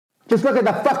Just look at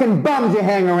the fucking bums you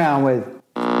hang around with.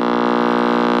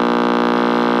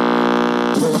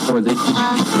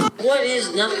 What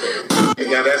is nothing?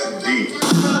 Yeah, that's deep.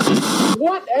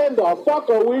 What in the fuck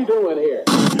are we doing here?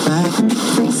 What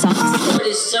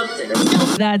is something?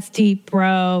 That's deep,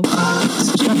 bro.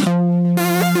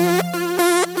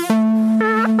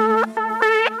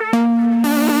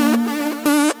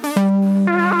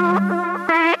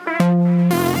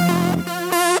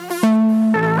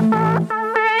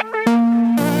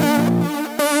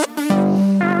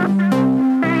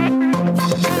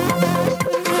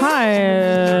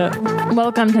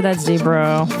 Welcome to That's Deep,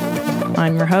 Bro.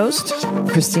 I'm your host,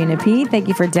 Christina P. Thank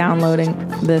you for downloading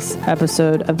this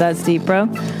episode of That's Deep, Bro.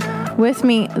 With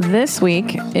me this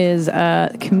week is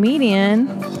comedian,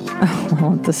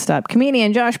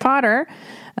 comedian Josh Potter.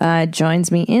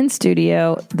 Joins me in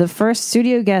studio. The first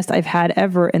studio guest I've had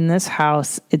ever in this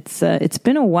house. It's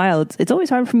been a while. It's always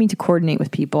hard for me to coordinate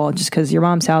with people just because your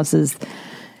mom's house is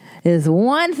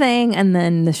one thing and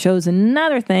then the show's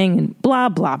another thing and blah,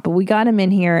 blah. But we got him in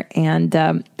here and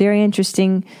very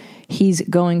interesting. He's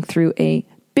going through a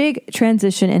big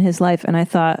transition in his life. And I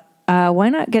thought, why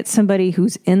not get somebody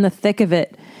who's in the thick of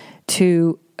it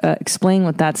to explain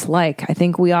what that's like? I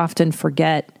think we often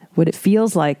forget what it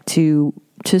feels like to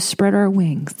spread our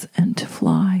wings and to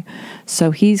fly. So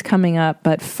he's coming up.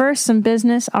 But first, some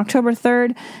business. October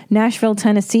 3rd, Nashville,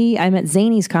 Tennessee. I'm at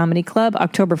Zany's Comedy Club.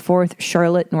 October 4th,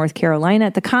 Charlotte, North Carolina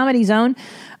at the Comedy Zone.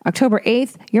 October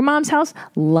 8th, Your Mom's House,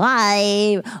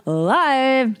 live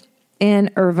in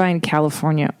Irvine,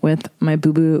 California with my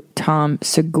boo-boo, Tom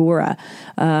Segura.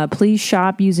 Please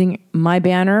shop using my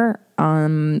banner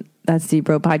on that's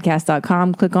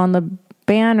deepbropodcast.com. Click on the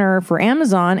banner for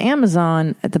Amazon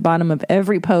at the bottom of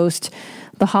every post.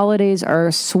 The holidays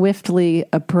are swiftly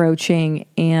approaching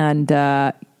and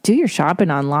do your shopping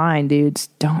online, dudes.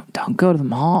 Don't go to the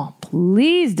mall.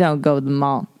 Please don't go to the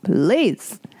mall.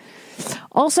 Please.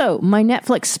 Also, my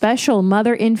Netflix special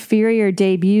Mother Inferior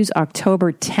debuts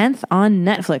October 10th on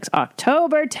Netflix.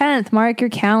 October 10th. Mark your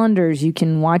calendars. You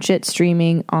can watch it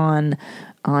streaming on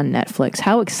Netflix.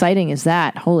 How exciting is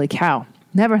that? Holy cow.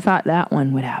 Never thought that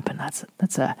one would happen.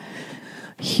 That's a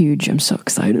huge, I'm so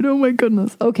excited. Oh my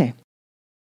goodness. Okay.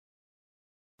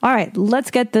 All right,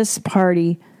 let's get this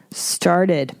party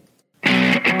started.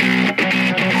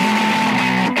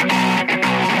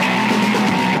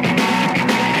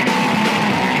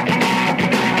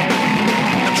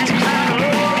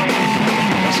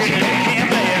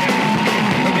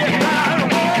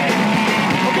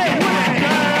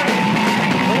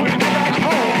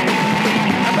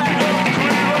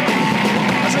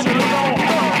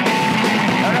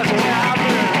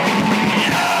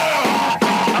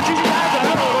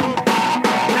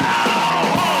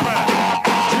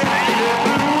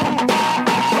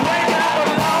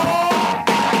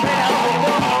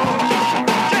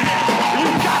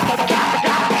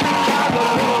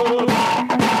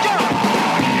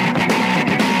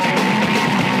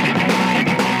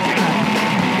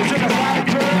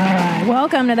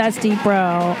 Welcome to That's Deep,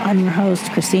 Bro. I'm your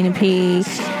host, Christina P.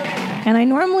 And I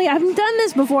haven't done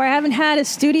this before. I haven't had a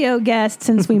studio guest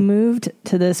since we moved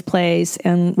to this place.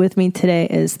 And with me today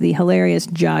is the hilarious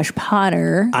Josh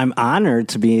Potter. I'm honored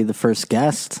to be the first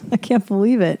guest. I can't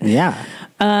believe it. Yeah.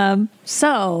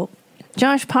 So,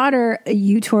 Josh Potter,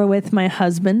 you tour with my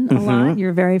husband a lot.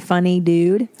 You're a very funny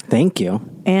dude. Thank you.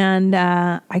 And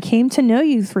I came to know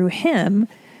you through him.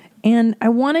 And I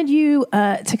wanted you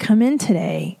to come in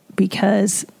today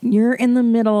because you're in the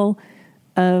middle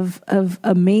of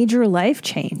a major life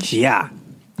change. Yeah.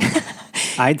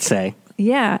 I'd say.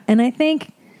 Yeah. And I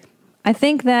think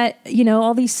that,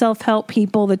 all these self-help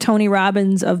people, the Tony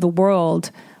Robbins of the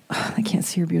world, I can't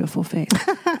see your beautiful face.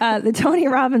 The Tony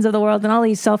Robbins of the world and all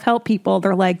these self-help people,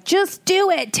 they're like, just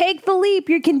do it. Take the leap.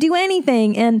 You can do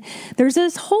anything. And there's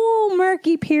this whole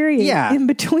murky period in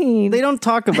between. They don't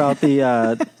talk about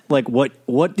the, like,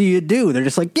 what do you do? They're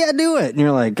just like, yeah, do it. And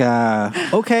you're like,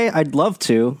 okay, I'd love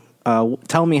to.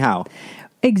 Tell me how.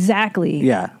 Exactly.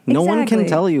 Yeah. No one can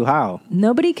tell you how.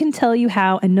 Nobody can tell you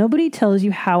how, and nobody tells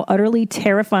you how utterly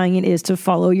terrifying it is to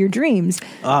follow your dreams.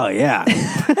 Oh, yeah.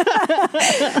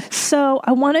 So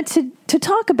I wanted to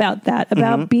talk about that,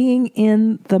 about being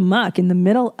in the muck, in the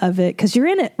middle of it, because you're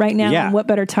in it right now, and what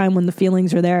better time when the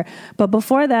feelings are there. But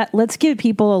before that, let's give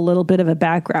people a little bit of a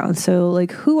background. So,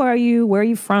 like, who are you? Where are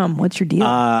you from? What's your deal?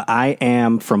 I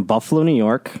am from Buffalo, New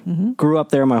York. Grew up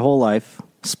there my whole life.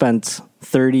 Spent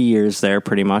 30 years there,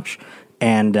 pretty much.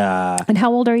 And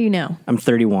how old are you now? I'm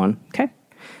 31. Okay.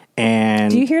 And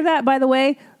do you hear that, by the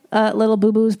way, little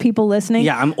boo-boos, people listening?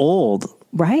 Yeah, I'm old.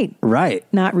 Right. Right.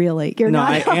 Not really. You're No,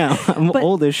 not. I am. I'm But-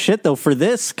 old as shit though for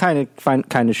this kind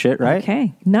of shit, right?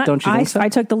 Okay. Not. Don't you think so? I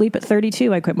took the leap at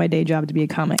 32. I quit my day job to be a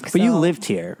comic. But you lived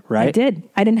here, right? I did.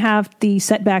 I didn't have the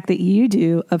setback that you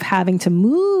do of having to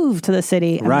move to the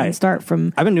city and then start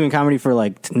from. I've been doing comedy for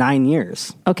like 9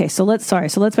 years. Okay, so let's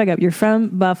back up. You're from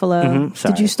Buffalo.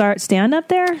 Sorry. Did you start stand up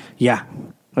there? Yeah.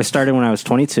 I started when I was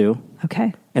 22.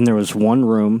 Okay. And there was one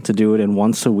room to do it in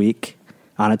once a week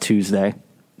on a Tuesday,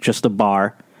 just a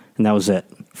bar, and that was it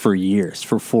for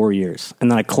 4 years. And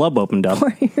then a club opened up.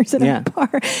 4 years in a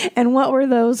bar. And what were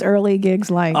those early gigs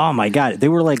like? Oh my God. They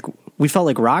were like, we felt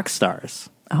like rock stars.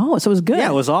 Oh, so it was good.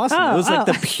 Yeah, it was awesome. It was like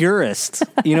the purest.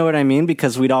 You know what I mean?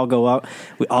 Because we'd all go out,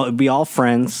 it'd be all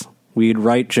friends. We'd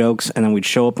write jokes, and then we'd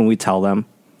show up and we'd tell them.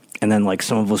 And then, like,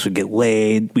 some of us would get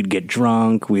laid. We'd get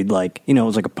drunk. We'd, like, it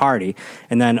was like a party.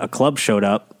 And then a club showed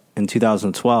up in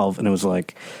 2012, and it was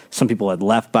like some people had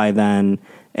left by then,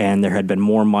 and there had been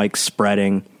more mics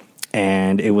spreading,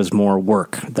 and it was more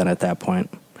work than at that point.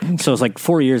 So it was like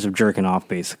 4 years of jerking off,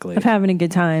 basically. Of having a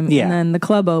good time. Yeah. And then the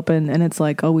club opened, and it's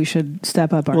like, oh, we should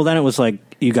step up our... Well, then it was like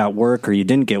you got work or you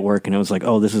didn't get work, and it was like,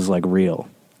 oh, this is, like, real.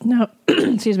 No,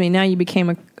 excuse me. Now you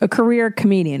became a career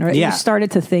comedian, right? Yeah. You started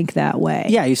to think that way.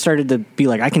 Yeah, you started to be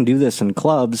like, I can do this in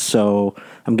clubs, so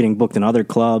I'm getting booked in other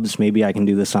clubs. Maybe I can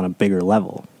do this on a bigger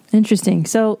level. Interesting.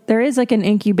 So there is like an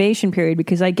incubation period,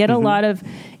 because I get a lot of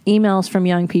emails from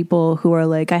young people who are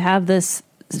like, I have this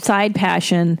side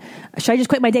passion. Should I just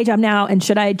quit my day job now? And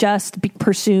should I just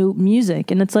pursue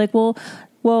music? And it's like, well,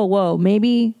 whoa,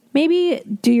 maybe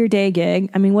do your day gig.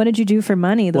 I mean, what did you do for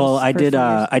money? Well, I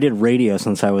did radio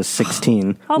since I was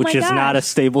 16, which is not a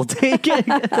stable day gig.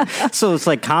 So it's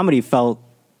like comedy felt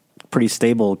pretty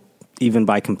stable even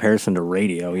by comparison to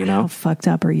radio, you know? How fucked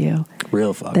up are you?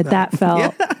 Real fucked up. That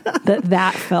felt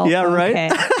that felt Yeah,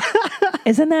 right? okay.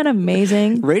 Isn't that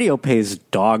amazing? Radio pays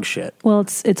dog shit. Well,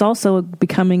 it's also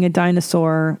becoming a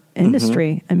dinosaur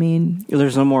industry. I mean,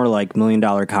 there's no more like $1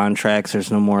 million contracts.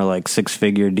 There's no more like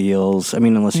 6-figure deals. I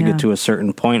mean, unless you get to a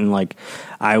certain point, and like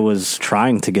I was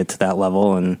trying to get to that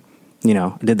level, and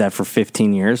I did that for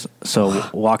 15 years. So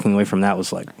walking away from that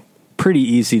was like pretty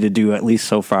easy to do, at least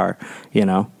so far,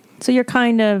 So you're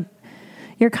kind of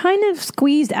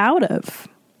squeezed out of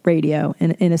radio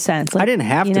in a sense. Like, I didn't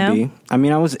have to be. I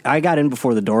mean, I got in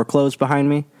before the door closed behind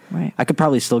me. Right. I could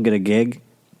probably still get a gig,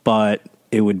 but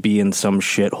it would be in some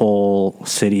shithole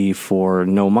city for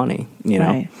no money,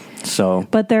 Right. So,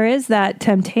 but there is that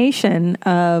temptation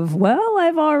of, well,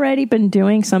 I've already been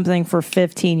doing something for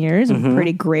 15 years. I'm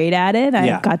pretty great at it.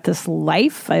 I've got this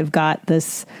life. I've got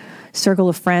this circle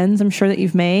of friends I'm sure that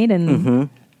you've made, and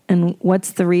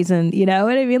what's the reason? You know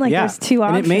what I mean? Like, there's two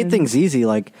options. And it made things easy.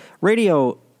 Like,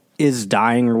 radio is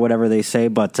dying or whatever they say,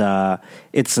 but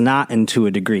it's not, and to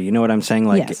a degree. You know what I'm saying?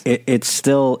 Like, Yes. it's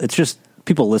just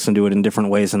people listen to it in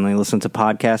different ways, and they listen to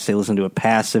podcasts. They listen to it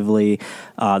passively.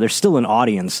 There's still an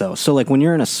audience, though. So, like, when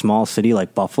you're in a small city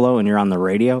like Buffalo and you're on the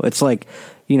radio, it's like,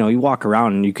 you walk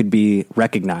around and you could be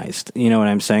recognized. You know what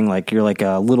I'm saying? Like, you're like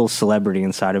a little celebrity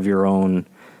inside of your own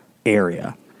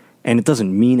area. And it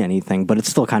doesn't mean anything, but it's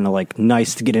still kind of like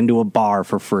nice to get into a bar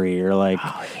for free, or like,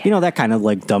 that kind of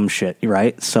like dumb shit,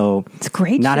 right? So it's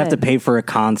great. Not have to pay for a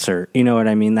concert, you know what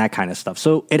I mean? That kind of stuff.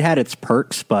 So it had its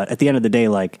perks, but at the end of the day,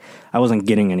 like, I wasn't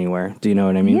getting anywhere. Do you know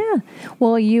what I mean? Yeah.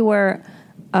 Well, you were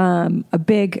a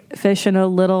big fish in a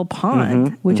little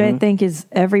pond, which I think is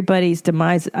everybody's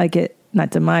demise. Not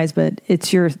demise, but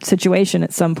it's your situation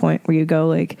at some point where you go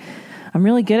like, I'm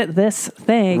really good at this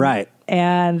thing. Right.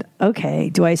 And okay,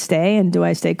 do I stay, and do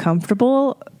I stay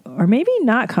comfortable, or maybe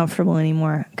not comfortable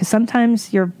anymore? Because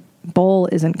sometimes your bowl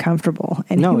isn't comfortable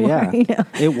anymore. No, yeah.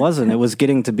 It wasn't. It was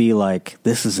getting to be like,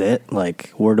 this is it.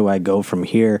 Like, where do I go from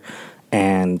here?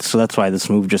 And so that's why this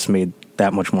move just made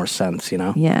that much more sense,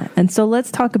 Yeah. And so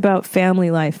let's talk about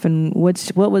family life, and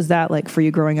what was that like for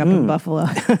you growing up in Buffalo?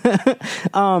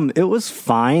 It was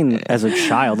fine as a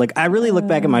child. Like, I really look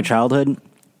back at my childhood,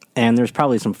 and there's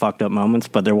probably some fucked up moments,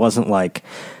 but there wasn't like,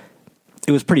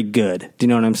 it was pretty good. Do you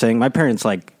know what I'm saying? My parents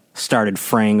like started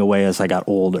fraying away as I got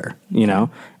older,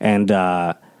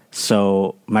 and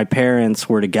so my parents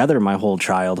were together my whole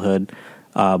childhood,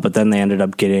 but then they ended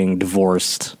up getting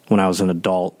divorced when I was an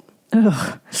adult.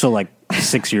 Ugh. So like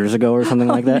 6 years ago or something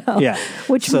like that. No. Yeah.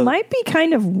 Which might be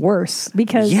kind of worse,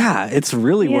 because... Yeah, it's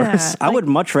really worse. I would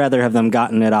much rather have them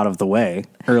gotten it out of the way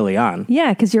early on. Yeah,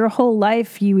 because your whole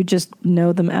life you would just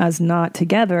know them as not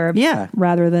together. Yeah.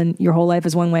 Rather than your whole life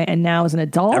is one way, and now as an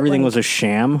adult... Everything was a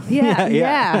sham.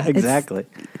 Yeah. Exactly.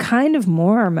 It's kind of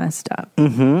more messed up.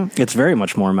 It's very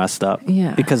much more messed up.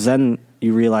 Yeah. Because then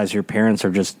you realize your parents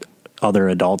are just other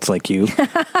adults like you.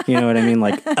 You know what I mean?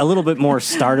 Like a little bit more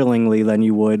startlingly than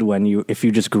you would if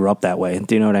you just grew up that way.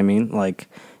 Do you know what I mean? Like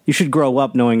you should grow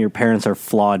up knowing your parents are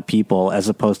flawed people as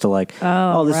opposed to like,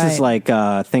 this is like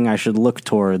a thing I should look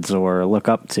towards or look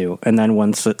up to. And then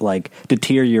once it like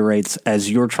deteriorates as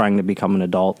you're trying to become an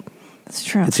adult, that's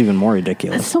true. It's even more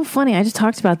ridiculous. It's so funny. I just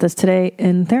talked about this today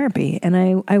in therapy,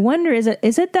 and I wonder, is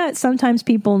it that sometimes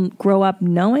people grow up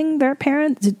knowing their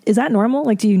parents? Is that normal?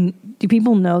 Like, do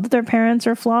people know that their parents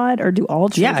are flawed, or do all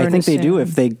children? Yeah, I think they do.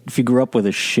 If you grew up with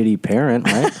a shitty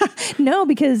parent, right? No,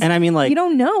 because and I mean, like, you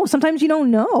don't know. Sometimes you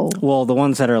don't know. Well, the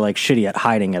ones that are like shitty at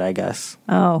hiding it, I guess.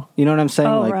 Oh, you know what I'm saying?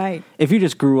 Oh, like, right. If you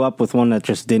just grew up with one that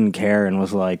just didn't care and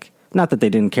was like. Not that they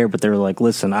didn't care, but they were like,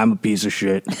 listen, I'm a piece of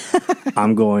shit.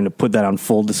 I'm going to put that on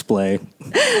full display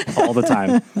all the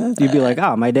time. You'd be like,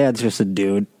 my dad's just a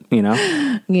dude, you know?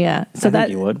 Yeah. So I think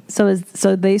you would. So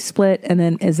they split, and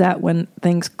then is that when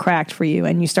things cracked for you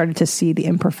and you started to see the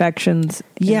imperfections?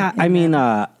 Yeah. I mean,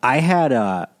 I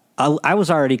was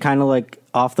already kind of like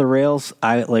off the rails.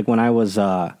 When I was,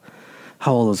 how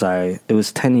old was I? It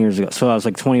was 10 years ago. So I was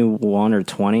like 21 or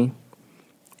 20.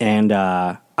 And,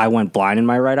 I went blind in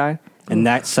my right eye, and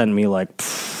that sent me like,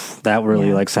 that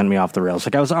really like sent me off the rails.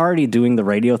 Like I was already doing the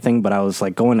radio thing, but I was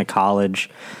like going to college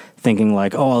thinking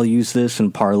like, I'll use this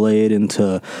and parlay it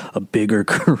into a bigger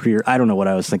career. I don't know what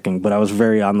I was thinking, but I was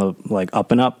very on the like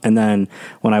up and up. And then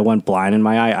when I went blind in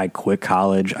my eye, I quit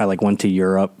college. I like went to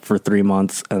Europe for 3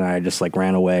 months and I just like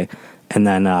ran away. And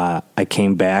then I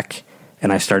came back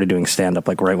and I started doing stand up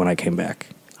like right when I came back.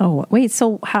 Oh, wait.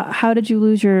 So how did you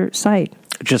lose your sight?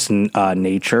 Just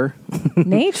nature.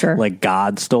 Nature? Like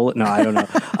God stole it? No, I don't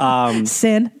know.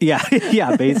 Sin?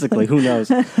 Yeah, basically. Who knows?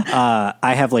 I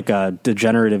have like a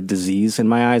degenerative disease in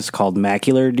my eyes called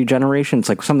macular degeneration. It's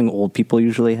like something old people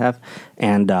usually have.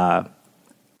 And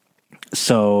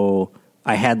so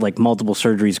I had like multiple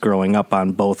surgeries growing up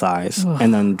on both eyes. Ugh.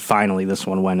 And then finally this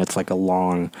one went. It's like a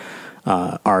long,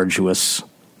 arduous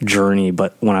journey.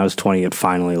 But when I was 20, it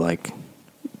finally like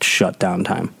shut down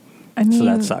time. I mean, so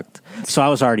that sucked. So I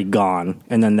was already gone,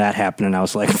 and then that happened, and I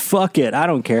was like, fuck it, I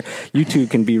don't care. You two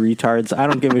can be retards. I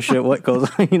don't give a shit what goes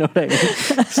on, you know what I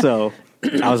mean? So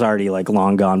I was already, like,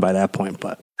 long gone by that point,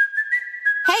 but...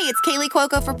 Hey, it's Kaylee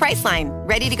Cuoco for Priceline.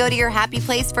 Ready to go to your happy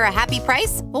place for a happy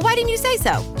price? Well, why didn't you say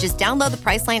so? Just download the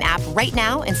Priceline app right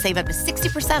now and save up to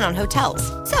 60% on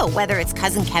hotels. So whether it's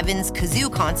Cousin Kevin's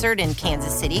Kazoo Concert in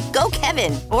Kansas City, go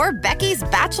Kevin, or Becky's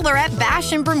Bachelorette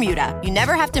Bash in Bermuda, you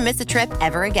never have to miss a trip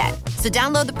ever again. So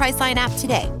download the Priceline app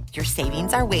today. Your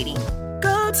savings are waiting.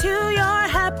 Go to your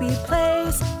happy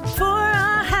place for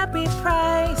a happy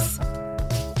price.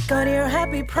 Go to your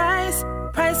happy price,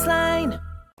 Priceline.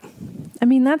 I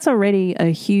mean, that's already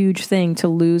a huge thing to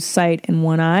lose sight in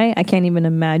one eye. I can't even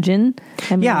imagine.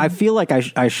 I feel like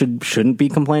I shouldn't be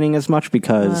complaining as much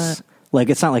because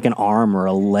like it's not like an arm or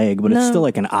a leg, but it's still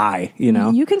like an eye, you know?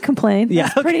 You can complain. Yeah,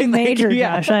 that's pretty major,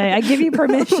 Josh. I give you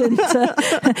permission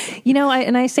to, you know,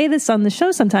 and I say this on the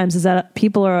show sometimes is that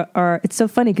people are it's so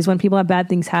funny because when people have bad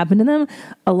things happen to them,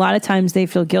 a lot of times they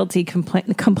feel guilty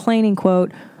complaining,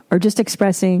 quote, or just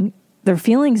expressing their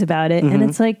feelings about it. Mm-hmm. And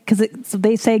it's like, because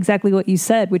they say exactly what you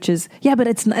said, which is, yeah, but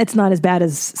it's not as bad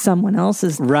as someone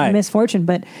else's misfortune,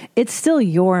 but it's still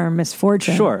your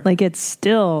misfortune. Sure. Like that's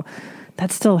still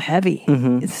heavy.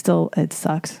 Mm-hmm. It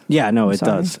sucks. Yeah, no, it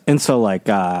does. And so like,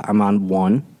 I'm on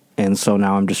one. And so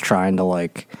now I'm just trying to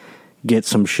like get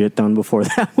some shit done before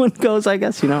that one goes, I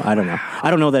guess, you know, I don't know.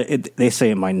 I don't know that they say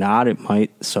it might not, it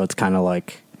might. So it's kind of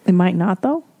like. It might not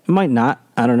though? It might not.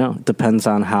 I don't know. It depends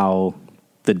on how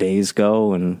the days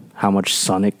go and how much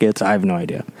sun it gets. I have no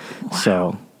idea. Wow.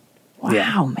 So,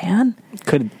 wow, man,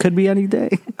 could be any day.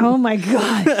 Oh my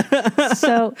god.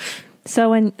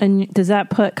 so and does that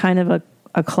put kind of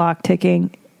a clock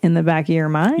ticking in the back of your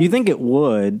mind? You think it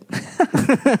would?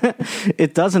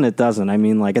 It doesn't. I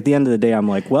mean, like at the end of the day, I'm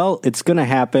like, well, it's gonna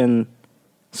happen.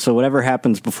 So whatever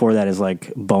happens before that is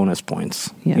like bonus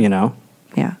points. Yeah. You know?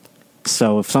 Yeah.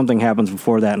 So if something happens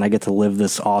before that and I get to live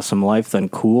this awesome life, then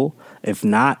cool. If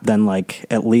not, then like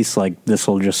at least like this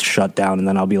will just shut down, and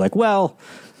then I'll be like, well,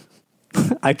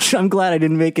 I'm glad I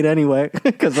didn't make it anyway,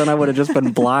 because then I would have just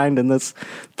been blind in this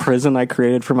prison I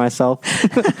created for myself.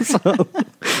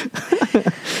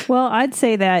 Well, I'd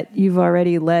say that you've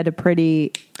already led a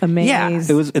pretty amazing.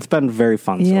 Yeah, it's been very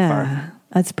fun so far.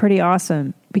 That's pretty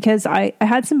awesome. Because I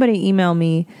had somebody email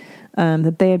me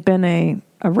that they had been a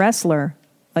wrestler.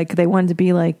 Like they wanted to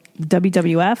be like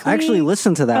WWF. I actually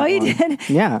listened to that. Oh, one. You did?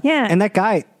 Yeah. Yeah. And that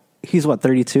guy, he's what,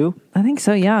 32? I think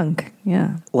so, young.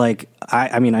 Yeah. Like,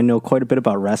 I mean, I know quite a bit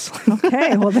about wrestling.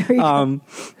 Okay, well, there you go.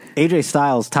 AJ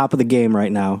Styles, top of the game right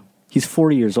now. He's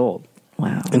 40 years old.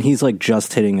 Wow. And he's like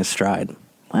just hitting his stride.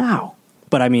 Wow.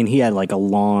 But I mean, he had like a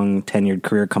long tenured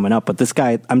career coming up. But this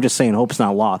guy, I'm just saying, hope's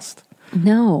not lost.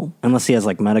 No. Unless he has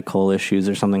like medical issues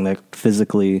or something that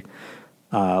physically,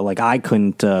 like I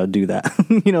couldn't do that.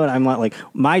 You know what I'm not like.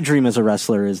 My dream as a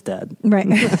wrestler is dead. Right.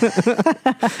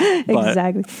 But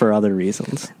Exactly. for other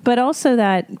reasons. But also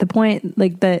that the point,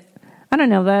 like that, I don't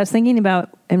know, that I was thinking about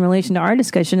in relation to our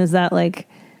discussion is that like,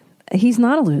 he's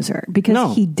not a loser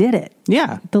because he did it.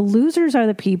 Yeah. The losers are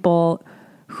the people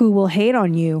who will hate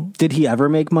on you. Did he ever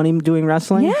make money doing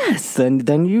wrestling? Yes.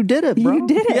 Then you did it, bro. You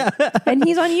did it. Yeah. And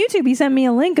he's on YouTube. He sent me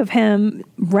a link of him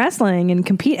wrestling and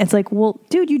compete. It's like, well,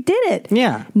 dude, you did it.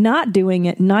 Yeah. Not doing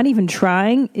it, not even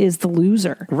trying is the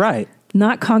loser. Right.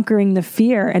 Not conquering the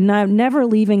fear and never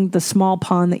leaving the small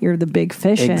pond that you're the big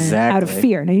fish in out of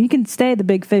fear. Now, you can stay the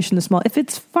big fish in the small, if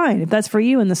it's fine, if that's for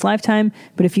you in this lifetime,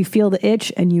 but if you feel the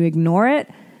itch and you ignore it,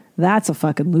 that's a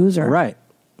fucking loser. Right.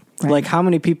 Like how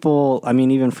many people, I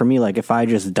mean, even for me, like if I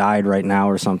just died right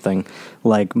now or something,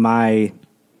 like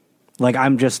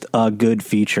I'm just a good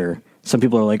feature. Some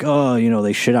people are like, oh, you know,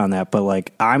 they shit on that, but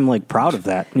like, I'm like proud of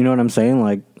that. You know what I'm saying?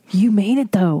 Like, you made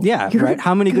it though. Yeah, You're right.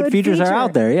 How many good features are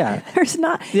out there? Yeah. There's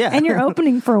not. Yeah. And you're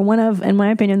opening for one of, in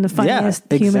my opinion, the funniest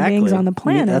human beings on the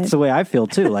planet. Yeah, that's the way I feel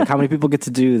too. Like how many people get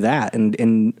to do that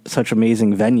in such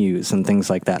amazing venues and things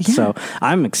like that. Yeah. So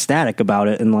I'm ecstatic about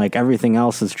it. And like everything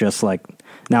else is just like,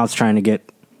 now it's trying to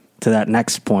get to that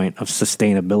next point of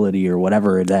sustainability or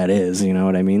whatever that is. You know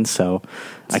what I mean? So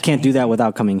I can't do that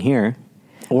without coming here.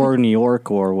 Or New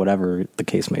York, or whatever the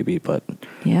case may be. But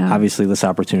obviously this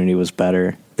opportunity was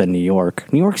better than New York.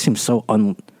 New York seems so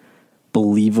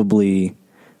unbelievably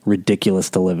ridiculous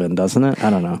to live in, doesn't it? I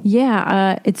don't know.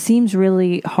 Yeah, it seems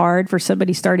really hard for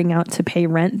somebody starting out to pay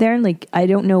rent there. Like, I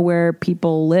don't know where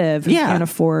people live and can't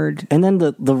afford. And then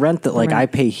the rent that like I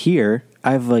pay here,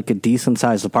 I have like a decent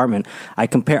sized apartment. I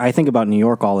think about New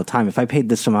York all the time. If I paid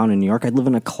this amount in New York, I'd live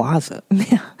in a closet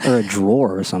or a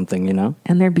drawer or something, you know?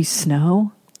 And there'd be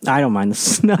snow. I don't mind the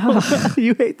snow.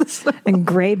 You hate the snow. And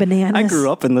gray bananas. I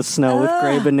grew up in the snow with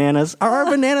gray bananas. Are our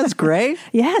bananas gray?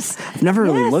 Yes. I've never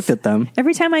really looked at them.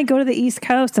 Every time I go to the East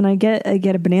Coast and I get a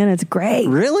banana, it's gray.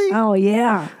 Really? Oh,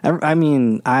 yeah. I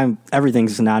mean,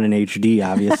 everything's not in HD,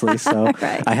 obviously, so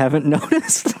Right. I haven't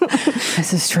noticed.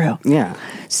 This is true. Yeah.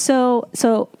 So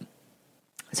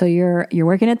you're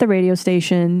working at the radio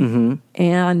station,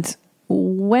 and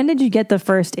when did you get the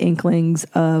first inklings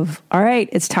of, all right,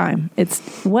 it's time?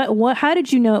 It's what? How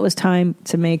did you know it was time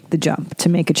to make the jump, to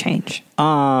make a change?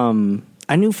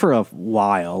 I knew for a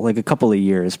while, like a couple of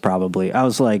years probably. I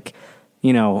was like,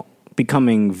 you know,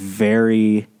 becoming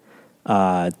very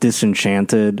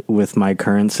disenchanted with my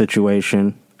current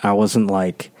situation. I wasn't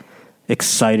like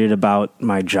excited about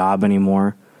my job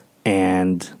anymore,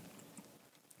 and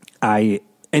they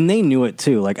knew it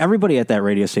too. Like everybody at that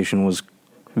radio station was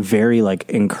very like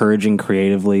encouraging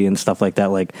creatively and stuff like that.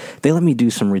 Like they let me do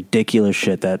some ridiculous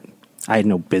shit that I had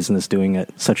no business doing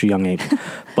at such a young age,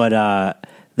 but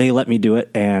they let me do it,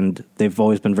 and they've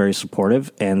always been very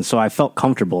supportive. And so I felt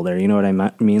comfortable there. You know what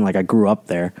I mean? Like I grew up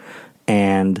there,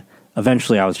 and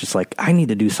eventually I was just like, I need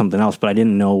to do something else, but I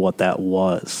didn't know what that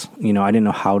was. You know, I didn't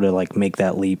know how to like make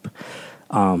that leap.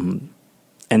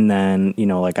 And then, you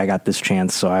know, like I got this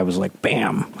chance, so I was like,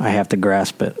 bam, I have to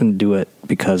grasp it and do it,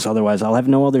 because otherwise I'll have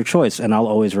no other choice and I'll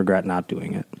always regret not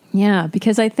doing it. Yeah,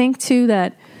 because I think too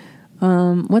that,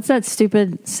 what's that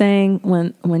stupid saying,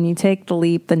 when you take the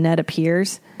leap, the net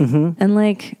appears? Mm-hmm. And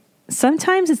like,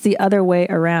 sometimes it's the other way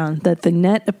around, that the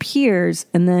net appears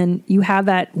and then you have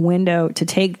that window to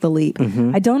take the leap.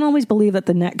 Mm-hmm. I don't always believe that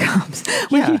the net comes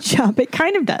when you jump. It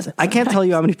kind of doesn't. I can't tell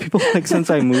you how many people, like, since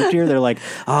I moved here, they're like,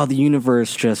 oh, the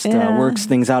universe just works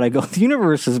things out. I go, the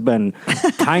universe has been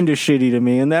kind of shitty to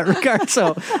me in that regard.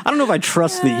 So I don't know if I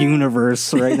trust the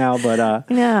universe right now, but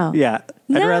no. Yeah,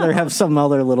 I'd rather have some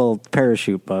other little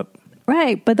parachute, but...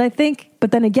 Right, but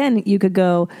then again, you could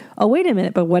go, oh, wait a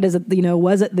minute, but what is it, you know,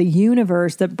 was it the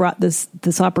universe that brought this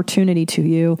opportunity to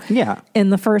you in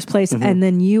the first place? Mm-hmm. And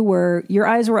then your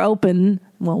eyes were open,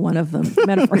 well, one of them,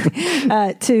 metaphorically,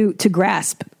 to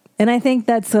grasp. And I think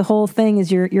that's the whole thing, is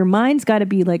your mind's got to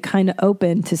be like kind of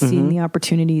open to seeing the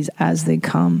opportunities as they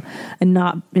come, and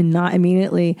not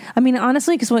immediately. I mean,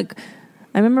 honestly, because I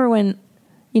remember when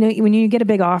you get a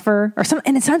big offer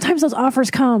and sometimes those offers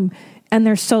come and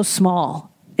they're so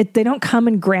small. They don't come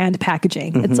in grand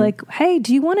packaging. Mm-hmm. It's like, hey,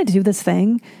 do you want to do this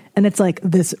thing? and it's like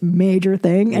this major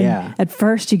thing. And Yeah. at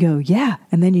first you go, yeah.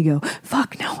 And then you go,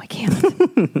 fuck, no, I can't.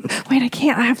 Wait, I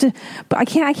can't. I have to, but I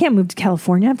can't move to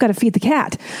California. I've got to feed the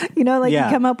cat. You know, like Yeah.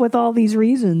 you come up with all these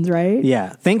reasons, right? Yeah.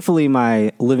 Thankfully,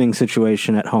 my living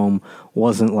situation at home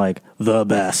wasn't like the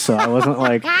best. So I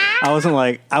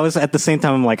was at the same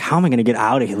time, I'm like, how am I going to get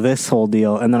out of this whole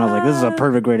deal? And then I was like, this is a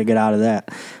perfect way to get out of that.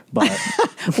 But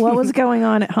What was going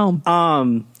on at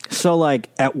home? so like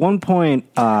at one point,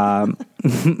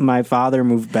 my father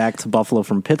moved back to Buffalo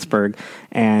from Pittsburgh,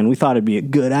 and we thought it'd be a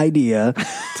good idea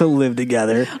to live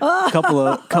together.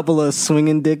 Couple of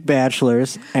swinging dick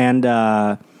bachelors. And,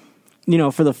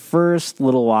 for the first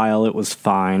little while, it was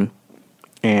fine.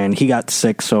 And he got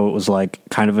sick, so it was like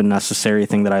kind of a necessary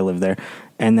thing that I lived there.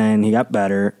 And then he got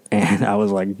better, and I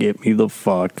was like, get me the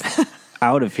fuck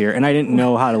out of here. And I didn't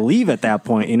know how to leave at that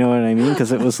point, you know what I mean?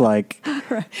 Because it was like,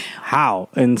 how?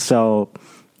 And so...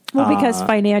 Well, because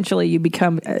financially you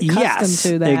become accustomed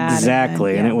to that.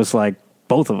 Exactly. And it was like,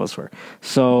 both of us were.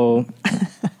 So...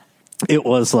 It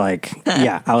was like,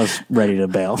 I was ready to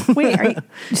bail. Wait,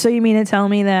 so you mean to tell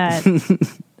me that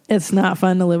it's not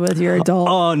fun to live with your adult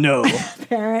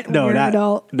parent when you're an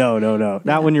adult? No.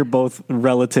 Not when you're both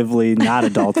relatively not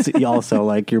adults. Also,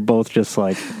 like, you're both just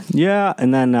like, yeah.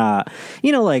 And then,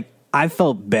 like, I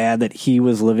felt bad that he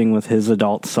was living with his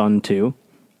adult son, too.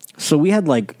 So we had,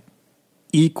 like,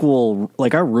 equal,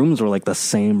 like, our rooms were, like, the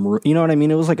same room. You know what I mean?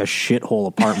 It was like a shithole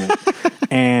apartment.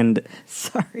 And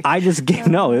Sorry. I just gave,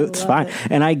 it's fine.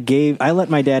 And I let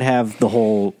my dad have the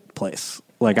whole place.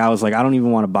 Like, I was like, I don't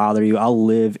even want to bother you. I'll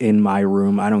live in my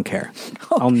room. I don't care.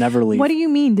 I'll never leave. What do you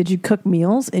mean? Did you cook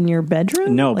meals in your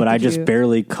bedroom? No, but I just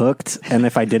barely cooked. And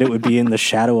if I did, it would be in the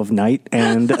shadow of night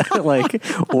and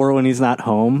or when he's not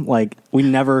home. Like, we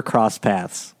never crossed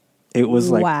paths. It was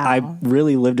like, Wow. I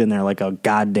really lived in there like a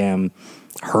goddamn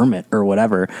hermit or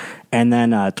whatever. And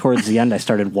then towards the end, I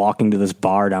started walking to this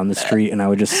bar down the street, and I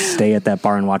would just stay at that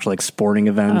bar and watch like sporting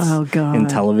events and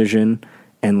television.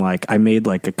 And like, I made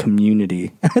like a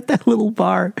community at that little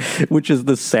bar, which is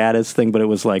the saddest thing, but it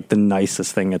was like the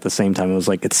nicest thing at the same time. It was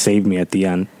like, it saved me at the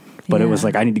end. But it was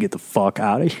like, I need to get the fuck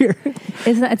out of here.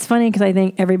 It's funny because I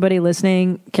think everybody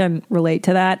listening can relate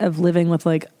to that, of living with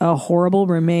like a horrible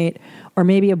roommate or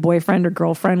maybe a boyfriend or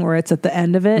girlfriend where it's at the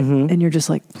end of it and you're just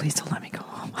like, please don't let me go home.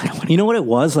 I don't want to. You know what it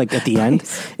was like at the end?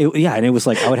 And it was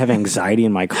like I would have anxiety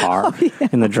in my car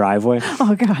in the driveway.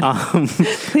 Oh God!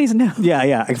 Please no.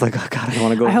 Yeah. I was like, oh God, I don't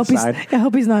want to go inside. I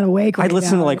hope he's not awake. I'd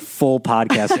listen to like full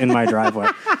podcasts in my driveway,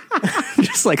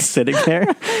 just like sitting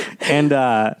there, and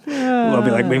I'll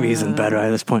be like, maybe he's in bed at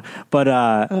this point. But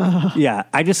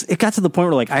it got to the point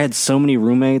where like I had so many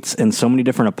roommates and so many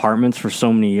different apartments for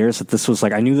so many years that this was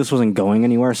like, I knew this wasn't going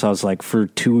anywhere. So I was like, for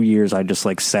 2 years, I just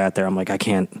like sat there. I'm like, I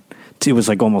can't. It was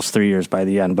like almost 3 years by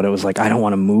the end, but it was like, I don't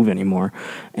want to move anymore.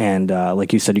 And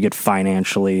like you said, you get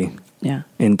financially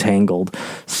entangled.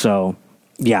 So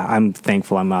yeah, I'm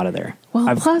thankful I'm out of there.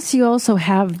 Well, plus you also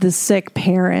have the sick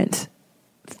parent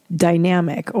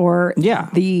dynamic, or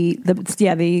the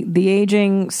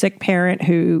aging sick parent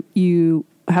who you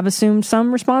have assumed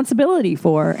some responsibility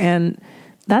for, and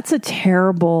that's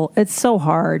it's so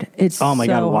hard. It's oh my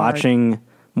God, watching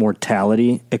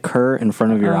mortality occur in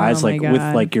front of your eyes, like with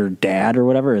like your dad or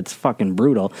whatever, it's fucking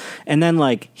brutal. And then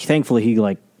like, thankfully he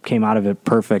like came out of it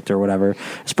perfect or whatever,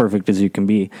 as perfect as you can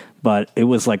be. But it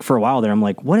was like, for a while there, I'm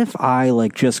like, what if I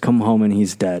like just come home and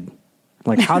he's dead?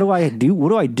 Like, what do I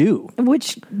do?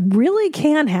 Which really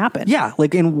can happen. Yeah.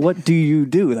 Like, and what do you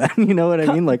do then? You know what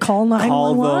I mean? Like, call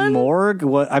 911? Call the morgue?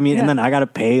 What, I mean, and then I got to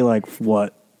pay like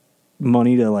what?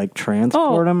 Money to like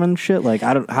transport them and shit. Like,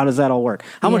 how does that all work?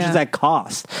 How much does that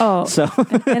cost? So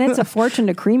and it's a fortune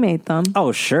to cremate them.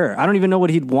 Oh sure, I don't even know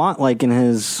what he'd want like in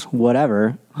his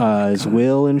whatever his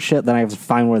will and shit. Then I have to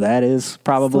find where that is.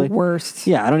 Probably it's the worst.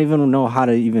 Yeah, I don't even know how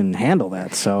to even handle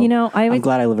that. So I'm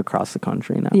glad I live across the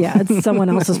country now. Yeah, it's someone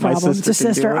else's problem. It's a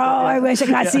sister. I wish I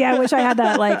got. See, I wish I had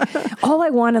that. Like, all I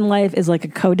want in life is like a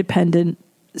codependent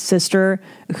sister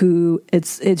who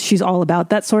she's all about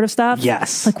that sort of stuff.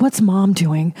 Yes. Like, what's mom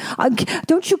doing?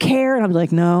 Don't you care? And I'm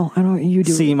like, no, I don't. You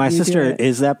do. See, my sister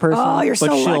is that person. Oh, you're so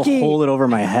lucky. She'll hold it over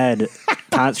my head.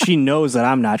 She knows that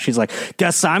I'm not. She's like,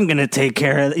 guess I'm gonna take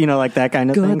care of it. Like that kind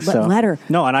of thing. Good, but let her.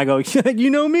 No, and I go, you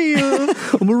know me.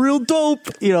 I'm a real dope.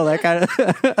 That kind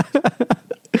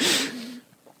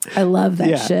of. I love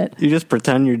that shit. You just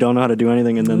pretend you don't know how to do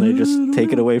anything, and then they just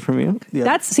take it away from you. Yeah.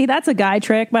 That's a guy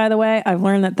trick, by the way. I've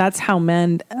learned that's how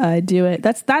men do it.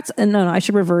 No, I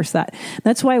should reverse that.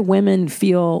 That's why women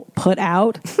feel put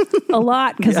out a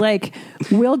lot, because like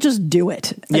we'll just do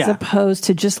it as opposed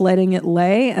to just letting it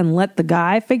lay and let the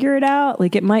guy figure it out.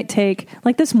 Like it might take,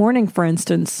 like this morning, for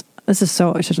instance. This is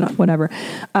so, it's just not, whatever.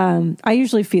 I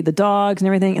usually feed the dogs and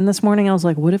everything. And this morning I was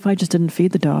like, what if I just didn't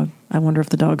feed the dog? I wonder if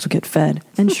the dogs would get fed.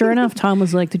 And sure enough, Tom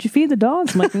was like, did you feed the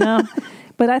dogs? I'm like, no.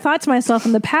 But I thought to myself,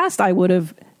 in the past, I would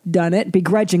have done it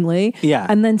begrudgingly. Yeah.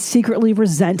 And then secretly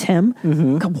resent him.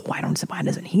 Go, why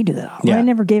doesn't he do that? Yeah. I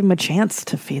never gave him a chance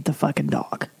to feed the fucking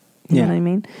dog. You know what I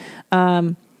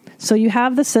mean? So you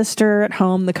have the sister at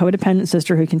home, the codependent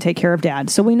sister who can take care of dad.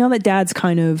 So we know that dad's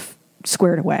kind of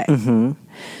squared away.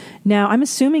 Now, I'm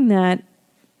assuming that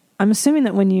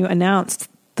when you announced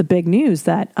the big news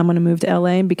that I'm going to move to LA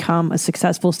and become a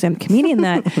successful stand-up comedian,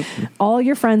 that all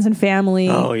your friends and family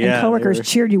and coworkers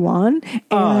cheered you on,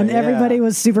 and everybody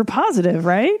was super positive,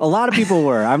 right? A lot of people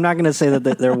were. I'm not going to say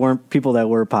that there weren't people that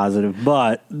were positive,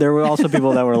 but there were also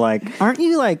people that were like, aren't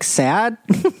you like sad?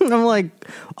 I'm like,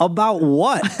 about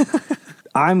what?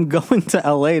 I'm going to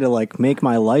LA to like make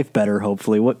my life better,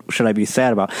 hopefully. What should I be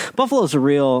sad about? Buffalo's a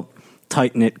real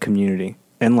tight-knit community,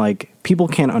 and like people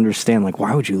can't understand, like,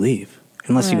 why would you leave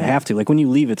unless you have to? Like when you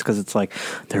leave, it's because it's like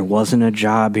there wasn't a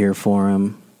job here for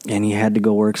him and he had to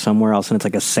go work somewhere else, and it's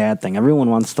like a sad thing. Everyone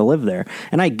wants to live there,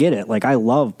 and I get it. Like I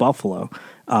love Buffalo.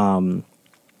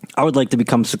 I would like to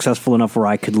become successful enough where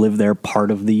I could live there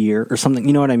part of the year or something,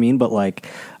 you know what I mean? But like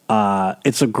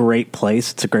it's a great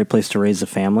place. It's a great place to raise a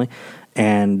family,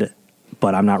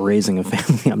 but I'm not raising a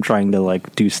family. I'm trying to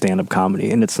like do stand-up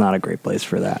comedy, and it's not a great place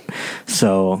for that.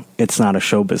 So it's not a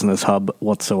show business hub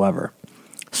whatsoever.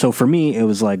 So for me, it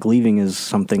was like leaving is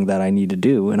something that I need to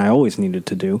do, and I always needed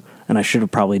to do, and I should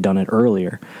have probably done it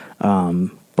earlier.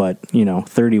 But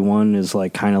 31 is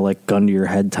like kind of like gun to your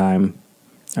head time.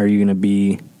 Are you going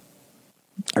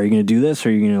to do this, or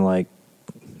are you going to like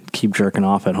keep jerking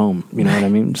off at home? You know what I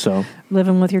mean? So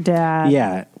living with your dad.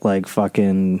 Yeah, like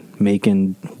fucking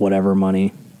making whatever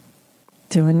money.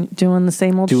 Doing the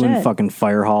same old shit. Doing fucking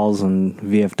fire halls and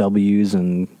VFWs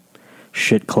and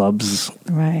shit clubs.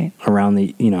 Right. Around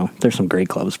the, there's some great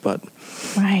clubs, but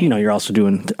you're also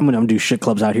doing, I'm going to do shit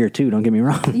clubs out here too, don't get me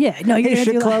wrong. Yeah, no, you're hey,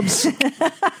 shit clubs.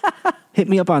 Hit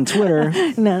me up on Twitter.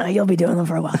 No, you'll be doing them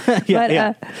for a while.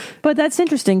 But that's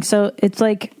interesting. So it's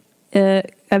like,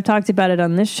 I've talked about it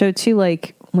on this show too.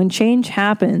 Like when change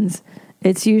happens,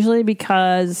 it's usually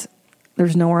because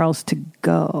there's nowhere else to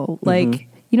go. Like,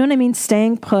 you know what I mean?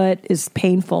 Staying put is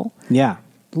painful. Yeah.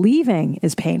 Leaving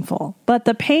is painful, but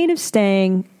the pain of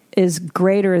staying is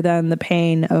greater than the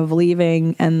pain of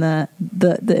leaving and the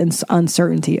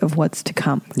uncertainty of what's to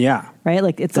come. Yeah. Right?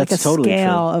 Like it's That's like a totally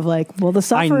scale true. of like, well, the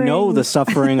suffering. I know the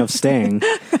suffering of staying.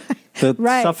 The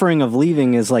suffering of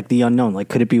leaving is like the unknown. Like,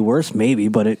 could it be worse? Maybe,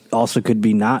 but it also could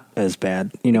be not as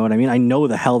bad. You know what I mean? I know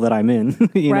the hell that I'm in.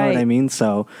 You know what I mean?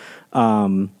 So,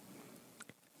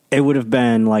 it would have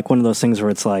been like one of those things where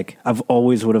it's like, I've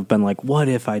always would have been like, what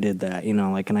if I did that?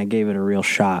 Like, and I gave it a real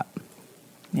shot.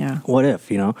 Yeah. What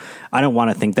if, I don't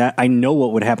want to think that. I know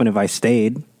what would happen if I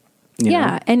stayed. You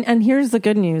know? And here's the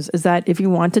good news is that if you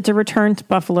wanted to return to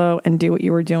Buffalo and do what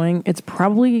you were doing, it's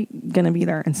probably going to be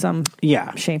there in some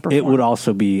shape or form. It would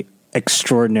also be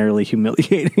extraordinarily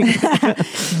humiliating.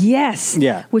 Yes.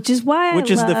 Yeah. Which is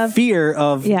the fear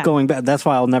of going back. That's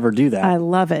why I'll never do that. I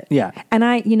love it. Yeah. And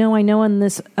I know in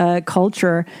this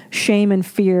culture, shame and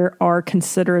fear are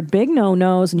considered big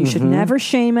no-nos, and you should never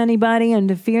shame anybody,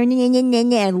 and fear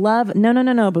and love.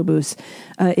 No, boo-boos.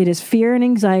 It is fear and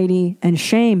anxiety and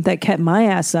shame that kept my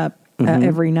ass up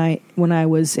every night when I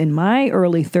was in my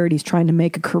early 30s trying to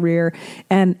make a career.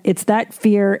 And it's that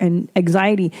fear and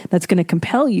anxiety that's going to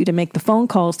compel you to make the phone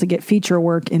calls to get feature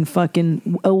work in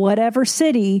fucking whatever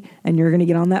city. And you're going to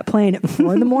get on that plane at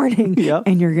 4 a.m.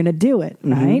 and you're going to do it,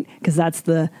 right? Because that's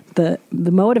the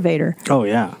motivator. Oh,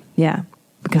 yeah. Yeah.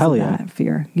 Because of that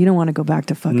fear. You don't want to go back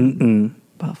to fucking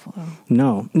Buffalo.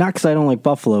 No, not because I don't like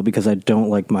Buffalo, because I don't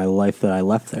like my life that I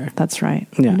left there. That's right.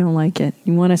 Yeah. You don't like it.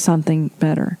 You want something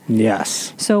better.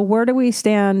 Yes. So where do we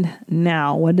stand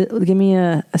now? Give me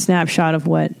a snapshot of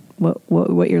what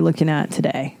you're looking at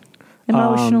today.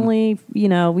 Emotionally, we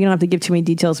don't have to give too many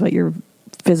details about your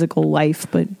physical life,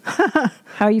 but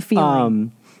how are you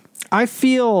feeling? I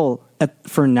feel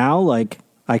for now like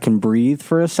I can breathe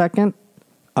for a second,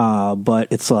 but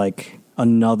it's like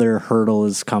another hurdle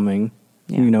is coming.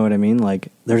 Yeah. You know what I mean? Like,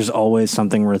 there's always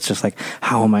something where it's just like,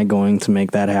 how am I going to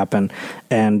make that happen?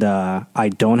 And I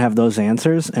don't have those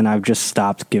answers, and I've just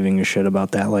stopped giving a shit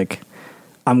about that. Like,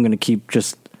 I'm going to keep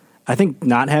I think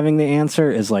not having the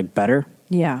answer is like better.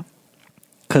 Yeah.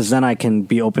 Because then I can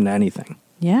be open to anything.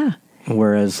 Yeah.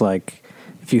 Whereas like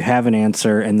if you have an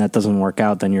answer and that doesn't work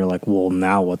out, then you're like, well,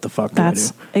 now what the fuck do I do?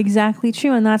 That's exactly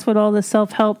true. And that's what all the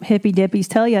self-help hippie dippies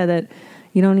tell you, that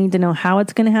you don't need to know how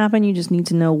it's going to happen. You just need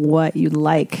to know what you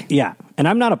like. Yeah. And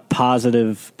I'm not a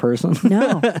positive person.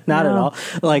 No. Not at all.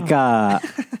 Like, I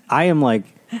am like,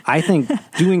 I think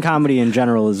doing comedy in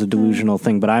general is a delusional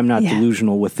thing, but I'm not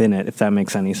delusional within it, if that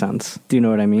makes any sense. Do you know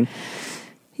what I mean?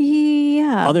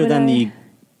 Yeah. Other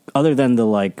than the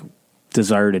like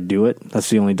desire to do it, that's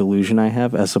the only delusion I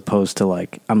have, as opposed to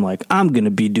like, I'm going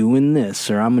to be doing this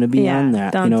or I'm going to be on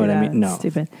that. You know what I mean? No.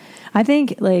 Stupid. I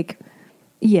think like,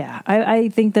 I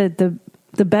think that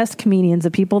the best comedians,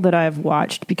 the people that I've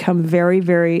watched become very,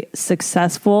 very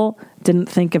successful, didn't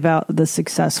think about the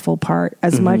successful part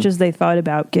as much as they thought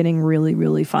about getting really,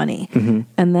 really funny.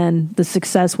 And then the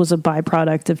success was a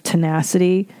byproduct of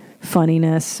tenacity,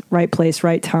 funniness, right place,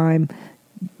 right time,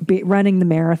 running the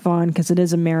marathon, because it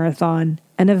is a marathon.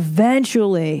 And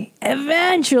eventually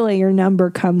your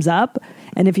number comes up.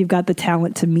 And if you've got the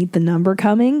talent to meet the number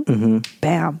coming,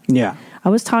 bam. Yeah. I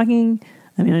was talking...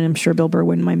 I mean, I'm sure Bill Burr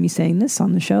wouldn't mind me saying this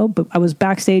on the show, but I was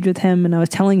backstage with him and I was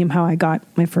telling him how I got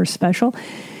my first special.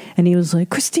 And he was like,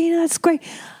 Christina, that's great.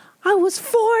 I was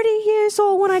 40 years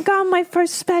old when I got my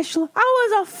first special.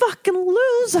 I was a fucking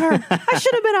loser. I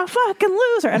should have been a fucking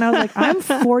loser. And I was like, I'm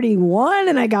 41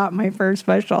 and I got my first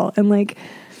special. And like,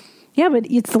 yeah, but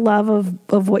it's the love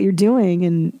of what you're doing,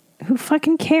 and who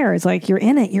fucking cares? Like, you're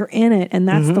in it, and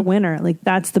that's the winner. Like,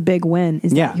 that's the big win,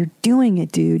 is that you're doing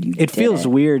it, dude. It feels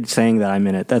weird saying that I'm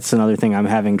in it. That's another thing I'm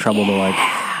having trouble to like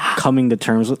coming to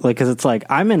terms with, like, because it's like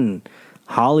I'm in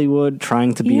Hollywood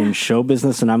trying to be in show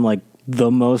business, and I'm like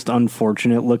the most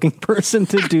unfortunate looking person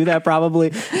to do that,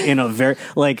 probably, in a very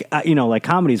like like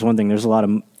comedy is one thing. There's a lot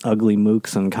of ugly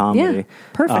mooks in comedy.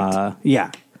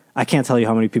 Perfect. I can't tell you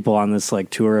how many people on this like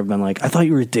tour have been like, I thought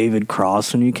you were David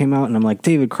Cross when you came out. And I'm like,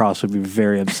 David Cross would be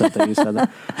very upset that you said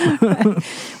that.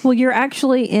 Well, you're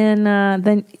actually in,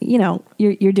 then,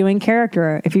 you're doing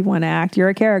character. If you want to act, you're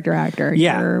a character actor.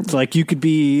 Yeah. It's like you could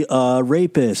be a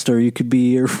rapist, or you could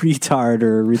be a retard,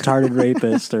 or a retarded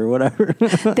rapist, or whatever.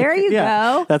 There you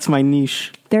go. That's my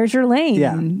niche. There's your lane.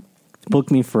 Yeah.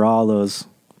 Book me for all those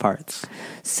parts.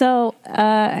 So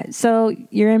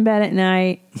you're in bed at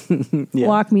night.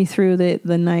 Walk me through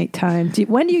the nighttime.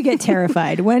 When do you get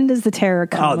terrified? When does the terror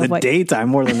come? Oh, the daytime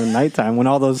more than the nighttime. When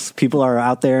all those people are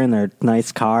out there in their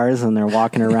nice cars and they're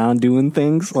walking around doing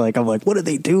things, like, I'm like, what are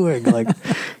they doing? Like,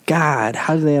 God,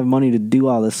 how do they have money to do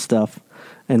all this stuff?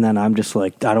 And then I'm just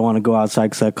like, I don't want to go outside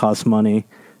because that costs money.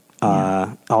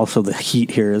 Also, the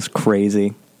heat here is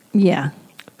crazy. Yeah.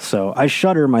 So I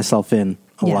shutter myself in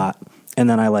a lot. And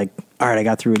then I all right, I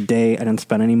got through a day. I didn't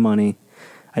spend any money.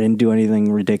 I didn't do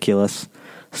anything ridiculous.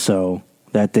 So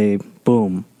that day,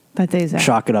 boom. That day's out.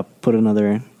 Chalk it up. Put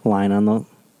another line on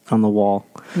the wall.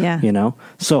 Yeah.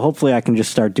 So hopefully I can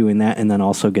just start doing that, and then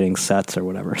also getting sets or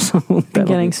whatever. So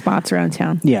getting spots around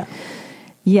town. Yeah.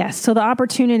 Yes. So the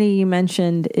opportunity you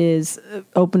mentioned is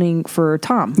opening for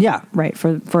Tom. Yeah. Right.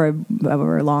 For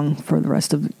however long, for the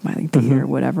rest of, I think, the year,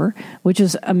 whatever, which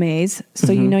is amazing.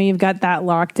 So, you've got that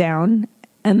locked down,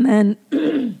 and then,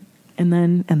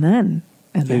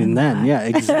 yeah,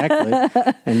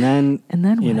 exactly. and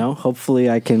then, hopefully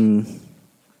I can,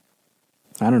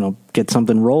 I don't know, get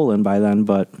something rolling by then,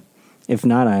 but if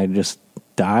not, I just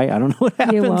die. I don't know what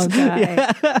happens. You won't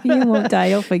die. You won't die.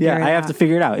 You'll figure it out. Yeah, I have to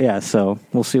figure it out. Yeah, so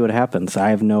we'll see what happens. I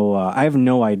have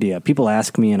no idea. People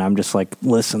ask me, and I'm just like,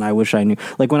 listen, I wish I knew.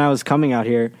 Like, when I was coming out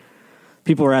here,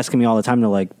 people were asking me all the time. They're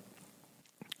like,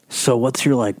 so what's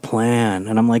your like plan?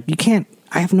 And I'm like, you can't.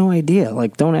 I have no idea.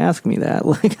 Like, don't ask me that.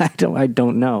 Like, I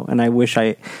don't know. And I wish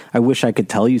I could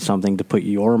tell you something to put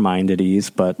your mind at ease,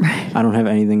 but I don't have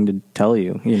anything to tell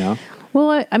you.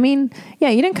 Well, I mean, yeah,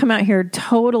 you didn't come out here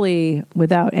totally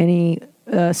without any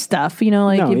stuff.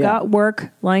 You've got work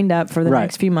lined up for the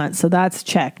next few months. So that's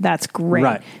check. That's great.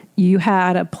 Right. You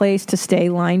had a place to stay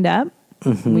lined up.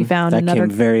 Mm-hmm. We found that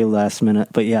came very last minute,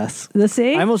 but yes.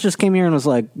 See? I almost just came here and was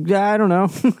like, yeah, I don't know.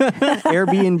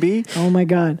 Airbnb. Oh my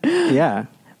God. Yeah.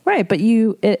 Right. But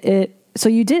so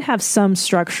you did have some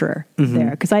structure there.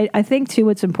 Because I think too,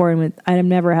 what's important I've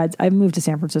moved to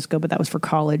San Francisco, but that was for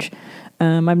college.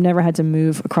 I've never had to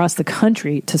move across the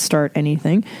country to start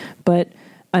anything, but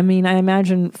I mean, I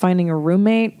imagine finding a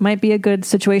roommate might be a good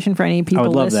situation for any people I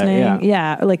would love listening. that,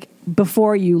 yeah, like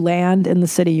before you land in the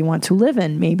city you want to live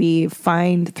in, maybe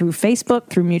find through Facebook,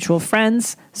 through mutual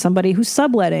friends, somebody who's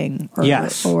subletting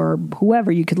or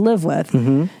whoever you could live with.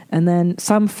 Mm-hmm. And then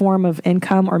some form of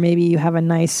income, or maybe you have a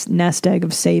nice nest egg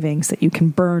of savings that you can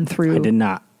burn through. I did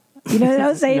not. You know,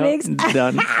 no savings?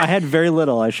 None. I had very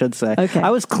little, I should say. Okay.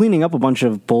 I was cleaning up a bunch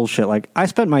of bullshit. Like, I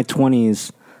spent my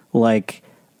 20s, like,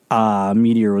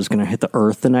 meteor was going to hit the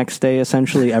earth the next day,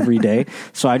 essentially, every day.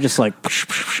 So I just, like,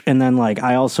 and then, like,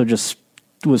 I also just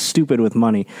was stupid with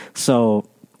money. So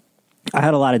I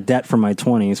had a lot of debt from my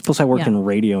 20s. Plus, I worked in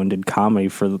radio and did comedy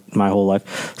for my whole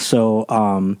life. So,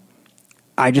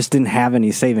 I just didn't have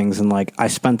any savings, and like I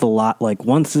spent a lot. Like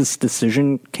once this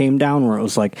decision came down where it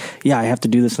was like, yeah, I have to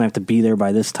do this and I have to be there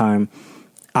by this time,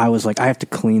 I was like, I have to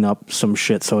clean up some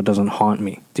shit so it doesn't haunt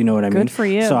me. Do you know what I mean? Good for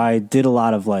you. So I did a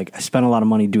lot of I spent a lot of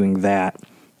money doing that,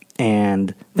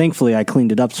 and thankfully I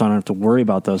cleaned it up so I don't have to worry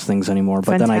about those things anymore.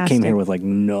 But then I came here with like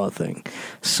nothing,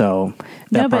 so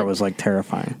that part was like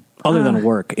terrifying. Other than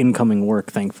work, incoming work,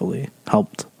 thankfully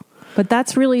helped. But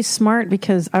that's really smart,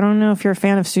 because I don't know if you're a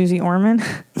fan of Susie Orman.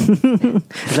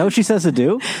 Is that what she says to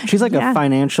do? She's like a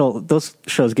financial... Those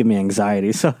shows give me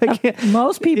anxiety, so I can't...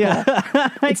 Most people.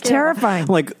 It's terrifying.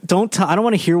 Like, I don't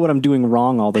want to hear what I'm doing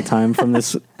wrong all the time from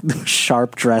this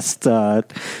sharp-dressed,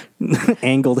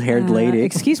 angled-haired lady.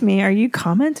 Excuse me, are you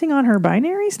commenting on her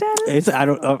binary status? I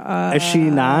don't... is she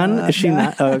non? Is she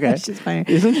not? Oh, okay. She's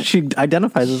binary. Isn't she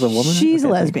identifies as a woman? She's a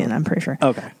lesbian, I'm pretty sure.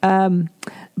 Okay.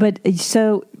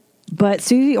 But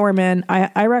Susie Orman,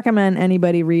 I recommend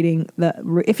anybody reading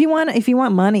if you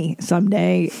want money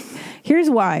someday. Here's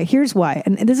why.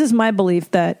 And this is my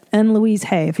belief and Louise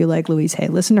Hay, if you like Louise Hay,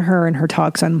 listen to her and her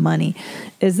talks on money,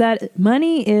 is that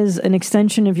money is an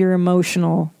extension of your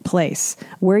emotional place.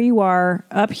 Where you are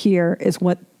up here is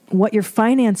what your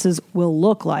finances will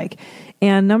look like.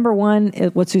 And number one,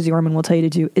 what Susie Orman will tell you to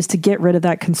do is to get rid of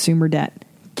that consumer debt.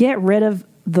 Get rid of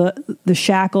the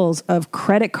shackles of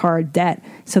credit card debt,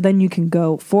 so then you can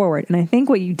go forward. And I think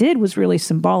what you did was really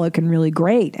symbolic and really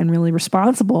great and really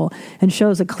responsible, and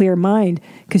shows a clear mind,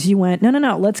 because you went, no,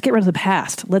 let's get rid of the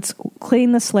past. Let's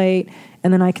clean the slate,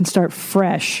 and then I can start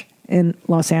fresh in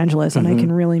Los Angeles, and I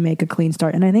can really make a clean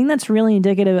start. And I think that's really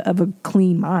indicative of a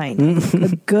clean mind,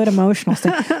 a good emotional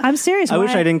state. I'm serious. I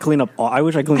wish I didn't clean up. I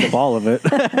wish I cleaned up all of it.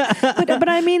 but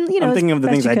I mean, I'm thinking of the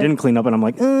things I didn't clean up, and I'm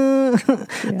like,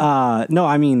 no.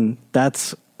 I mean,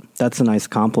 that's a nice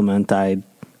compliment. I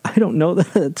don't know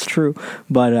that it's true,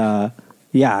 but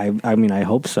yeah. I mean, I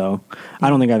hope so. I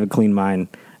don't think I have a clean mind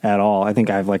at all. I think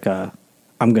I have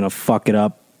I'm gonna fuck it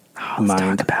up. Let's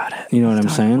talk about it. You know what I'm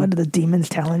saying? What are the demons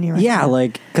telling you? Right now?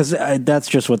 Like, because that's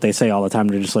just what they say all the time.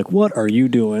 They're just like, what are you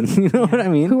doing? You know what I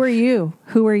mean? Who are you?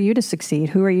 Who are you to succeed?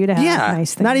 Who are you to have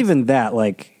nice things? Not even that.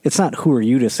 Like, it's not who are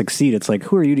you to succeed. It's like,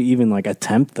 who are you to even like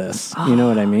attempt this? You know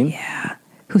what I mean? Yeah.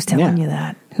 Who's telling you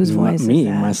that? Whose voice is that? Me,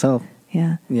 myself.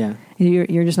 Yeah. Yeah.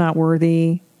 You're just not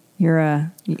worthy.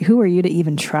 Who are you to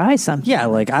even try something? Yeah,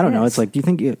 like, I don't know. It's like, I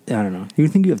don't know. You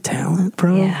think you have talent,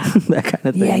 bro? Yeah. That kind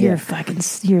of thing. Yeah,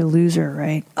 you're a loser,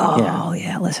 right? Oh,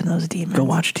 yeah. Listen to those demons. Go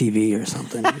watch TV or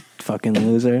something, you fucking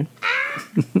loser.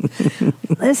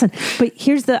 Listen, but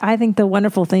I think the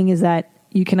wonderful thing is that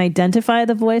you can identify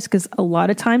the voice, because a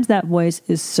lot of times that voice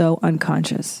is so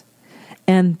unconscious.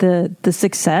 And the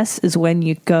success is when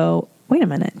you go, wait a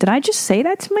minute, did I just say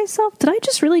that to myself? Did I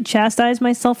just really chastise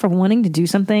myself for wanting to do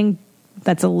something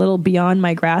that's a little beyond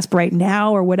my grasp right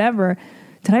now or whatever?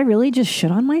 Did I really just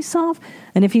shit on myself?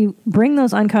 And if you bring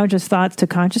those unconscious thoughts to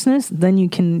consciousness, then you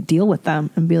can deal with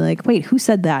them and be like, wait, who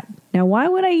said that? Now, why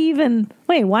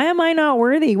am I not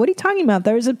worthy? What are you talking about?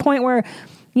 There was a point where,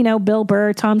 Bill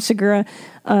Burr, Tom Segura,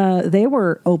 they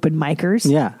were open micers.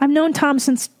 Yeah. I've known Tom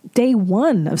since day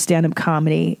one of stand-up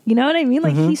comedy. You know what I mean?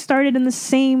 Like, he started in the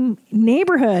same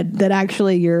neighborhood that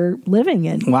actually you're living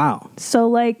in. Wow. So,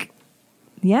 like,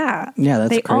 yeah. Yeah, that's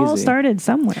they crazy. All started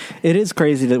somewhere. It is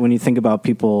crazy that when you think about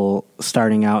people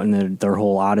starting out in their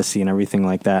whole odyssey and everything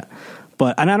like that.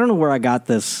 And I don't know where I got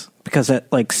this, because at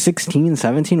like 16,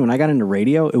 17, when I got into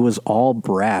radio, it was all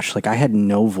brash. Like, I had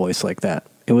no voice like that.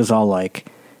 It was all like,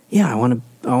 yeah, I want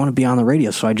to be on the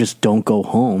radio, so I just don't go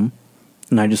home,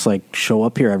 and I just like show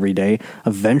up here every day.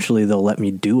 Eventually, they'll let me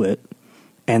do it,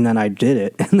 and then I did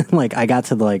it, and then like I got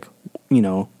to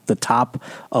the top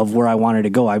of where I wanted to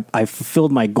go. I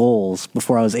fulfilled my goals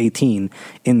before I was 18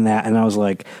 in that, and I was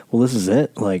like, well, this is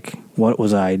it. Like, what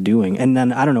was I doing? And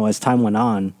then I don't know. As time went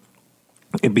on,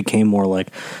 it became more like,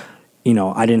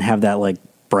 I didn't have that like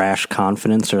brash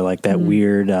confidence or like that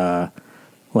weird.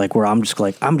 Like where I'm just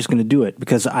going to do it,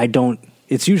 because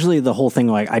it's usually the whole thing.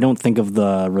 Like I don't think of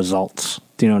the results.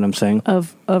 Do you know what I'm saying?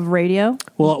 Of radio?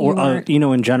 Well, or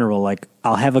in general, like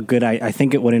I'll have a good. I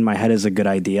think what in my head is a good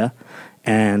idea,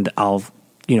 and I'll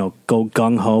go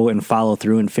gung ho and follow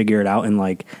through and figure it out and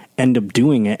like end up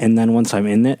doing it. And then once I'm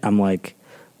in it, I'm like,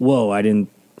 whoa, I didn't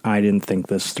think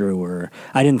this through, or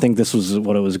I didn't think this was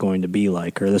what it was going to be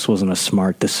like, or this wasn't a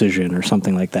smart decision or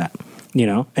something like that.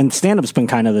 And stand-up's been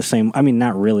kind of the same. I mean,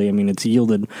 not really. I mean, it's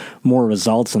yielded more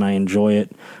results and I enjoy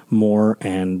it more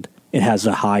and it has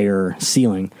a higher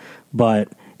ceiling. But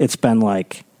it's been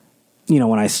like,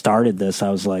 when I started this, I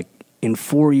was like, in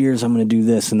 4 years, I'm going to do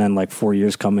this. And then like 4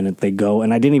 years come and they go.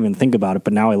 And I didn't even think about it.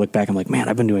 But now I look back, I'm like, man,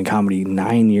 I've been doing comedy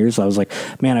 9 years. I was like,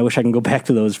 man, I wish I can go back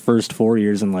to those first 4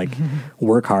 years and like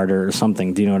work harder or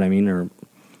something. Do you know what I mean? Or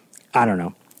I don't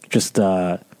know. Just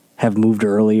have moved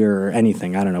earlier or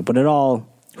anything. I don't know. But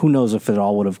who knows if it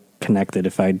all would have connected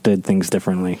if I did things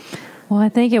differently. Well, I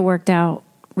think it worked out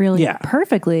really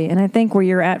perfectly. And I think where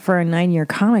you're at for a 9-year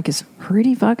comic is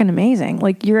pretty fucking amazing.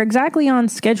 Like you're exactly on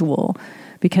schedule.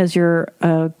 Because you're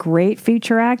a great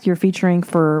feature act. You're featuring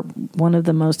for one of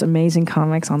the most amazing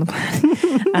comics on the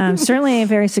planet. Certainly a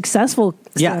very successful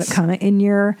comic. And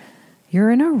you're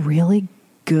in a really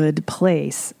good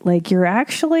place. Like you're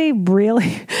actually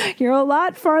you're a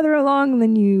lot farther along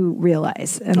than you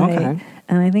realize. And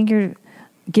I think you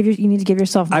need to give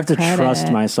yourself more credit. I have to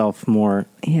trust myself more.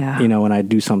 Yeah. When I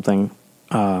do something,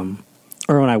 or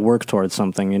when I work towards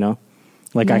something,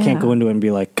 Like, I can't go into it and be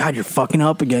like, God, you're fucking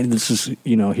up again. This is,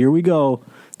 here we go.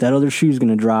 That other shoe's going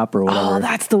to drop or whatever. Oh,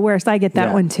 that's the worst. I get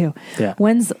that one too. Yeah.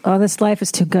 This life is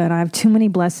too good. I have too many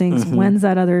blessings. Mm-hmm.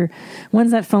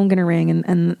 When's that phone going to ring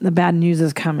and the bad news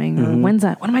is coming? Or when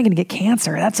am I going to get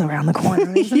cancer? That's around the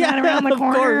corner. Isn't that around the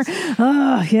corner?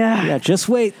 Oh, yeah. Yeah, just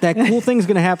wait. That cool thing's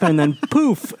going to happen and then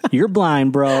poof, you're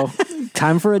blind, bro.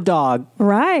 Time for a dog.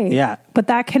 Right. Yeah. But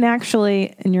that can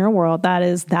actually, in your world, that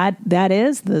is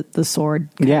the sword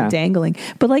dangling.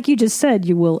 But like you just said,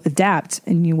 you will adapt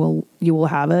and you will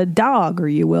have a dog or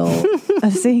you will a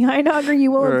seeing eye dog or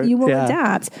you will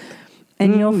adapt.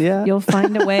 And you'll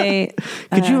find a way.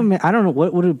 Could you imagine? I don't know,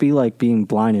 what would it be like being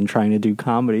blind and trying to do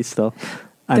comedy still?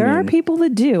 There are people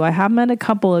that do. I have met a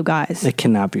couple of guys. It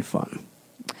cannot be fun.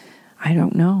 I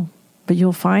don't know. But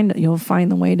you'll find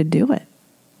the way to do it.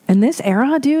 In this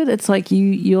era, dude, it's like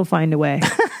you'll find a way.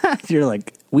 You're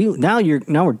like, now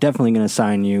we're definitely going to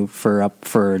sign you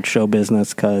for show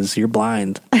business because you're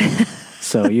blind.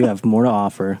 So you have more to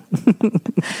offer.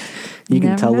 You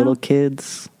can tell little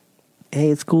kids, hey,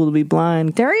 it's cool to be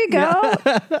blind. There you go.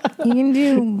 You can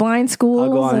do blind schools. I'll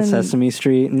go on Sesame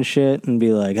Street and shit and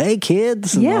be like, hey,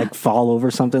 kids, and like fall over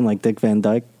something like Dick Van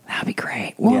Dyke. That'd be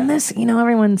great. Well, in this,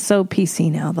 everyone's so PC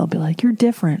now. They'll be like, you're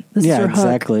different. This is your hook.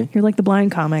 Exactly. You're like the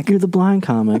blind comic. You're the blind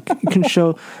comic. You can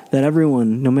show that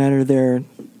everyone, no matter their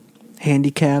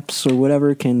handicaps or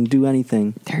whatever, can do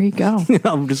anything. There you go.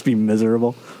 I'll just be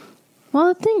miserable.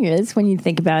 Well, the thing is, when you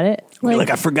think about it, like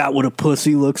I forgot what a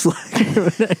pussy looks like.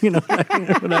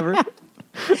 Whatever.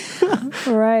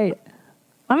 Right.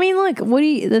 I mean, look,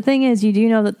 the thing is, you do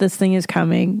know that this thing is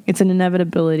coming. It's an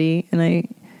inevitability, and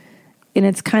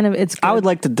it's kind of, it's good. I would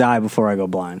like to die before I go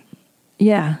blind.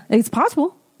 Yeah, it's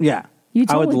possible. Yeah. You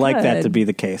totally I would like could. that to be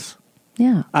the case.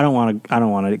 Yeah. I don't want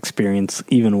to experience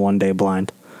even one day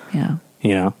blind. Yeah.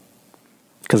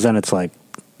 Because then it's like,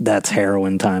 that's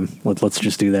heroin time. Let's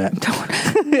just do that.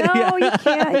 No, you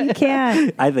can't. You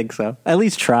can't. I think so. At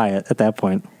least try it at that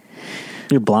point.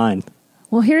 You're blind.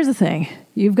 Well, here's the thing.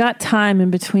 You've got time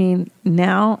in between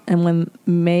now and when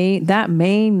that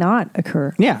may not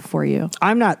occur for you.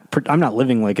 I'm not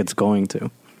living like it's going to.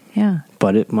 Yeah.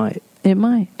 But it might. It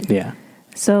might. Yeah.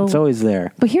 So it's always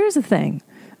there. But here's the thing,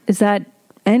 is that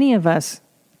any of us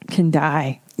can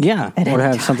die. Yeah. Or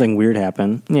have something weird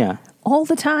happen. Yeah. All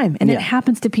the time. And it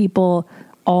happens to people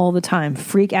all the time.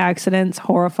 Freak accidents,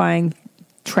 horrifying,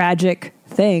 tragic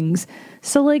things.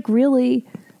 So like really,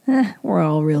 we're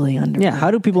all really under. Yeah.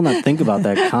 How do people not think about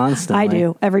that constantly? I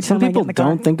do. Every time Some people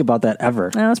don't think about that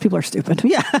ever. Those people are stupid.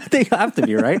 Yeah. They have to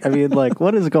be, right? I mean, like,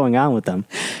 what is going on with them?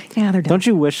 Yeah, they're dumb. Don't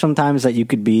you wish sometimes that you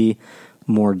could be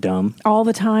more dumb? All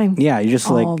the time. Yeah, you just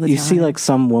like, you see like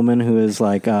some woman who is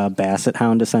like a basset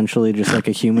hound, essentially, just like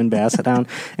a human basset hound,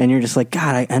 and you're just like,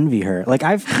 God, I envy her. Like,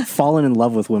 I've fallen in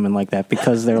love with women like that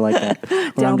because they're like that.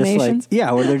 Where I'm just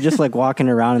like, where they're just like walking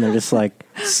around and they're just like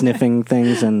sniffing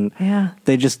things and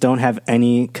they just don't have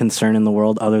any concern in the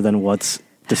world other than what's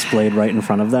displayed right in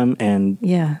front of them. And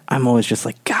Yeah. I'm always just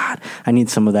like, God, I need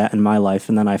some of that in my life.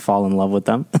 And then I fall in love with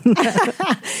them.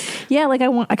 Yeah, like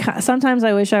sometimes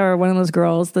I wish I were one of those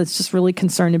girls that's just really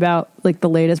concerned about like the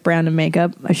latest brand of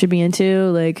makeup I should be into,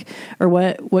 like, or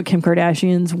what Kim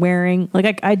Kardashian's wearing.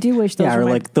 Like I do wish those Yeah, were or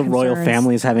my like the royal concerns.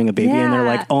 family is having a baby and they're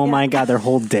like, oh my God, their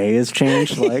whole day has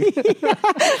changed. Like,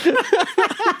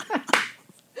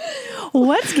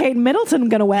 what's Kate Middleton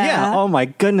gonna wear? yeah, oh my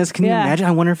goodness. Can you Yeah. imagine?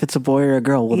 I wonder if it's a boy or a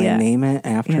girl. Will Yeah. they name it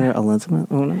after Yeah. Elizabeth?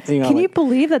 Can you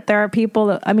believe that there are people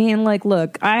that, I mean, like,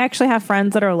 look, I actually have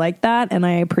friends that are like that, and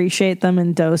I appreciate them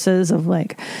in doses of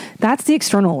like, that's the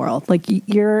external world. Like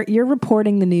you're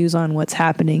reporting the news on what's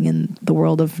happening in the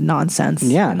world of nonsense.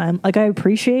 Yeah. And I'm like, I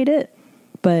appreciate it,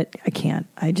 but I can't.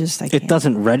 I can't. It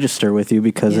doesn't register with you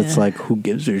because it's Yeah. like, who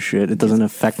gives a shit? It doesn't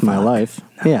affect my life.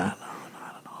 Yeah.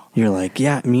 You're like,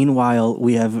 yeah, meanwhile,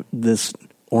 we have this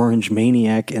orange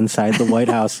maniac inside the White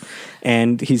House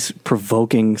and he's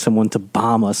provoking someone to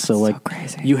bomb us. So like,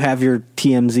 crazy. you have your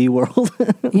TMZ world.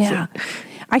 Yeah.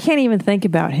 I can't even think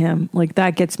about him. Like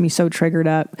that gets me so triggered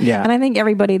up. Yeah. And I think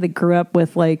everybody that grew up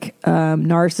with like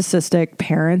narcissistic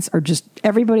parents are just,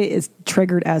 everybody is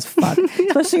triggered as fuck.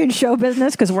 Especially in show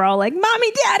business because we're all like,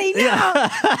 mommy, daddy, no.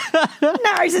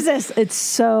 Narcissist. It's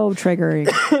so triggering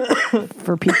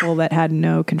for people that had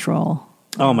no control.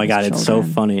 Oh my God, it's so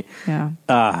children. funny.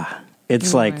 Yeah.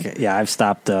 It's like, yeah, I've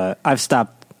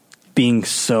stopped being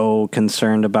so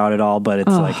concerned about it all, but it's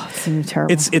like, It's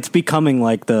terrible. it's becoming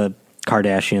like the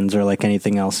Kardashians or like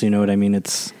anything else. You know what I mean?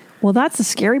 Well, that's the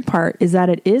scary part is that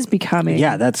it is becoming.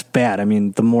 Yeah, that's bad. I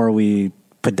mean, the more we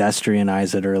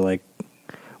pedestrianize it or like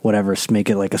whatever, make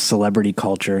it like a celebrity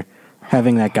culture,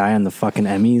 having that guy on the fucking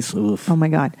Emmys. Oof. Oh my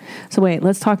God. So wait,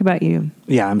 let's talk about you.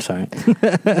 Yeah, I'm sorry.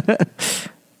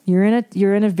 You're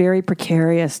in a very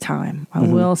precarious time. I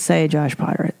will say, Josh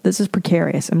Potter, this is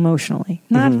precarious emotionally,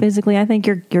 not physically. I think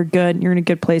you're good. You're in a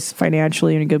good place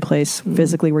financially. You're in a good place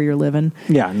physically where you're living.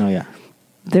 Yeah, no, yeah.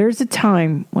 There's a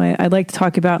time when I'd like to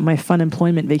talk about my fun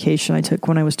employment vacation I took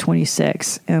when I was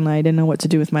 26 and I didn't know what to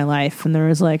do with my life. And there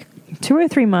was like 2 or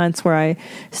 3 months where I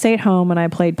stayed home and I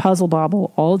played Puzzle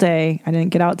Bobble all day. I didn't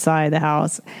get outside the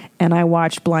house and I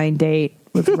watched Blind Date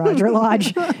with Roger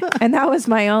Lodge. And that was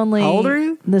my only... How old are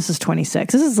you? This is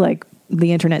 26. This is like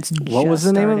the internet's What was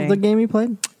the name of the game you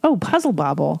played? Oh, Puzzle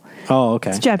Bobble. Oh,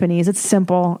 okay. It's Japanese. It's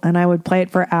simple. And I would play it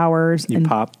for hours. You and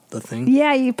pop the thing?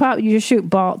 yeah, you just shoot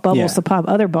bubbles to pop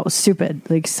other bubbles. Stupid,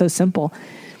 like so simple.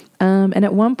 And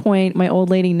at one point, my old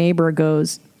lady neighbor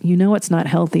goes, "You know it's not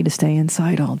healthy to stay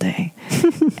inside all day."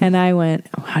 And I went,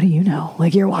 "How do you know?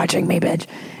 Like you're watching me, bitch."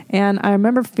 And I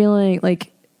remember feeling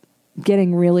like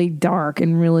getting really dark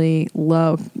and really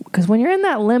low because when you're in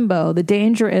that limbo, the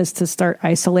danger is to start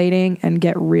isolating and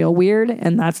get real weird,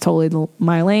 and that's totally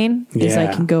my lane. Is I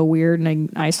Yeah. can go weird and I can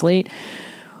isolate.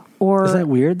 Or Is that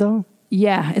weird though?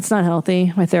 yeah, it's not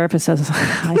healthy. My therapist says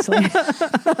isolate.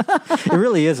 It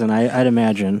really isn't. I'd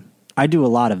imagine. I do a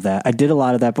lot of that. I did a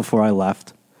lot of that before I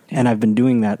left, and I've been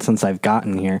doing that since I've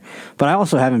gotten here. But I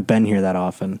also haven't been here that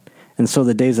often. And so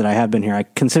the days that I have been here, I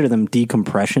consider them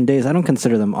decompression days. I don't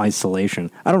consider them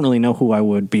isolation. I don't really know who I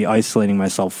would be isolating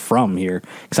myself from here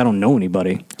because I don't know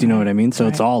anybody. Do you know what I mean? So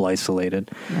it's all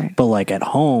isolated. Right. But like at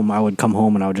home, I would come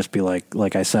home and I would just be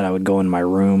like I said, I would go in my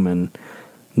room and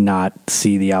not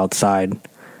see the outside.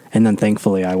 And then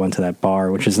thankfully I went to that bar,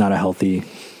 which is not a healthy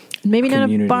Maybe not a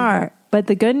community. bar, but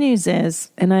the good news is,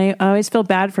 and I always feel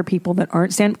bad for people that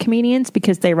aren't stand-up comedians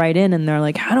because they write in and they're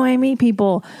like, "How do I meet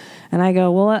people?" And I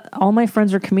go, "Well, all my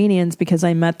friends are comedians because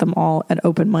I met them all at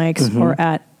open mics or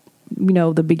at,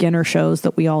 the beginner shows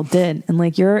that we all did." And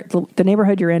like the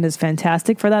neighborhood you're in is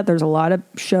fantastic for that. There's a lot of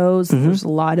shows. There's a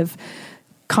lot of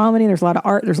comedy. There's a lot of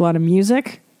art. There's a lot of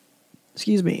music.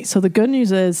 Excuse me. So the good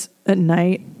news is at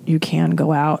night you can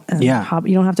go out and hop.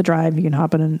 You don't have to drive. You can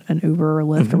hop in an Uber or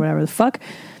Lyft or whatever the fuck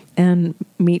and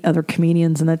meet other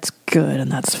comedians, and that's good, and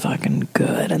that's fucking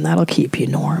good, and that'll keep you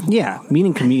normal. Yeah,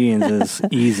 meeting comedians is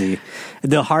easy.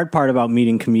 The hard part about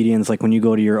meeting comedians, like when you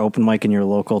go to your open mic in your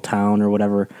local town or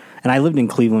whatever, and I lived in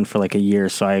Cleveland for like a year,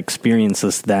 so I experienced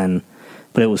this then,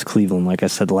 but it was Cleveland, like I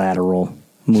said, lateral,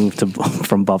 moved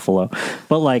from Buffalo.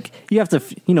 But like, you have to,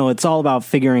 it's all about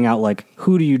figuring out like,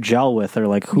 who do you gel with, or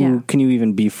like, who can you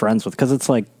even be friends with? Because it's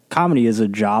like, comedy is a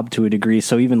job to a degree,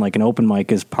 so even like an open mic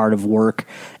is part of work,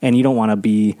 and you don't want to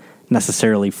be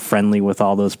necessarily friendly with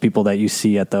all those people that you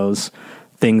see at those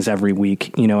things every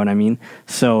week, you know what I mean?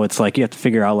 So it's like you have to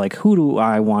figure out like, who do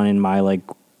I want in my like,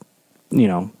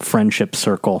 friendship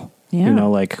circle, Yeah. You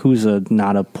know, like who's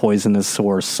not a poisonous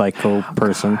or psycho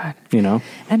person, God. you know?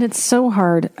 And it's so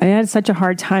hard. I had such a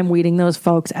hard time weeding those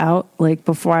folks out. Like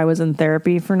before I was in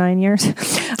therapy for 9 years,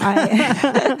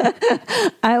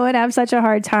 I would have such a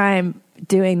hard time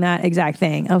doing that exact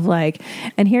thing of like,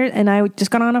 and I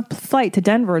just got on a flight to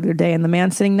Denver the other day, and the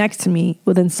man sitting next to me,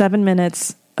 within 7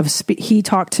 minutes of he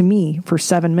talked to me for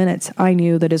 7 minutes. I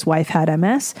knew that his wife had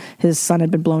MS. His son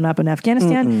had been blown up in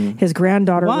Afghanistan. His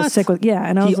granddaughter was sick with,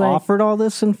 and I was like, offered all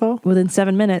this info within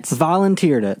 7 minutes,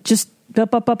 volunteered it. Just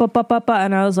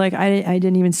and I was like, I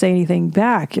didn't even say anything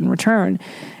back in return.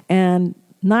 And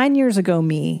 9 years ago,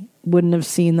 me wouldn't have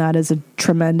seen that as a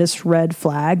tremendous red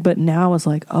flag, but now I was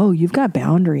like, oh, you've got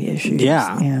boundary issues.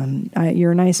 Yeah. And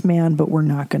you're a nice man, but we're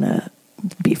not going to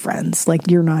be friends.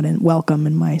 Like, you're not welcome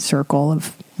in my circle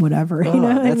of whatever. Oh, you know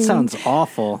what I mean? sounds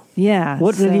awful. Yeah.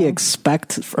 What did he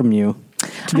expect from you?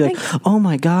 To be like, oh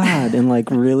my God, and like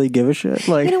really give a shit?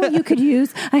 Like, you know what you could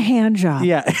use? A hand job.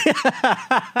 Yeah.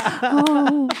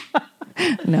 Oh.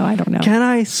 No, I don't know. Can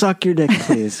I suck your dick,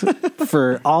 please?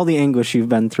 For all the anguish you've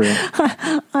been through.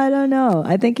 I don't know.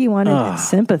 I think he wanted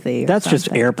sympathy. That's just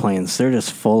something. airplanes. They're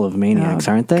just full of maniacs,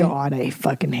 aren't they? God, I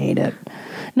fucking hate it.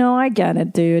 No, I get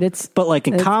it, dude. But like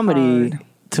in comedy, hard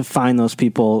to find those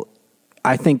people,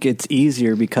 I think it's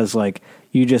easier because like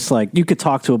you just like, you could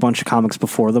talk to a bunch of comics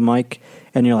before the mic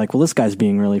and you're like, well, this guy's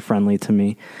being really friendly to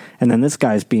me. And then this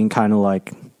guy's being kind of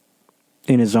like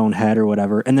in his own head or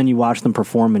whatever. And then you watch them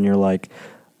perform and you're like,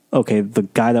 okay, the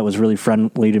guy that was really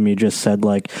friendly to me just said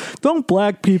like, don't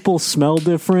black people smell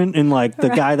different? And like the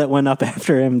guy that went up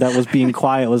after him that was being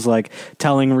quiet was like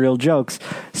telling real jokes.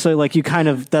 So like you kind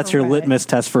of, that's your litmus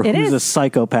test for who's a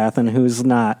psychopath and who's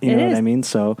not. You know what I mean?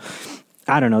 So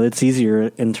I don't know. It's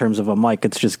easier in terms of a mic.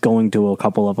 It's just going to a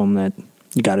couple of them that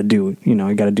you got to do, you know,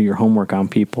 you got to do your homework on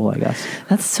people, I guess.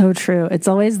 That's so true. It's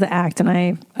always the act. And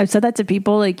I've said that to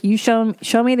people, like, you show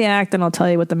me the act and I'll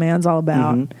tell you what the man's all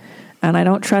about. Mm-hmm. And I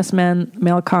don't trust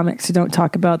male comics who don't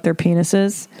talk about their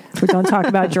penises, who don't talk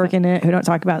about jerking it, who don't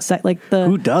talk about sex. Like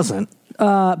who doesn't?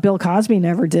 Bill Cosby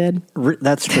never did.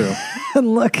 That's true.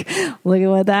 Look at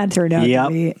what that turned out to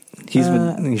be.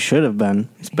 He should have been.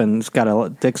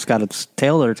 Dick's got its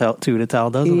tail to tell,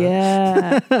 doesn't it?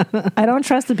 Yeah. I don't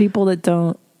trust the people that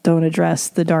don't address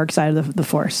the dark side of the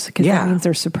force, because that means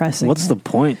they're suppressing. What's the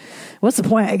point? What's the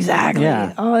point? Exactly.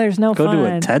 Yeah. Oh, there's no Go fun. do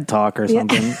a TED Talk or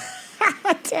something.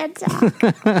 TED Talk.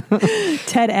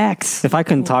 TEDx. If I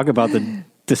couldn't talk about the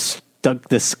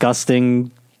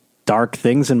disgusting, dark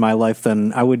things in my life,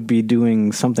 then I would be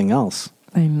doing something else.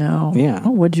 I know. Yeah.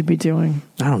 What would you be doing?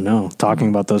 I don't know. Talking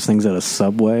about those things at a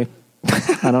subway.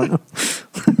 I don't know.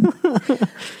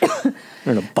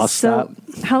 Or at a bus stop.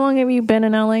 How long have you been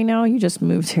in LA now? You just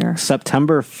moved here.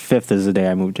 September 5th is the day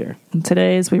I moved here. And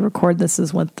today, as we record this,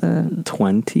 is what, the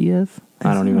 20th?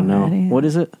 I don't even know. What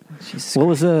is it? What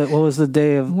was the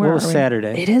day of? What was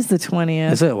Saturday? It is the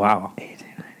 20th. Is it? Wow.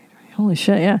 Holy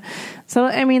shit! Yeah. So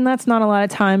I mean, that's not a lot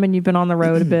of time, and you've been on the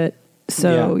road a bit.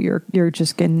 So you're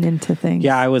just getting into things.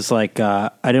 Yeah, I was like, I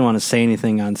didn't want to say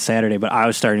anything on Saturday, but I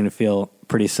was starting to feel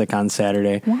pretty sick on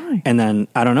Saturday. Why? And then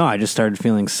I don't know, I just started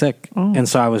feeling sick, and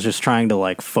so I was just trying to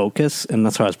like focus, and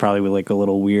that's why I was probably like a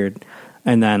little weird.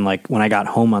 And then like when I got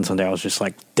home on Sunday, I was just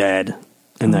like dead.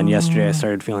 And then yesterday I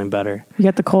started feeling better. You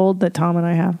got the cold that Tom and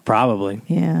I have? Probably.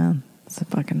 Yeah, it's a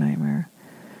fucking nightmare.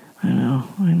 I know.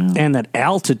 And that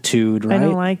altitude, right? I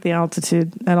don't like the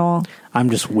altitude at all. I'm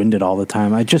just winded all the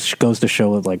time. It just goes to show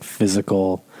what like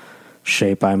physical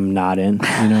shape I'm not in.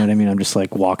 You know what I mean? I'm just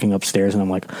like walking upstairs and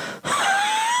I'm like,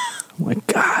 oh my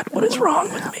God, what is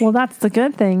wrong with me? Well, that's the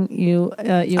good thing.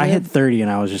 I hit 30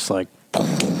 and I was just like,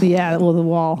 yeah, well, the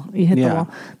wall. You hit the wall.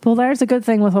 Well, there's a good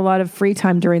thing with a lot of free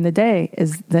time during the day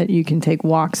is that you can take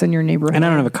walks in your neighborhood. And I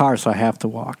don't have a car, so I have to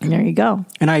walk. And there you go.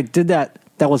 And I did that.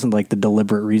 That wasn't like the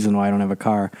deliberate reason why I don't have a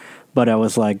car, but I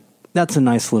was like, that's a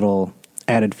nice little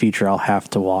added feature. I'll have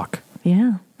to walk.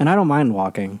 Yeah. And I don't mind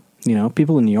walking. You know,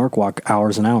 people in New York walk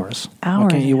hours and hours. Why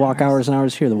can't you walk hours and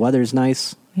hours here? The weather's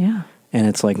nice. Yeah. And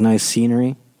it's like nice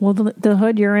scenery. Well, the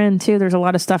hood you're in, too, there's a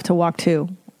lot of stuff to walk to,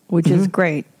 which is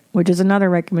great. Which is another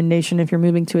recommendation if you're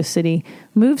moving to a city.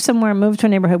 Move somewhere, move to a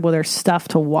neighborhood where there's stuff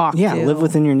to walk to. Yeah, live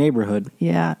within your neighborhood.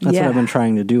 Yeah. That's what I've been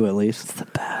trying to do, at least. It's the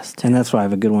best. And that's why I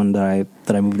have a good one that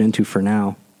I moved into for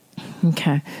now.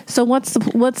 Okay. So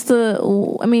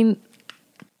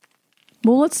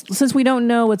since we don't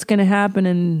know what's going to happen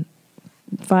in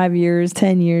 5 years,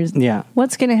 10 years. Yeah.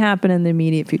 What's going to happen in the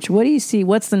immediate future? What do you see?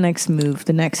 What's the next move,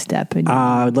 the next step?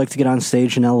 I would like to get on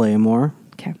stage in LA more.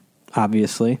 Okay.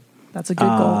 Obviously. That's a good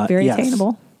goal. Very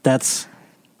attainable. I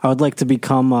would like to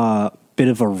become bit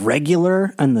of a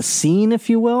regular on the scene, if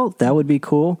you will. That would be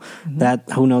cool. That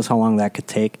who knows how long that could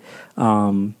take.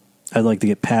 I'd like to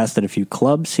get past at a few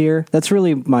clubs here. That's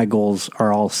really my goals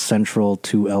are all central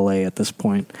to LA at this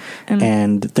point.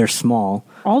 And they're small.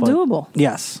 All doable.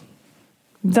 Yes.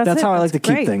 That's how I like to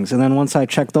keep great. things. And then once I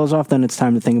check those off, then it's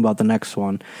time to think about the next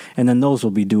one. And then those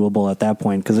will be doable at that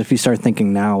point. Because if you start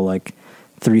thinking now, like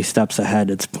 3 steps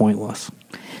ahead, it's pointless.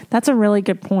 That's a really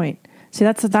good point. See,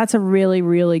 that's a really,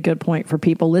 really good point for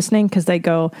people listening, because they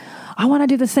go, I want to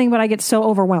do this thing, but I get so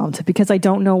overwhelmed because I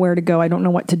don't know where to go. I don't know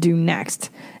what to do next.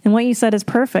 And what you said is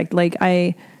perfect. Like,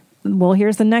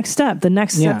 here's the next step. The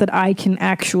next step that I can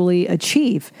actually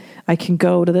achieve. I can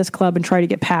go to this club and try to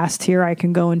get past here. I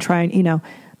can go and try and,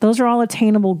 those are all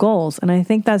attainable goals. And I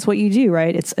think that's what you do,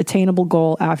 right? It's attainable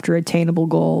goal after attainable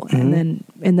goal. And then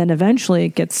eventually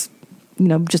it gets,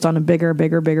 just on a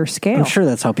bigger scale. I'm sure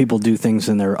that's how people do things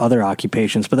in their other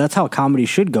occupations, but that's how comedy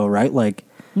should go, right? Like,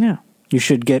 you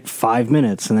should get 5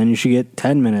 minutes, and then you should get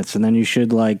 10 minutes, and then you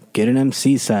should like get an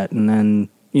MC set, and then,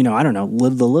 I don't know,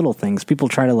 live the little things. People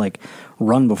try to like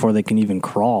run before they can even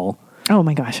crawl. Oh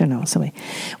my gosh, I know. Silly.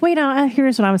 Wait,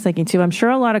 here's what I was thinking too. I'm sure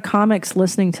a lot of comics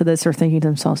listening to this are thinking to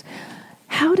themselves,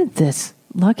 how did this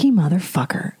lucky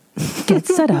motherfucker get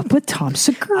set up with Tom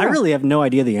Segura? I really have no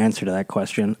idea the answer to that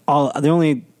question. I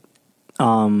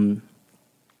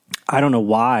don't know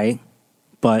why,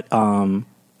 but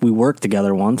we worked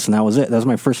together once, and that was it. That was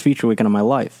my first feature weekend of my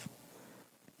life.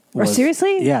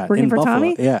 Seriously? Yeah. Working for Buffalo.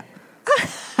 Tommy? Yeah.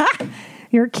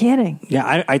 You're kidding.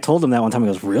 Yeah, I told him that one time. He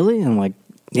goes, really? And I'm like,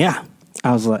 yeah.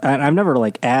 I was like, I've never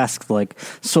like asked like,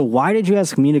 so why did you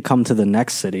ask me to come to the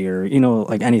next city, or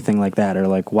like anything like that, or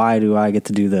like why do I get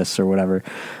to do this or whatever?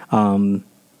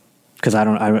 Because I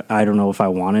don't know if I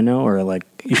want to know, or like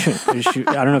you should.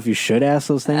 I don't know if you should ask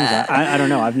those things. I don't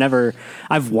know.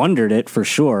 I've wondered it for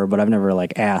sure, but I've never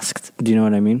like asked. Do you know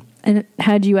what I mean? And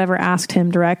had you ever asked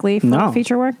him directly for No.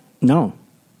 feature work? No.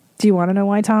 Do you want to know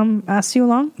why Tom asked you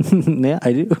along? Yeah,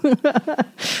 I do.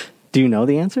 Do you know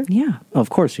the answer? Yeah.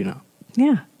 Of course you know.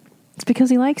 Yeah. It's because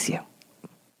he likes you.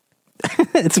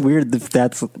 It's weird if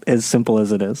that's as simple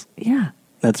as it is. Yeah.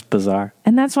 That's bizarre.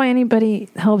 And that's why anybody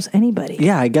helps anybody.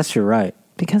 Yeah, I guess you're right.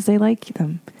 Because they like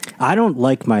them. I don't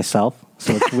like myself,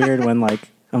 so it's weird when like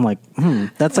I'm like,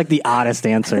 that's like the oddest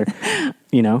answer.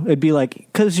 It'd be like,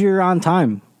 because you're on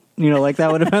time. Like that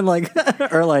would have been like,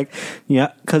 or like,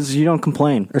 yeah, because you don't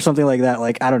complain or something like that.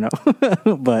 Like, I don't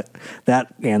know. But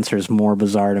that answer is more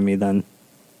bizarre to me than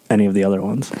any of the other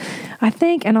ones. I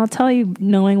think, and I'll tell you,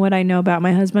 knowing what I know about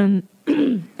my husband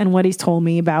and what he's told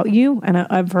me about you, and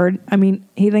I've heard,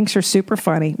 he thinks you're super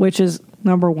funny, which is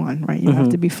number one, right? You have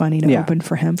to be funny to open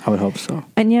for him. I would hope so.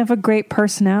 And you have a great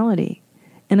personality.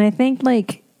 And I think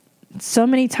like so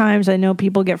many times I know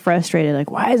people get frustrated, like,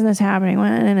 why isn't this happening?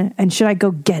 And should I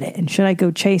go get it? And should I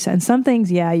go chase it? And some things,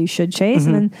 you should chase.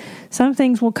 And then some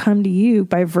things will come to you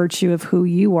by virtue of who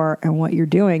you are and what you're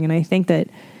doing. And I think that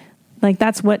like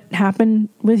that's what happened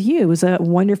with you. It was a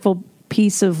wonderful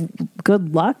piece of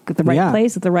good luck at the right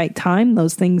place at the right time,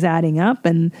 those things adding up,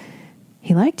 and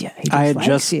he liked you. He just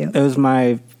likes you. It was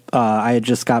my I had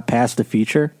just got past the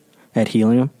feature at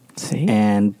Helium. See?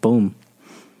 And boom.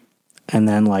 And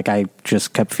then like I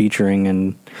just kept featuring,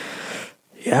 and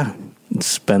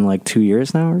it's been like 2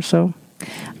 years now or so.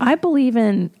 I believe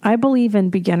in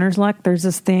beginner's luck. There's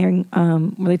this thing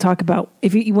where they talk about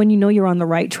when you know you're on the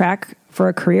right track for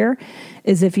a career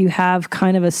is if you have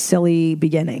kind of a silly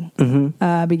beginning,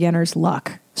 beginner's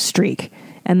luck streak.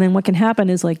 And then what can happen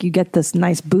is like you get this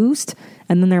nice boost,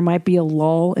 and then there might be a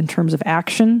lull in terms of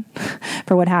action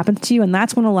for what happens to you. And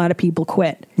that's when a lot of people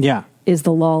quit. Yeah. Is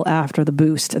the lull after the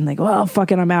boost, and they go, oh,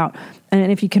 fuck it, I'm out.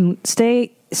 And if you can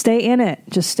stay in it,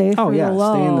 just stay through the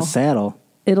lull. Stay in the saddle.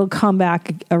 It'll come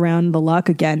back around the luck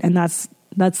again. And that's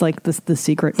like the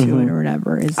secret to it or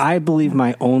whatever. Is I believe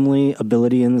my only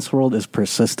ability in this world is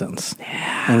persistence.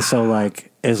 Yeah. And so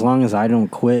like, as long as I don't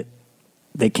quit,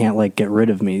 they can't like get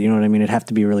rid of me. You know what I mean? It'd have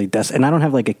to be really desperate. And I don't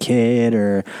have like a kid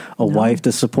or a wife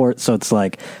to support. So it's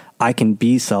like, I can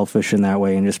be selfish in that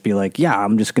way and just be like, yeah,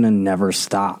 I'm just going to never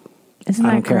stop. Isn't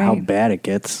I don't that care how great? bad it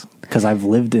gets, because I've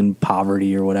lived in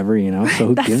poverty or whatever, so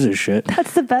who gives a shit?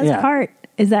 That's the best part,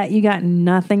 is that you got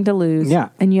nothing to lose. Yeah.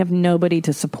 And you have nobody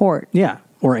to support. Yeah.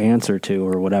 Or answer to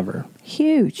or whatever.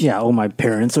 Huge. Yeah. Oh, my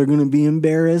parents are going to be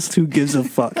embarrassed. Who gives a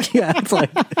fuck? Yeah. It's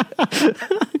like.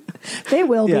 They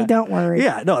will be, don't worry.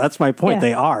 Yeah, no, that's my point. Yeah.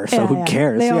 They are, so who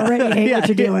cares? They already hate what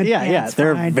you're doing. Yeah. It's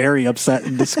They're fine. very upset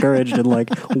and discouraged and like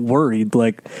worried.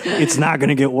 Like, it's not going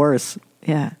to get worse.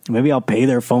 Yeah. Maybe I'll pay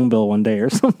their phone bill one day or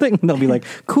something. And they'll be like,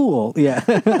 cool. Yeah.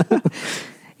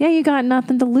 Yeah, you got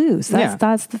nothing to lose.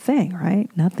 That's the thing, right?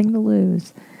 Nothing to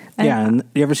lose. And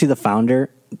you ever see The Founder?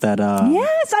 That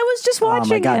yes, I was just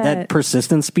watching. Oh my god, that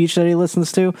persistence speech that he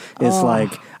listens to is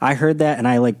like, I heard that and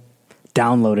I like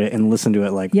download it and listen to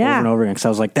it like over and over again, because I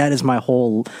was like, that's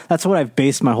what I've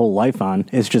based my whole life on.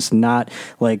 It's just not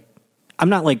like, I'm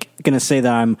not like gonna say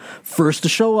that I'm first to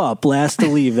show up, last to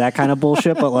leave, that kind of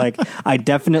bullshit, but like I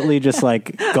definitely just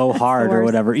like go hard or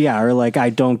whatever. Yeah, or like I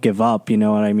don't give up, you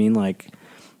know what I mean? Like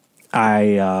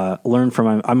I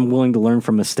I'm willing to learn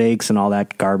from mistakes and all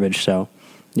that garbage. So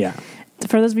yeah.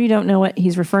 For those of you who don't know what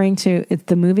he's referring to,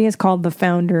 the movie is called The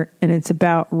Founder, and it's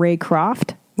about Ray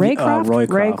Croft. Roy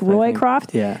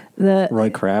Croft. Yeah. Roy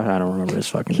Kraft. I don't remember his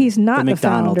fucking He's not the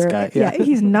McDonald's founder. guy. Yeah.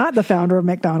 He's not the founder of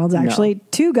McDonald's, actually. No.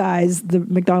 Two guys, the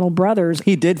McDonald brothers.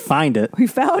 He did find it. He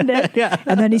found it.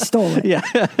 And then he stole it. Yeah.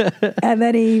 And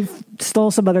then he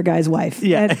stole some other guy's wife.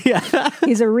 Yeah.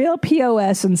 He's a real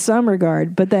POS in some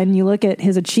regard, but then you look at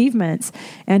his achievements,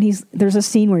 and there's a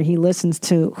scene where he listens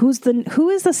to who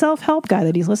is the self-help guy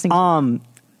that he's listening to?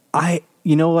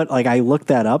 You know what? Like I looked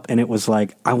that up, and it was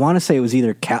like, I want to say it was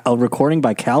either a recording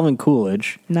by Calvin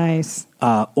Coolidge, nice,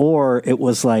 or it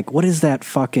was like, what is that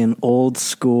fucking old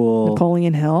school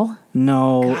Napoleon Hill?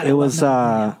 No, God, it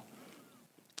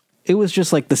was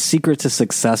just like the secret to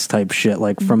success type shit,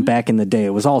 like from back in the day.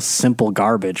 It was all simple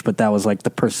garbage, but that was like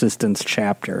the persistence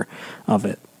chapter of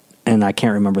it. And I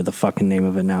can't remember the fucking name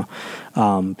of it now.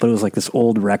 But it was like this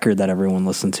old record that everyone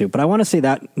listened to. But I want to say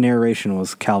that narration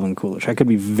was Calvin Coolidge. I could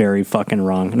be very fucking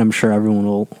wrong, and I'm sure everyone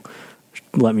will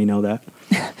let me know that.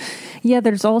 Yeah,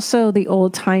 there's also the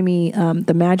old-timey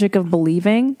The Magic of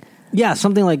Believing. Yeah,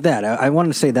 something like that. I wanted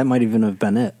to say that might even have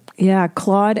been it. Yeah,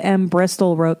 Claude M.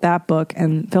 Bristol wrote that book,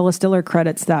 and Phyllis Diller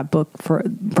credits that book for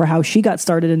how she got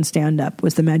started in stand-up,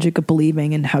 was The Magic of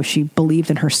Believing, and how she believed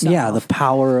in herself. Yeah, the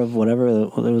power of whatever,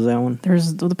 what was that one?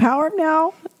 There's the power of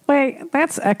now. Wait,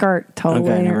 that's Eckhart Tolle.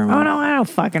 Okay, never mind. Oh, no, I don't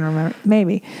fucking remember.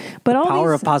 Maybe. But all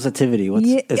Power of Positivity.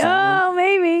 Is that one?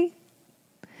 Maybe.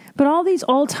 But all these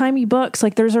old-timey books,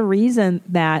 like there's a reason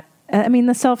that, I mean,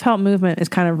 the self-help movement is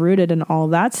kind of rooted in all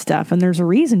that stuff. And there's a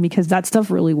reason, because that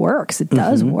stuff really works. It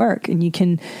does work. And you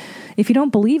can, if you don't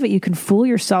believe it, you can fool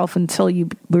yourself until you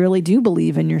really do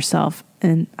believe in yourself.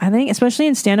 And I think, especially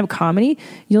in stand-up comedy,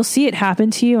 you'll see it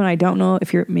happen to you. And I don't know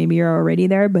if maybe you're already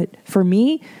there, but for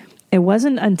me, it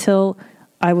wasn't until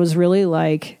I was really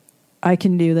like, I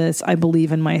can do this. I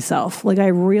believe in myself. Like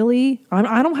I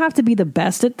don't have to be the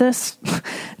best at this.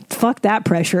 Fuck that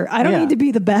pressure. I don't need to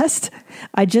be the best.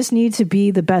 I just need to be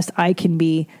the best I can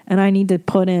be. And I need to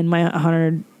put in my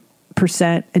 100%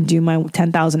 and do my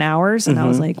 10,000 hours. And I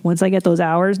was like, once I get those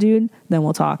hours, dude, then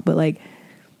we'll talk. But like,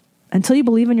 until you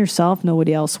believe in yourself,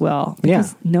 nobody else will.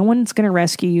 Because no one's going to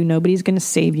rescue you. Nobody's going to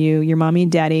save you. Your mommy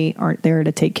and daddy aren't there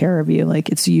to take care of you. Like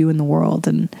it's you in the world.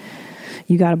 And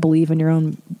you got to believe in your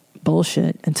own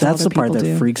bullshit. Until that's the part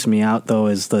that freaks me out, though,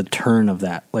 is the turn of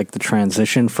that, like the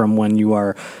transition from when you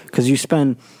are, because you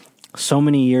spend so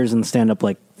many years in stand-up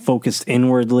like focused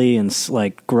inwardly and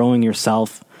like growing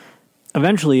yourself.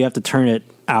 Eventually you have to turn it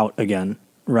out again,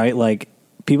 right? Like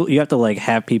you have to like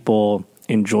have people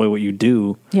enjoy what you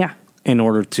do in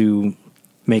order to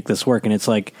make this work. And it's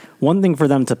like one thing for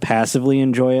them to passively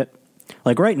enjoy it.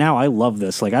 Like right now, I love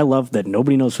this. Like I love that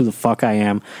nobody knows who the fuck I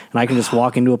am, and I can just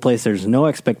walk into a place. There's no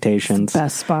expectations.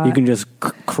 Best spot. You can just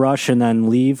crush and then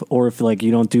leave. Or if like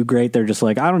you don't do great, they're just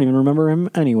like, I don't even remember him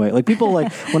anyway. Like people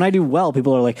like when I do well,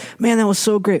 people are like, man, that was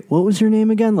so great. What was your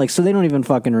name again? Like so they don't even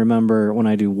fucking remember when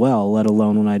I do well, let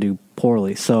alone when I do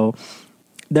poorly. So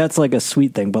that's like a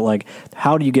sweet thing. But like,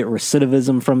 how do you get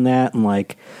recidivism from that? And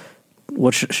like,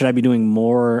 what should I be doing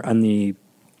more on the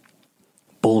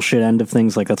bullshit end of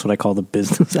things? Like that's what I call the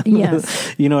business end.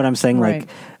 Yes. You know what I'm saying? Right.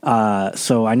 Like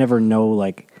so I never know,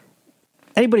 like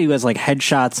anybody who has like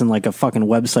headshots and like a fucking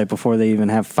website before they even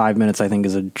have 5 minutes, I think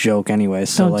is a joke anyway.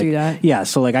 So don't like do that. Yeah,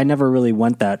 so like I never really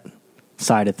went that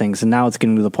side of things, and now it's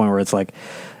getting to the point where it's like,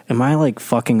 am I like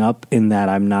fucking up in that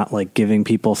I'm not like giving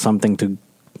people something to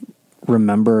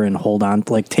remember and hold on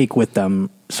to, like take with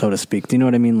them, so to speak. Do you know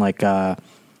what I mean? Like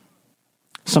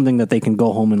something that they can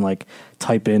go home and like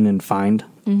type in and find.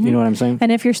 You know what I'm saying?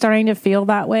 And if you're starting to feel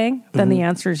that way, then the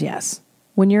answer is yes.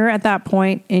 When you're at that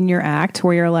point in your act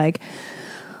where you're like,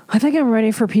 I think I'm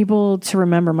ready for people to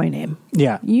remember my name.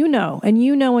 Yeah. And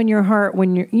you know in your heart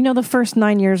when you're, the first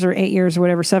 9 years or 8 years or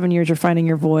whatever, 7 years, you're finding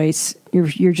your voice.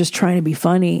 You're just trying to be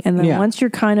funny. And then once you're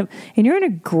and you're in a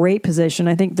great position,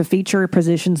 I think the feature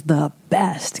position's the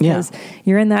best because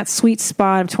you're in that sweet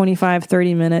spot of 25,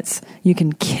 30 minutes. You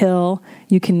can kill,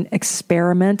 you can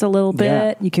experiment a little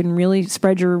bit. You can really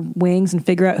spread your wings and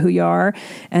figure out who you are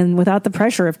and without the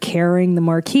pressure of carrying the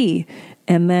marquee.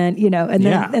 And then,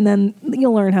 and then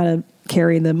you'll learn how to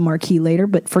carry the marquee later.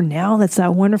 But for now, that's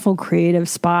that wonderful creative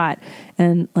spot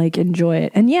and like enjoy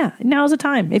it. And now's the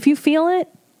time. If you feel it,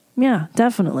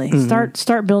 definitely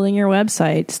start building your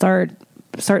website.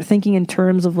 Start thinking in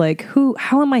terms of like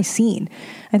how am I seen?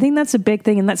 I think that's a big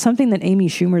thing. And that's something that Amy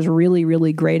Schumer's really,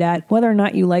 really great at. Whether or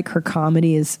not you like her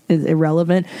comedy is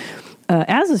irrelevant.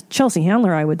 As a Chelsea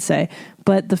Handler, I would say.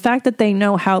 But the fact that they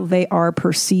know how they are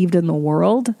perceived in the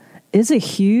world is a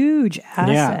huge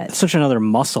asset. Yeah, it's such another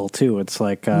muscle too. It's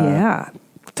like to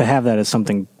have that as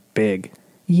something big.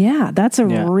 Yeah, that's a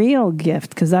real gift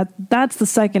because that's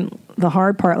the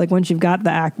hard part. Like once you've got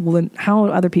the act, well, then how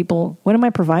other people? What am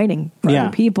I providing for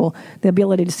other people? The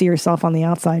ability to see yourself on the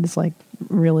outside is like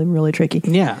really, really tricky.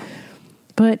 Yeah.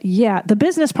 But the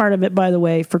business part of it, by the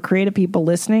way, for creative people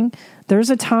listening, there's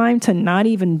a time to not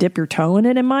even dip your toe in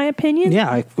it, in my opinion.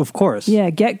 Yeah, of course. Yeah,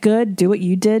 get good, do what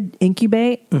you did,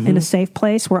 incubate in a safe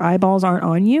place where eyeballs aren't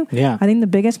on you. Yeah. I think the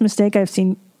biggest mistake I've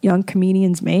seen young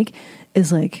comedians make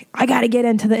is like, I got to get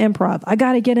into the improv. I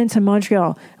got to get into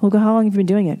Montreal. We'll go, how long have you been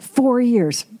doing it? 4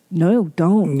 years. No,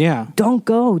 don't. Yeah. Don't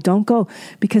go.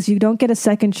 Because you don't get a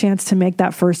second chance to make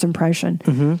that first impression.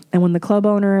 And when the club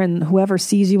owner and whoever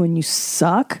sees you and you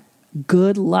suck,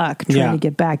 good luck trying to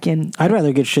get back in. I'd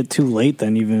rather get shit too late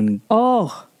than even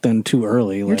than too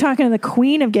early. You're talking to the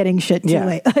queen of getting shit too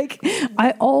late. Like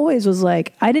I always was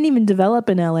like, I didn't even develop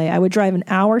in LA. I would drive an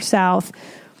hour south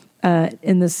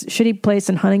in this shitty place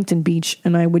in Huntington Beach,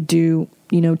 and I would do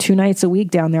 2 nights a week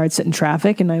down there. I'd sit in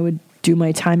traffic and I would do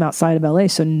my time outside of LA,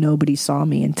 so nobody saw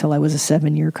me until I was a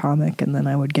 7-year comic, and then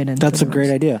I would get into. That's a great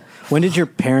idea. When did your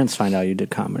parents find out you did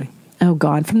comedy? Oh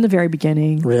God, from the very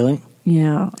beginning. Really?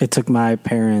 Yeah. It took my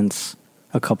parents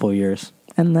a couple of years.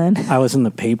 And then I was in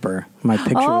the paper. My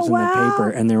picture was in the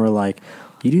paper, and they were like,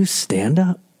 "You do stand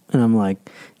up?" And I'm like,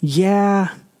 "Yeah."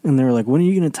 And they were like, "When are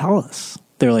you going to tell us?"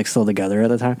 They were like still together at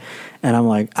the time. And I'm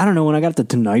like, I don't know, when I got the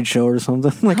Tonight Show or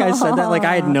something. Like I said that, like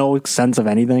I had no sense of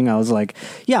anything. I was like,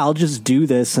 yeah, I'll just do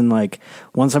this. And like,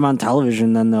 once I'm on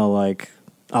television, then they'll like,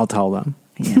 I'll tell them.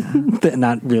 Yeah.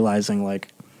 Not realizing like,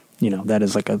 that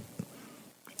is like a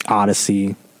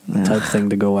Odyssey type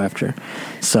thing to go after.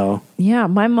 So. Yeah,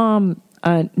 my mom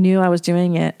knew I was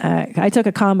doing it. I took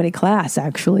a comedy class,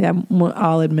 actually.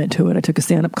 I'll admit to it. I took a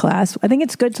stand-up class. I think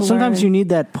it's good to learn. Sometimes you need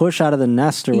that push out of the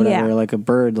nest or whatever, like a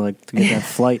bird, like to get that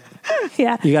flight.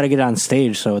 Yeah. You got to get on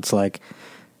stage. So it's like,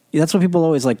 that's what people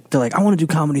always like. They're like, I want to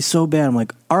do comedy so bad. I'm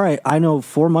like, all right, I know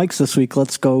 4 mics this week.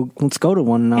 Let's go to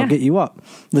one and I'll get you up.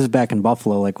 This is back in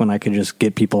Buffalo, like when I could just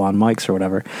get people on mics or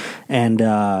whatever.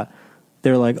 And,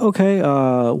 they're like, okay,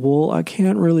 well, I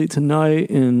can't really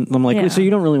tonight. And I'm like, so you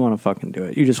don't really want to fucking do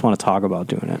it. You just want to talk about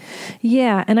doing it.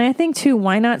 Yeah. And I think, too,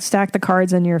 why not stack the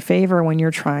cards in your favor when you're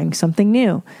trying something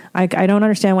new? I don't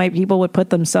understand why people would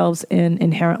put themselves in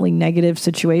inherently negative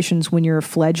situations when you're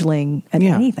fledgling at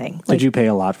anything. Like, did you pay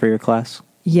a lot for your class?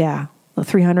 Yeah.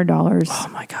 $300. Oh,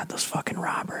 my God, those fucking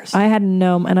robbers. I had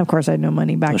and of course, I had no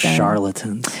money back those then.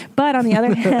 Charlatans. But on the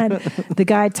other hand, the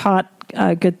guy taught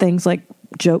good things like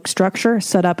joke structure,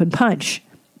 set up and punch.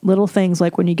 Little things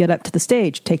like when you get up to the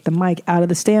stage, take the mic out of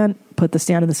the stand, put the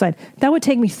stand on the side. That would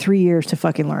take me 3 years to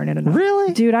fucking learn it.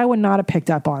 Really? Dude, I would not have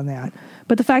picked up on that.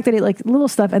 But the fact that it like little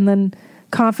stuff and then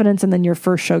confidence and then your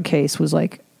first showcase was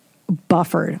like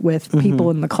buffered with people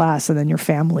in the class and then your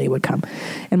family would come.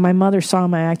 And my mother saw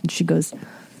my act and she goes,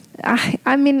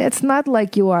 I mean, it's not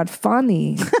like you are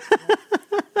funny.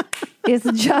 It's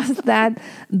just that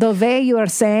the way you are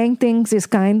saying things is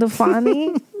kind of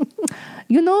funny.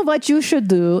 You know what you should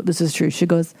do? This is true. She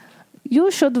goes,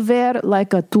 you should wear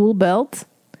like a tool belt,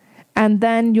 and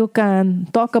then you can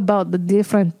talk about the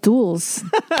different tools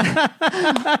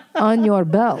on your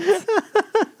belt.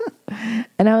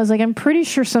 And I was like, I'm pretty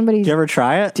sure somebody's Did you ever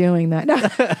try it? doing that.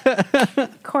 No.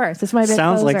 Of course. It's my big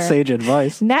Sounds poser. like sage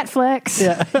advice. Netflix.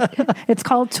 Yeah. It's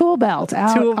called Tool Belt.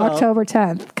 Out Tool Belt. October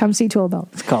 10th. Come see Tool Belt.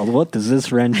 It's called What Does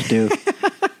This Wrench Do?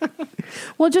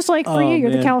 Well, just like for you, you're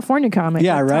the California comic.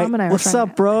 Yeah, like right? Tom and I were What's trying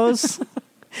up, bros?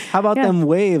 How about them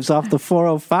waves off the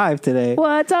 405 today?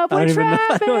 What's up with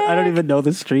traffic? I don't even know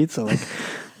the streets. So like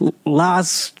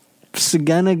Las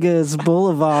Ciénegas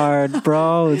Boulevard,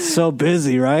 bro. It's so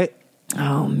busy, right?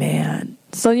 Oh, man.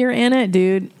 So you're in it,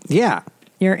 dude. Yeah.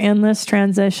 You're in this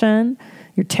transition.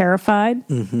 You're terrified,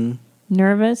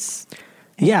 nervous,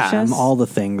 Yeah, anxious. I'm all the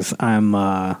things. I'm,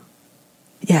 yeah.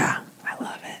 I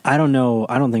love it. I don't know.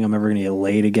 I don't think I'm ever going to get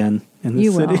laid again in this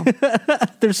You city. will.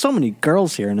 There's so many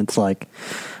girls here, and it's like,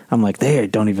 I'm like, they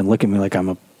don't even look at me like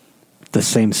I'm the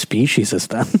same species as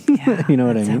them. Yeah, you know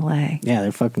what I that's mean? LA. Yeah,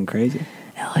 they're fucking crazy.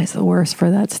 LA's the worst for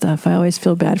that stuff. I always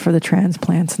feel bad for the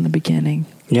transplants in the beginning.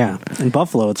 Yeah. In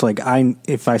Buffalo, it's like,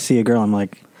 if I see a girl, I'm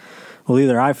like, well,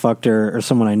 either I fucked her or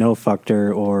someone I know fucked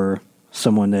her or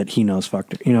someone that he knows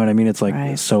fucked her. You know what I mean? It's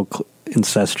like so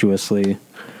incestuously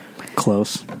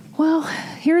close. Well,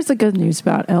 here's the good news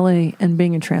about LA and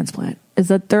being a transplant is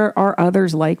that there are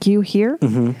others like you here.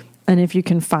 Mm-hmm. And if you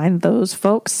can find those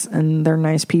folks and they're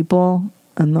nice people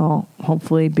and they'll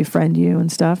hopefully befriend you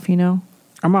and stuff, you know.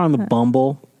 I'm on the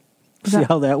Bumble. See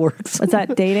how that works? Is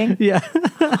that dating? Yeah.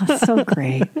 Oh, so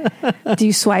great. Do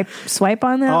you swipe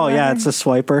on that? Oh, yeah, letter? it's a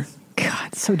swiper.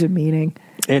 God, so demeaning.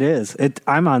 It is.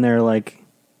 I'm on there like,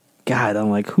 God, I'm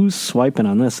like, who's swiping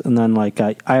on this? And then like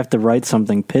I have to write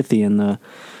something pithy in the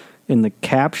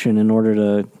caption in order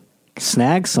to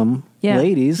snag some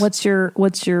ladies. What's your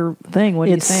thing? What are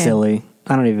you It's saying? silly.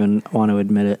 I don't even want to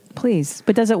admit it. Please,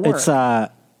 but does it work? It's on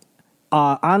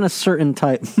a certain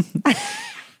type.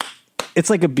 It's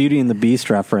like a Beauty and the Beast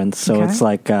reference. So Okay. it's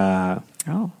like I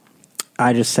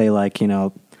just say like, you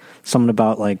know, something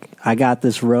about like I got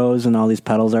this rose and all these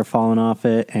petals are falling off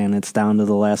it and it's down to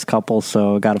the last couple,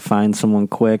 so I got to find someone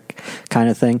quick, kind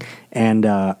of thing. And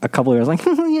a couple of girls like,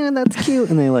 yeah, that's cute,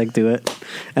 and they like do it,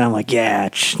 and I'm like, yeah,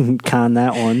 con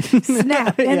that one,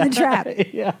 Snap in the trap.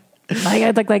 Yeah.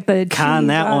 Like the Con cheese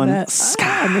that on one. on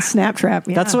the snap trap.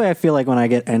 Yeah. That's the way I feel like when I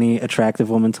get any attractive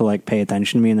woman to like pay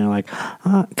attention to me, and they're like,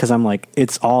 because I'm like,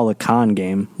 it's all a con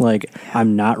game. Like,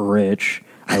 I'm not rich.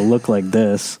 I look like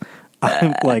this.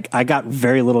 I'm like, I got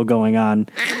very little going on.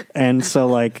 And so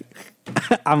like,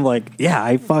 I'm like, yeah,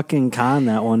 I fucking con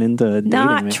that one into dating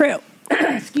not me. true.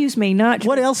 Excuse me, not true.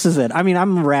 What else is it? I mean,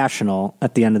 I'm rational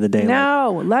at the end of the day.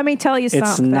 No, let me tell you Like,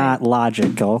 it's something. not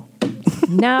logical.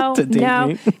 No, to date no,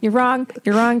 me. you're wrong.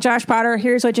 You're wrong, Josh Potter.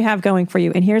 Here's what you have going for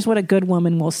you, and here's what a good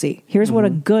woman will see. Here's what a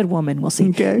good woman will see.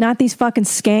 Okay. Not these fucking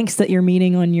skanks that you're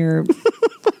meeting on your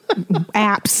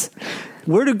apps.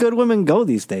 Where do good women go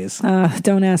these days?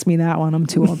 Don't ask me that one. I'm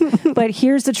too old. But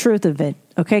here's the truth of it,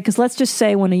 okay? Because let's just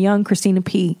say when a young Christina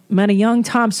P. met a young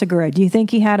Tom Segura, do you think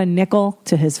he had a nickel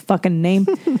to his fucking name?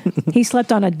 He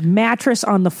slept on a mattress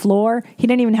on the floor. He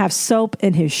didn't even have soap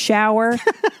in his shower.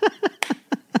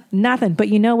 Nothing. But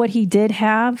you know what he did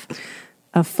have?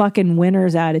 A fucking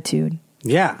winner's attitude.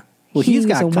 Yeah. Well, He he's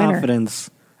was got a winner. confidence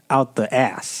out the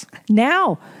ass.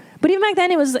 Now. But even back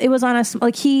then, it was on a,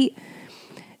 like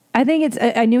I think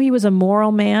I knew he was a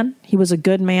moral man. He was a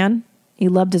good man. He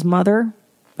loved his mother.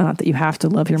 Not that you have to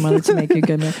love your mother to make you a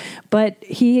good man. But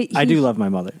I do love my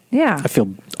mother. Yeah. I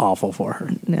feel awful for her.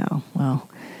 No, well.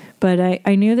 But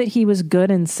I knew that he was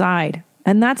good inside.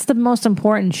 And that's the most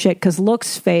important shit, because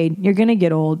looks fade. You're going to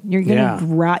get old. You're going to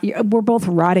rot. We're both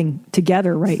rotting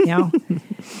together right now.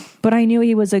 But I knew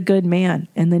he was a good man.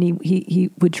 And then he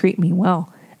would treat me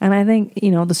well. And I think,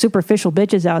 you know, the superficial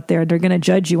bitches out there, they're going to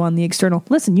judge you on the external.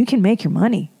 Listen, you can make your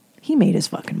money. He made his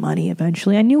fucking money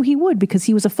eventually. I knew he would, because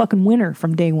he was a fucking winner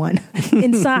from day one.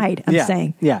 Inside, I'm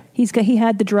saying. Yeah. He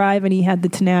had the drive and he had the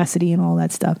tenacity and all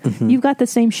that stuff. You've got the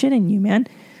same shit in you, man.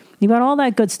 You got all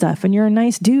that good stuff, and you're a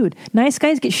nice dude. Nice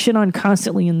guys get shit on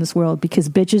constantly in this world because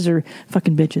bitches are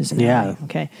fucking bitches. Yeah. LA,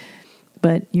 okay.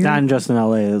 But you're not just in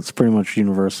LA. It's pretty much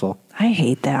universal. I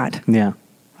hate that. Yeah.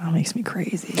 That makes me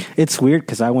crazy. It's weird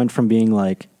because I went from being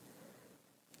like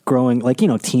growing, like, you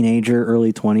know, teenager,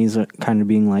 early 20s, kind of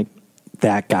being like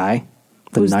that guy.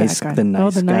 The Who's nice, that guy? the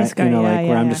nice, the nice guy. You know, yeah, like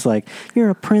where I'm just like, you're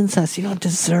a princess. You don't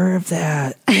deserve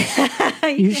that.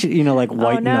 You should, you know, like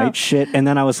white knight shit. And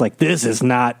then I was like, this is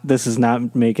not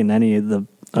making any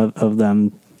of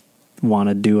them want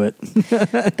to do it.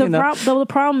 The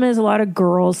problem is a lot of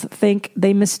girls think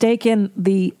they mistaken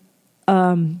the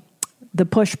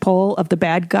push pull of the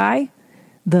bad guy,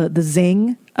 the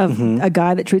zing of a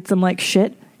guy that treats them like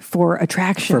shit, for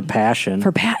attraction, for passion,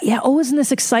 yeah. Oh, isn't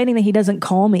this exciting that he doesn't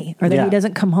call me or that he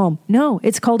doesn't come home? No,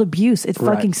 it's called abuse. It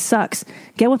fucking sucks.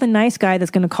 Get with a nice guy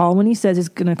that's going to call when he says he's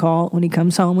going to call, when he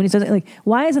comes home, when he says, like,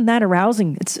 why isn't that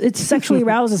arousing? It sexually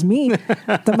arouses me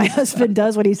that my husband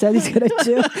does what he said he's going to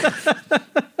do.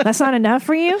 That's not enough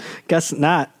for you? Guess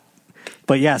not.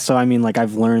 But yeah, so I mean, like,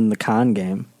 I've learned the con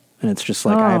game, and it's just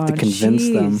like I have to convince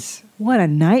them. What a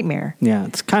nightmare. Yeah,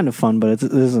 it's kind of fun, but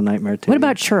this is a nightmare too. What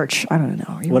about church? I don't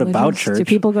know. What about church? Do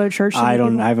people go to church? I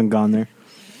haven't gone there.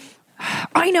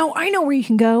 I know where you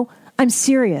can go. I'm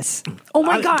serious. Oh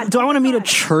my God. Do I want to meet a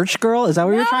church girl? Is that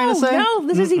what you're trying to say? No,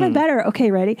 this is even better. Okay,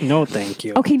 ready? No, thank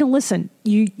you. Okay, now listen.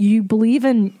 You believe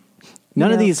in...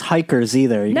 None of these hikers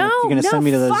either. You're going to send me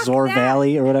to the fuck that.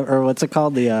 Valley or whatever, or what's it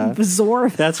called? The Zor.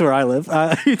 That's where I live.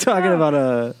 You're talking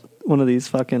about one of these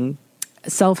fucking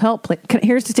self-help.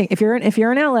 Here's the thing: if you're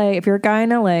in LA, if you're a guy in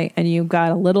LA, and you've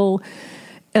got a little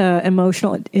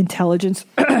emotional intelligence,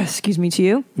 excuse me, to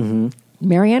you,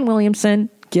 Marianne Williamson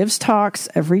gives talks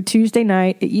every Tuesday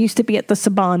night. It used to be at the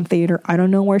Saban Theater. I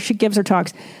don't know where she gives her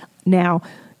talks now.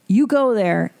 You go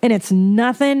there, and it's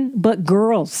nothing but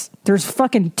girls. There's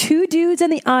fucking 2 dudes in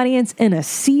the audience and a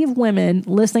sea of women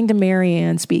listening to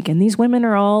Marianne speak. And these women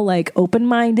are all, like,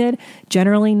 open-minded,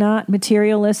 generally not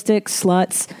materialistic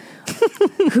sluts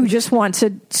who just want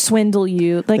to swindle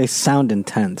you. Like, they sound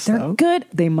intense, they're though. good.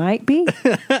 They might be.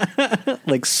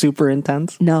 Like, super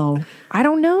intense? No. I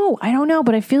don't know,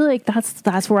 but I feel like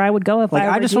that's where I would go if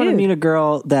I just want to meet a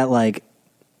girl that, like,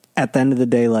 at the end of the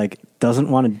day, like, doesn't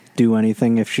want to do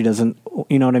anything if she doesn't,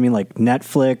 you know what I mean? Like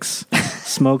Netflix,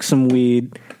 smoke some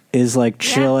weed, is like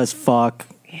chill as fuck.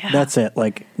 Yeah. That's it.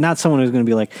 Like, not someone who's going to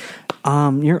be like,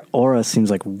 your aura seems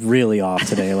like really off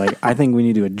today. Like, I think we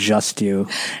need to adjust you.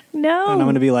 No. And I'm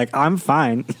going to be like, I'm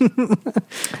fine.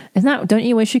 Don't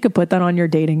you wish you could put that on your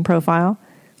dating profile?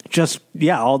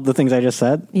 All the things I just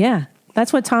said. Yeah.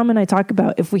 That's what Tom and I talk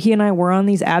about. If he and I were on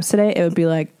these apps today, it would be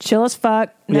like chill as fuck,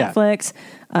 Netflix. Yeah.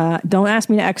 Don't ask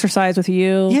me to exercise with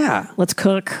you. Yeah. Let's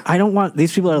cook. I don't want,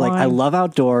 these people are like, I love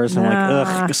outdoors. Nah. I'm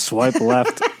like, ugh, swipe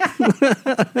left.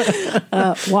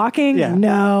 Walking? Yeah.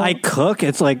 No. I cook.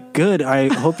 It's like, good.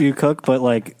 I hope you cook, but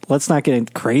like, let's not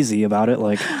get crazy about it.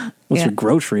 Like, what's your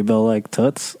grocery bill? Like,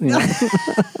 toots? You know?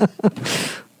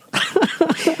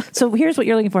 So here's what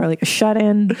you're looking for, like a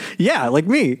shut-in. Yeah, like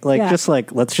me. Like, just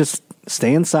like, let's just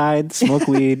stay inside, smoke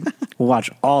weed. We'll watch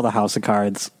all the House of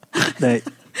Cards that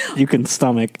you can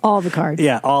stomach. All the cards.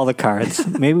 Yeah, all the cards.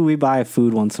 Maybe we buy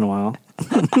food once in a while.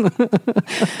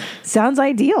 Sounds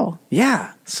ideal.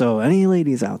 Yeah. So any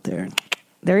ladies out there?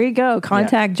 There you go.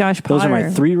 Contact Josh Potter. Those are my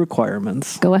 3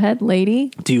 requirements. Go ahead,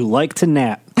 lady. Do you like to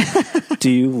nap? Do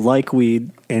you like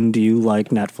weed? And do you like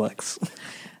Netflix?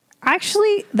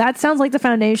 Actually, that sounds like the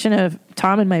foundation of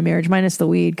Tom and my marriage, minus the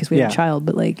weed because we had a child.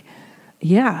 But like,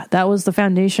 yeah, that was the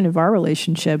foundation of our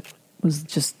relationship, was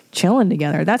just chilling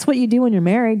together. That's what you do when you're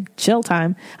married, chill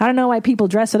time. I don't know why people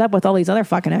dress it up with all these other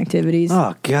fucking activities.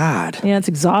 Oh, God. Yeah, it's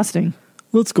exhausting.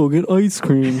 Let's go get ice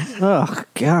cream. Oh,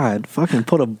 God. Fucking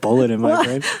put a bullet in my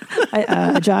brain.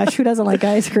 Josh, who doesn't like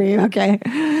ice cream? Okay.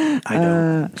 I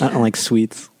don't. I don't like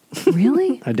sweets.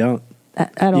 Really? I don't.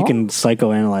 At all? You can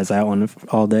psychoanalyze that one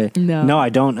all day. No, I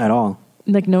don't at all.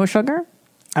 Like no sugar?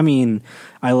 I mean,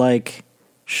 I like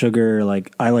sugar.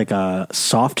 Like, I like a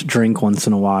soft drink once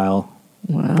in a while.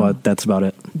 Wow. But that's about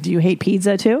it. Do you hate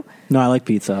pizza too? No, I like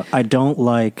pizza. I don't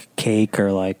like cake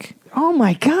or like... Oh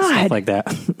my God. Stuff like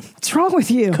that. What's wrong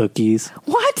with you? Cookies.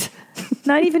 What?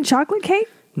 Not even chocolate cake?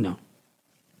 No.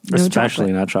 No Especially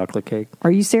chocolate. Not chocolate cake.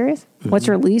 Are you serious? Mm-hmm. What's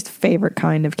your least favorite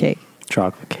kind of cake?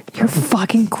 Chocolate cake. You're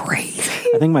fucking crazy.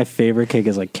 I think my favorite cake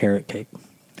is like carrot cake.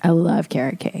 I love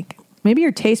carrot cake. Maybe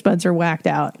your taste buds are whacked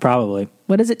out. Probably.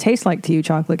 What does it taste like to you,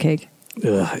 chocolate cake?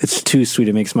 Ugh, it's too sweet.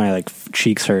 It makes my like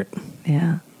cheeks hurt.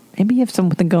 Yeah. Maybe you have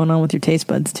something going on with your taste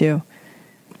buds too.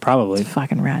 Probably. It's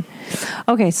fucking rad.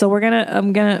 Okay, so we're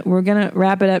gonna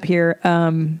wrap it up here.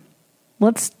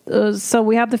 So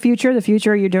we have the future. The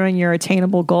future, you're doing your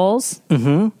attainable goals.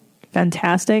 Mm-hmm.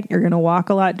 Fantastic. You're gonna walk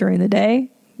a lot during the day.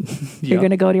 You're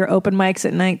gonna go to your open mics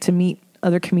at night to meet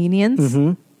other comedians.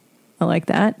 Mm-hmm. I like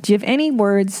that. Do you have any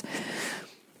words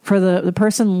for the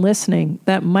person listening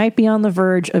that might be on the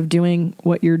verge of doing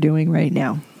what you're doing right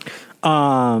now?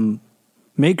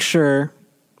 Make sure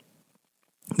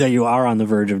that you are on the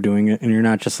verge of doing it and you're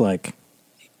not just like,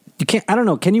 you can't, I don't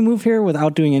know, can you move here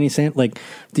without doing any like,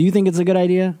 do you think it's a good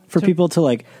idea for people to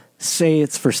like, say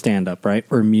it's for stand-up, right?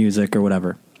 Or music or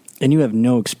whatever, and you have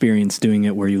no experience doing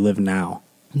it where you live now?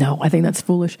 No, I think that's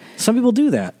foolish. Some people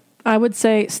do that. I would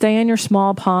say stay in your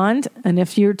small pond, and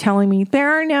if you're telling me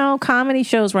there are no comedy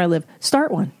shows where I live,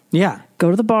 start one. Yeah. Go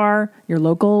to the bar, your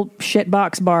local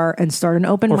shitbox bar, and start an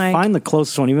open mic. Or find the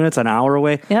closest one, even if it's an hour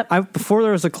away. Yep. Before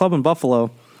there was a club in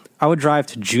Buffalo, I would drive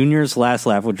to Junior's Last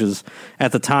Laugh, which is,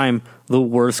 at the time, the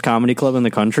worst comedy club in the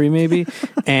country, maybe.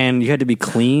 And you had to be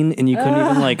clean, and you couldn't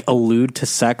even, like, allude to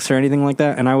sex or anything like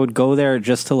that. And I would go there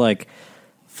just to, like,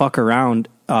 fuck around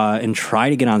and try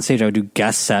to get on stage. I would do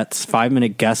guest sets,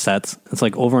 5-minute guest sets. It's,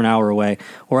 like, over an hour away.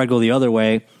 Or I'd go the other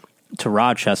way to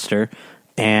Rochester,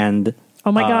 and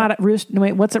Oh my God!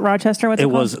 Wait, what's it? Rochester? What's it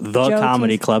called? was the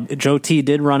Comedy Club. Joe T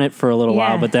did run it for a little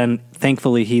while, but then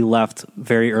thankfully he left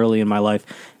very early in my life.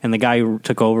 And the guy who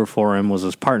took over for him was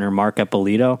his partner, Mark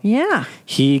Eppolito. Yeah,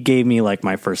 he gave me like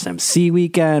my first MC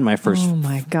weekend, my first,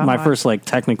 my first like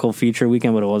technical feature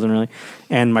weekend, but it wasn't really.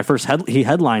 And my first he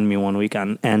headlined me one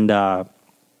weekend, and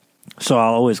so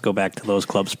I'll always go back to those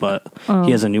clubs. But he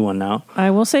has a new one now.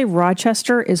 I will say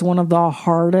Rochester is one of the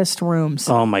hardest rooms.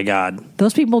 Oh my God,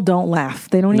 those people don't laugh.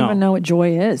 They don't even know what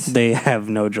joy is. They have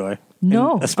no joy.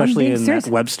 No, and especially in that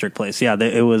Webster place. Yeah,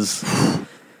 it was.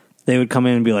 They would come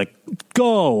in and be like,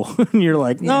 go. And you're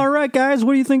like, all right, guys,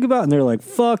 what do you think about? And they're like,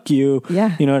 fuck you.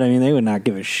 Yeah. You know what I mean? They would not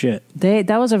give a shit.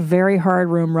 That was a very hard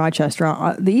room,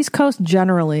 Rochester. The East Coast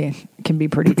generally can be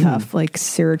pretty tough, like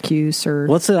Syracuse or...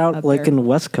 What's it out like in the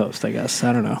West Coast, I guess?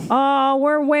 I don't know. Oh,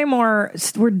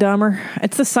 we're dumber.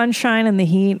 It's the sunshine and the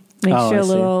heat. Makes you a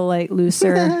little like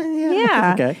looser.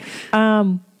 Yeah. Okay.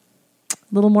 A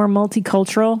little more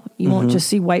multicultural. You won't just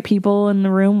see white people in the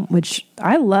room, which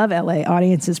I love LA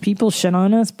audiences. People shit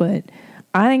on us, but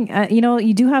I think,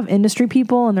 you do have industry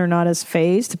people and they're not as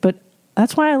phased, but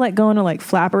that's why I like going to like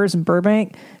Flappers and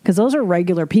Burbank, because those are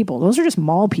regular people. Those are just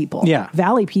mall people. Yeah.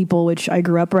 Valley people, which I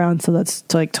grew up around, so that's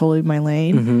like totally my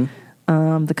lane.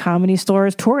 The Comedy Store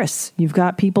is tourists. You've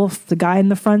got people, the guy in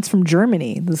the front's from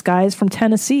Germany. This guy is from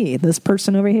Tennessee. This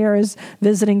person over here is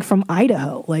visiting from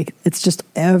Idaho. Like, it's just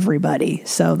everybody.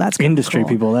 So that's industry cool.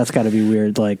 people. That's got to be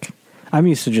weird. Like, I'm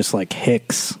used to just like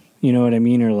hicks. You know what I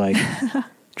mean? Or like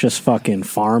just fucking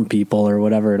farm people or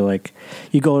whatever. Like,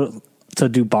 you go to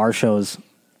do bar shows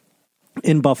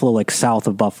in Buffalo, like south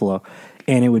of Buffalo,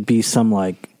 and it would be some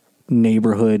like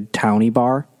neighborhood towny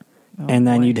bar. And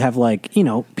then you'd have like,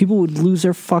 people would lose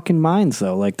their fucking minds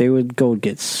though. Like they would go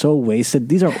get so wasted.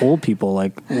 These are old people,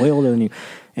 like way older than you.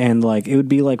 And like, it would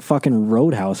be like fucking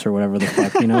Roadhouse or whatever the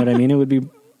fuck, you know what I mean? It would be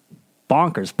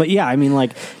bonkers. But yeah, I mean,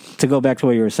 like, to go back to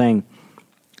what you were saying,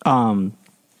 I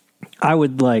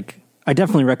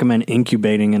definitely recommend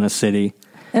incubating in a city.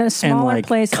 In a smaller and like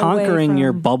place, conquering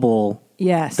your bubble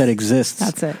that exists.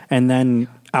 That's it. And then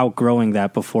outgrowing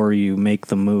that before you make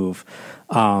the move.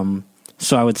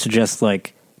 So I would suggest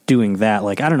like doing that.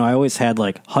 Like, I don't know, I always had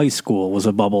like high school was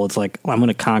a bubble. It's like, I'm going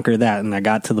to conquer that. And I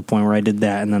got to the point where I did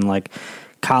that. And then like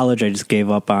college, I just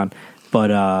gave up on.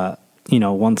 But,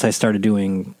 once I started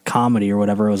doing comedy or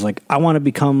whatever, it was like, I want to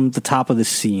become the top of the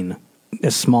scene,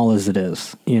 as small as it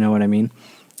is. You know what I mean?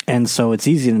 And so it's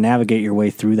easy to navigate your way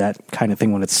through that kind of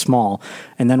thing when it's small.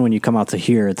 And then when you come out to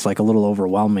here, it's like a little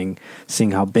overwhelming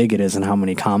seeing how big it is and how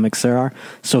many comics there are.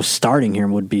 So starting here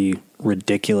would be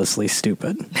ridiculously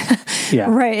stupid.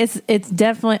 Yeah. Right. It's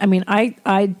definitely, I mean,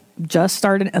 I just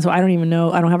started, so I don't even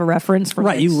know, I don't have a reference for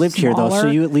right. You lived here though,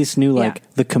 so you at least knew like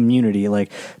the community,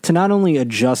 like to not only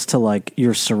adjust to like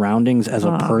your surroundings as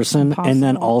a person, and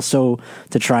then also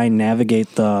to try and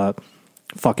navigate the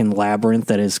fucking labyrinth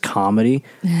that is comedy.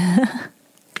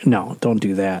 No, don't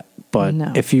do that. But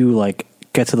if you like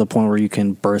get to the point where you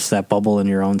can burst that bubble in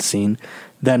your own scene,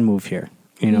 then move here.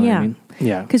 You know what I mean?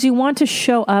 Yeah. Because you want to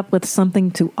show up with something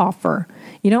to offer.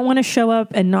 You don't want to show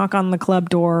up and knock on the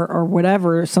club door or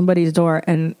whatever, somebody's door,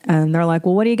 and they're like,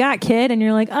 well, what do you got, kid? And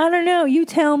you're like, I don't know, you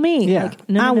tell me. Yeah. Like,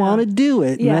 no, I want to do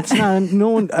it. Yeah. And that's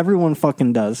not, everyone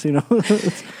fucking does, you know?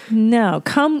 No,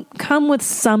 come with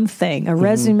something, a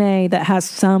resume that has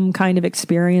some kind of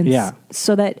experience. Yeah.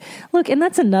 So that, look, and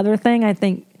that's another thing I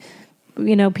think,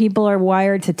 people are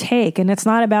wired to take, and it's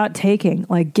not about taking.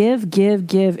 Like, give,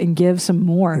 and give some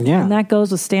more. Yeah. And that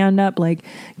goes with stand up. Like,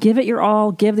 give it your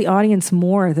all, give the audience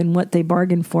more than what they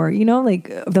bargained for,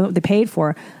 like they paid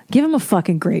for. Give them a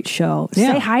fucking great show.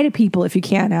 Yeah. Say hi to people if you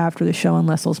can after the show,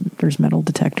 unless there's metal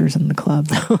detectors in the club.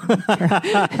 That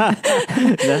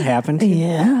happened?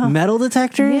 Yeah. Metal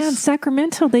detectors? Yeah, in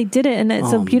Sacramento, they did it, and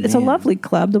it's it's a lovely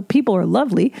club. The people are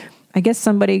lovely. I guess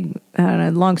somebody, I don't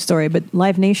know, long story, but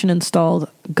Live Nation installed,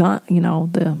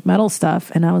 the metal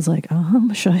stuff, and I was like,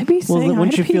 should I be saying hi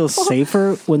wouldn't to you feel people?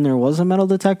 safer when there was a metal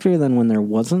detector than when there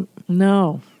wasn't?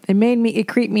 No. It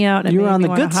creeped me out. And you were made on me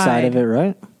the good side of it,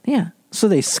 right? Yeah. So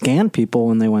they scanned people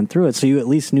when they went through it. So you at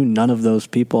least knew none of those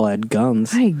people had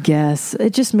guns. I guess.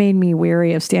 It just made me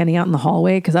wary of standing out in the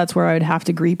hallway, because that's where I would have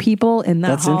to greet people in that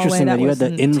That's hallway. interesting that you had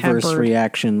the inverse tempered.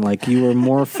 reaction. Like, you were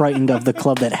more frightened of the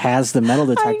club that has the metal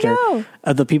detector,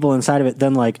 of the people inside of it,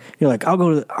 than like, you're like,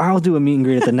 I'll do a meet and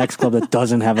greet at the next club that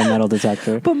doesn't have a metal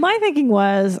detector. But my thinking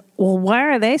was, well, why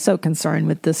are they so concerned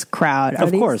with this crowd? Are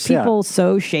these people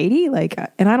so shady? Like,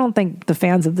 and I don't think the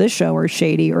fans of this show are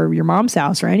shady, or Your Mom's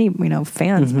House, or any,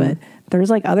 fans, but there's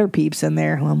like other peeps in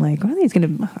there who I'm like, what are these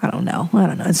going to, I don't know.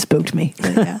 It spooked me.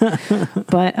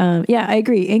 But yeah, I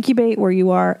agree. Incubate where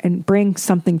you are and bring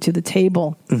something to the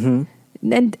table. And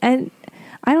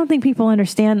I don't think people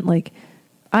understand, like,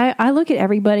 I look at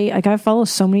everybody, like I follow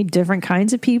so many different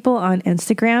kinds of people on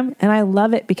Instagram, and I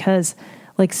love it because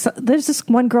like there's this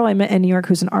one girl I met in New York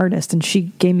who's an artist, and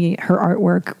she gave me her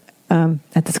artwork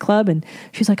at this club, and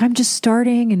she's like, I'm just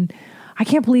starting, and I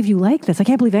can't believe you like this. I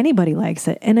can't believe anybody likes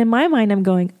it. And in my mind, I'm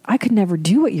going, I could never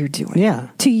do what you're doing. Yeah.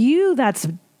 To you, that's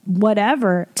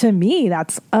whatever. To me,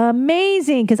 that's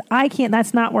amazing because I can't,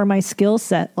 that's not where my skill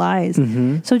set lies.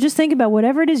 So just think about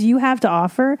whatever it is you have to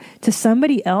offer to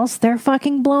somebody else, they're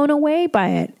fucking blown away by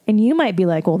it. And you might be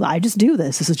like, well, I just do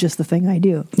this. This is just the thing I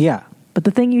do. Yeah. But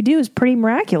the thing you do is pretty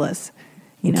miraculous.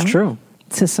 You know? It's true.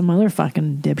 To some other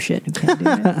fucking dipshit who can't do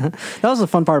it. That was the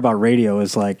fun part about radio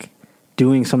is like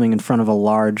doing something in front of a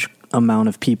large amount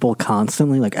of people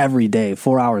constantly, like every day,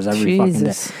 4 hours every fucking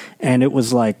day. And it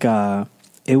was like,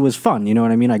 it was fun, you know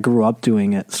what I mean? I grew up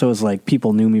doing it, so it was like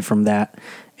people knew me from that,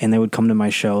 and they would come to my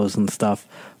shows and stuff.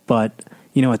 But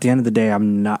you know, at the end of the day,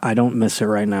 I don't miss it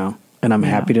right now, and I'm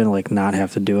happy to like not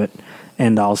have to do it,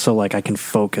 and also like I can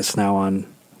focus now on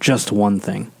just one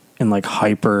thing and like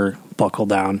hyper buckle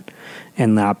down,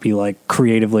 and not be like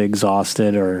creatively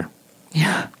exhausted or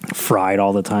fried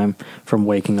all the time from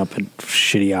waking up at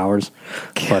shitty hours.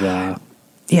 But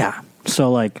yeah,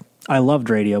 so like. I loved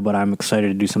radio, but I'm excited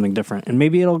to do something different. And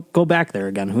maybe it'll go back there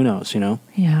again. Who knows, you know?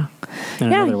 Yeah.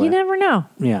 Yeah, you never know.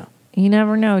 Yeah. You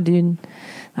never know, dude.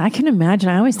 I can imagine.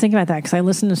 I always think about that because I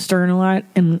listen to Stern a lot,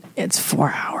 and it's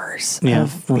 4 hours. Yeah.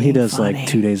 Well, he does like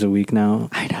 2 days a week now.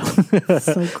 I know.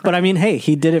 So but I mean, hey,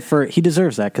 he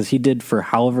deserves that because he did for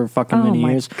however fucking many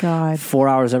years. Oh, my God. 4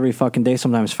 hours every fucking day,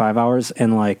 sometimes 5 hours.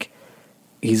 And like,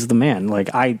 he's the man.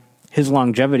 Like, his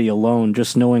longevity alone,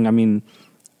 just knowing, I mean,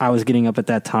 I was getting up at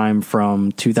that time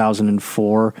from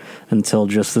 2004 until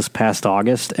just this past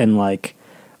August, and like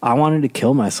I wanted to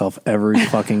kill myself every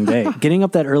fucking day. Getting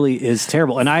up that early is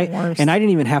terrible, and I didn't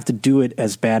even have to do it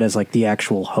as bad as like the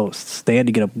actual hosts. They had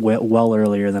to get up well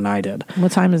earlier than I did.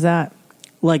 What time is that?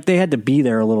 Like they had to be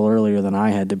there a little earlier than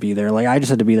I had to be there. Like I just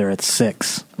had to be there at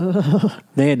 6.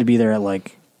 They had to be there at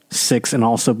like 6 and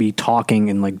also be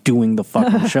talking and like doing the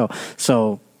fucking show.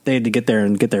 So they had to get there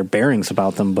and get their bearings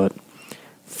about them, but.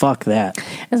 Fuck that.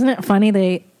 Isn't it funny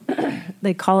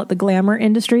they call it the glamour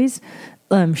industries,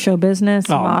 show business,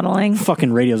 modeling.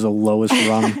 Fucking radio's the lowest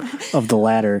rung of the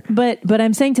ladder. But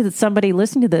I'm saying to somebody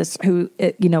listening to this who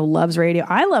loves radio.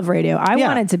 I love radio. I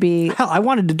wanted to be. Hell, I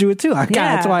wanted to do it too.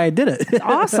 That's why I did it. It's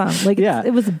awesome. Like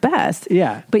it was the best.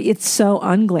 Yeah. But it's so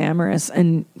unglamorous,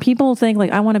 and people think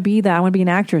like I want to be that. I want to be an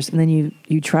actress, and then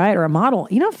you try it or a model.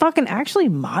 You know, fucking actually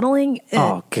modeling.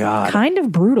 Oh God. Kind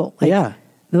of brutal. Like, yeah.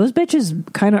 Those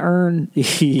bitches kind of earn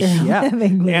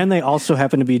living. And they also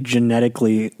happen to be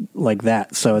genetically like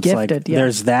that. So it's gifted, like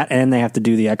there's that, and they have to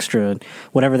do the extra,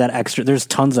 whatever that extra. There's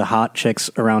tons of hot chicks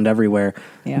around everywhere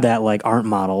that like aren't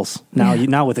models. Now,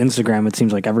 now with Instagram, it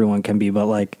seems like everyone can be, but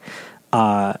like,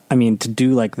 I mean, to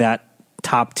do like that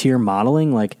top tier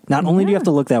modeling, like not only do you have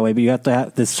to look that way, but you have to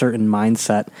have this certain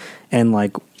mindset and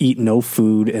like eat no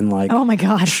food and like oh my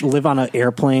gosh, live on an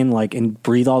airplane like and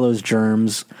breathe all those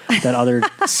germs that other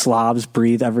slobs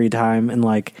breathe every time, and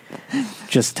like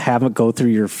just have it go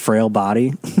through your frail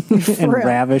body and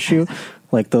ravish you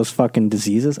like those fucking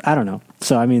diseases. I don't know.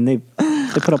 So I mean they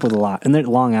put up with a lot, and they're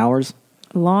long hours.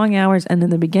 And in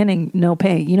the beginning, no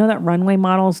pay. You know that runway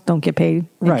models don't get paid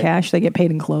in cash; they get paid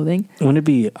in clothing. Wouldn't it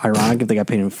be ironic if they got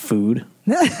paid in food?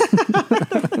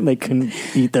 They couldn't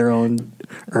eat their own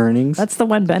earnings. That's the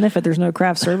one benefit. There's no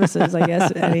craft services, I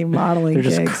guess. Any modeling, they're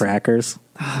just gigs. crackers.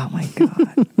 Oh my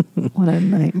God, what a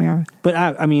nightmare! But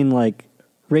I mean, like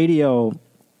radio.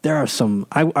 There are some.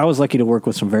 I was lucky to work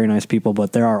with some very nice people,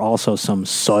 but there are also some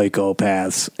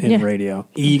psychopaths in radio,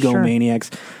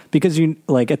 egomaniacs. Because you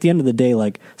like at the end of the day,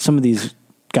 like some of these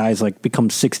guys like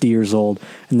become 60 years old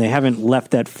and they haven't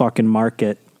left that fucking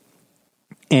market,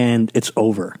 and it's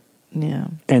over. Yeah,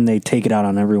 and they take it out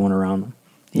on everyone around them.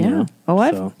 Yeah. You know? Oh,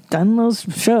 I've done those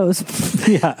shows.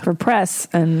 For press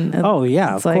and oh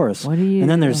yeah, of course. What do you? And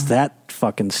then there's that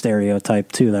fucking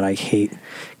stereotype too that I hate,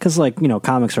 because like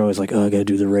comics are always like, oh, I gotta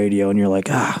do the radio, and you're like,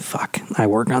 fuck, I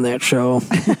work on that show.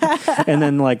 And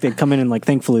then like they come in and like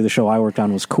thankfully the show I worked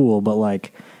on was cool, but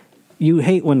like you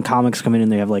hate when comics come in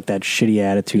and they have like that shitty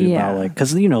attitude about like,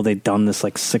 because they've done this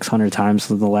like 600 times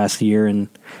in the last year, and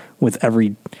with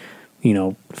every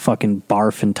fucking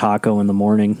barf and taco in the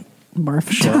morning. Barf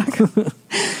and taco.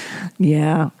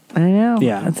 Yeah, I know.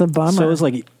 Yeah, that's a bummer. So it was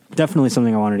like definitely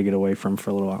something I wanted to get away from for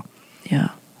a little while. Yeah.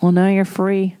 Well, now you're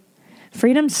free.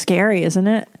 Freedom's scary, isn't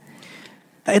it?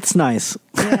 It's nice.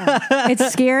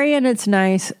 It's scary and it's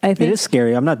nice. I think it is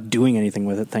scary. I'm not doing anything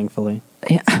with it, thankfully.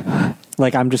 Yeah.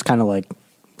 Like, I'm just kind of like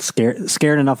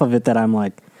scared enough of it that I'm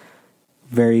like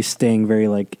staying very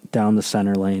like down the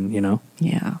center lane, you know?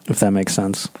 Yeah. If that makes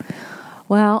sense.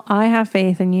 Well, I have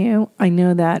faith in you. I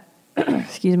know that,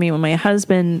 excuse me, when my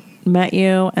husband met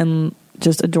you and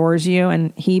just adores you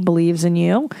and he believes in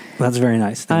you. That's very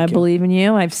nice. Thank you. Believe in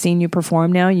you. I've seen you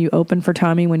perform now. You opened for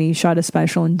Tommy when he shot a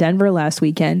special in Denver last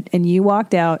weekend, and you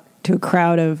walked out to a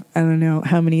crowd of, I don't know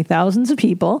how many thousands of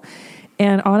people.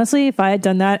 And honestly, if I had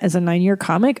done that as a 9-year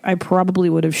comic, I probably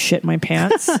would have shit my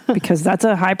pants because that's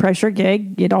a high pressure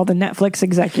gig. Get all the Netflix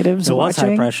executives It was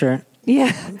high pressure.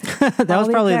 Yeah. That was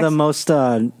probably the most,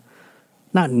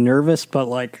 not nervous, but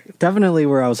like definitely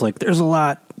where I was like, there's a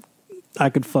lot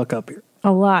I could fuck up here.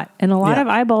 A lot. And a lot of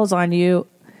eyeballs on you,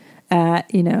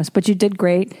 you know, but you did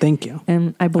great. Thank you.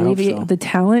 And I believe you have the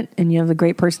talent and you have the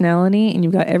great personality and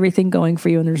you've got everything going for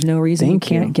you and there's no reason you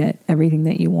can't get everything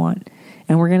that you want.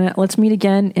 And let's meet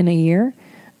again in a year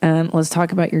and let's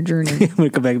talk about your journey. I'm going to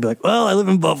come back and be like, well, I live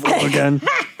in Buffalo again.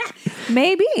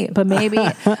 Maybe.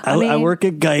 I work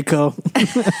at Geico.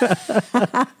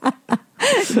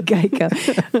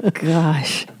 Geico.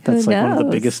 Gosh. That's like one of the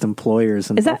biggest employers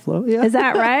in Buffalo. Yeah. Is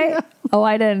that right? Oh,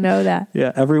 I didn't know that.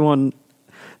 Yeah, everyone.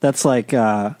 That's like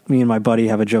me and my buddy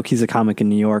have a joke. He's a comic in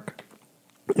New York.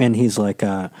 And he's like,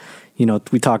 you know,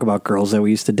 we talk about girls that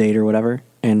we used to date or whatever.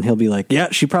 And he'll be like, yeah,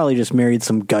 she probably just married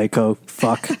some Geico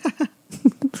fuck.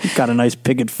 Got a nice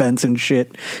picket fence and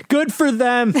shit. Good for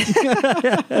them.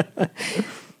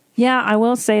 Yeah, I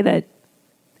will say that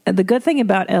the good thing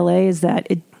about LA is that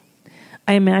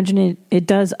I imagine it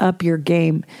does up your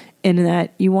game in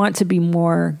that you want to be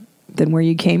more than where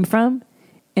you came from.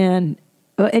 And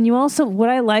you also, what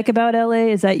I like about LA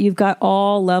is that you've got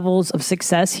all levels of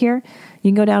success here. You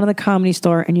can go down to the Comedy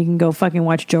Store and you can go fucking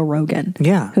watch Joe Rogan.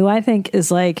 Yeah. Who I think is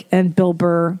like, and Bill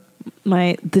Burr,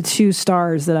 the 2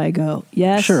 stars that I go,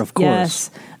 yes. Sure, of course.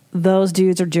 Yes. Those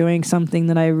dudes are doing something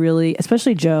that I really,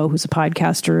 especially Joe, who's a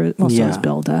podcaster, also is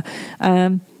Bilda.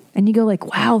 And you go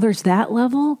like, wow, there's that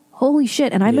level? Holy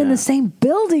shit. And I'm in the same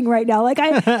building right now. Like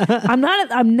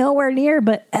I'm nowhere near,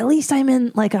 but at least I'm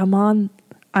in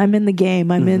the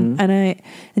game. I'm in,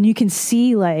 and you can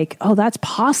see like, oh, that's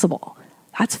possible.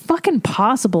 That's fucking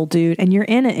possible, dude. And you're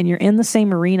in it and you're in the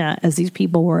same arena as these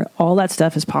people where all that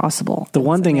stuff is possible. The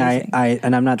one thing I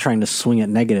and I'm not trying to swing it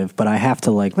negative, but I have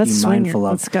to like be mindful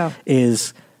of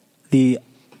is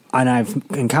and I've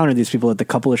encountered these people at the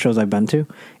couple of shows I've been to.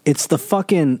 It's the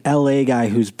fucking LA guy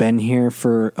who's been here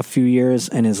for a few years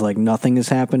and is like, nothing is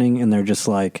happening. And they're just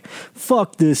like,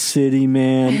 fuck this city,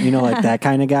 man. You know, like that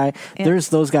kind of guy. Yeah. There's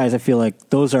those guys, I feel like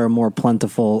those are more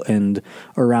plentiful and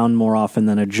around more often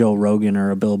than a Joe Rogan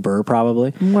or a Bill Burr,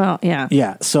 probably. Well, yeah.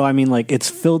 Yeah. So, I mean, like, it's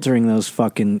filtering those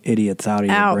fucking idiots out of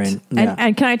your brain. Yeah.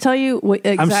 And can I tell you what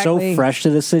exactly? I'm so fresh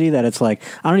to the city that it's like,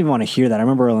 I don't even want to hear that. I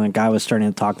remember when a guy was starting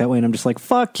to talk that way and I'm just like,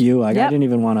 fuck you. Like, I didn't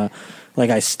even want to. Like,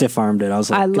 I stiff-armed it. I was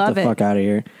like, get the fuck out of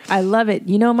here. I love it.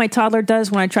 You know what my toddler does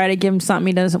when I try to give him something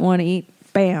he doesn't want to eat?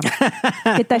 Bam.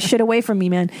 Get that shit away from me,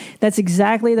 man. That's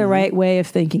exactly the right way of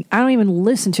thinking. I don't even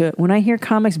listen to it. When I hear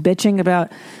comics bitching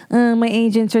about, my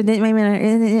agents or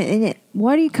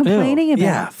what are you complaining about?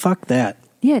 Yeah, fuck that.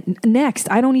 Yeah,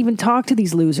 next. I don't even talk to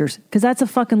these losers because that's a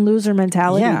fucking loser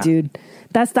mentality, dude.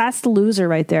 That's the loser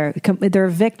right there. They're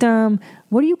a victim.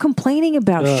 What are you complaining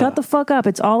about? Shut the fuck up.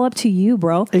 It's all up to you,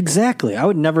 bro. Exactly. I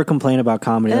would never complain about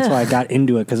comedy. That's why I got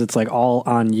into it, because it's like all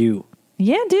on you.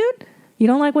 Yeah, dude. You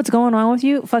don't like what's going on with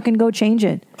you? Fucking go change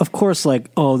it. Of course,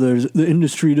 like, the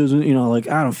industry doesn't, like,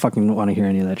 I don't fucking want to hear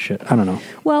any of that shit. I don't know.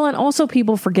 Well, and also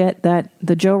people forget that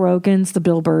the Joe Rogans, the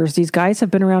Bill Burrs, these guys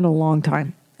have been around a long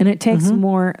time. And it takes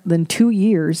more than 2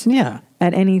 years at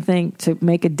anything to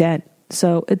make a dent.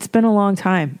 So it's been a long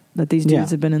time that these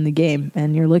dudes have been in the game,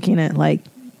 and you're looking at like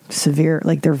severe,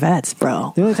 like they're vets,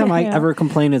 bro. The only time I ever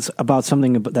complain is about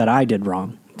something that I did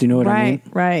wrong. Do you know what I mean?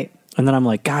 Right. And then I'm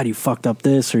like, God, you fucked up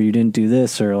this, or you didn't do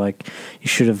this, or like you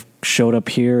should have showed up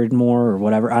here more, or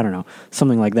whatever. I don't know,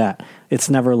 something like that. It's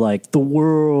never like the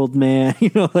world, man,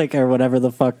 like, or whatever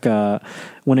the fuck.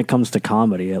 When it comes to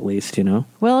comedy, at least,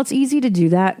 Well, it's easy to do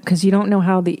that because you don't know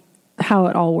how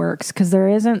it all works, because there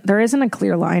isn't a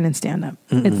clear line in stand-up.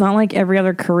 It's not like every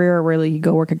other career where you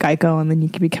go work at Geico and then you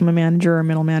can become a manager or a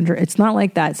middle manager. It's not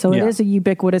like that. So it is a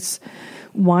ubiquitous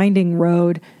winding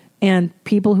road, and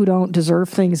people who don't deserve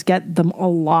things get them a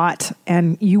lot,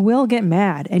 and you will get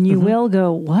mad and you will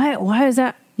go, what? Why is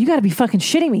that? You got to be fucking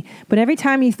shitting me. But every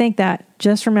time you think that,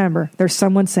 just remember, there's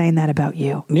someone saying that about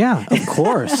you. Yeah, of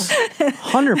course.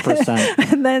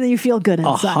 100%. And then you feel good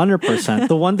inside. 100%.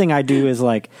 The one thing I do is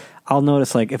like, I'll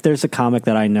notice like if there's a comic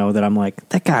that I know that I'm like,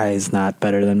 that guy is not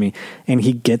better than me, and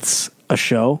he gets a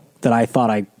show that I thought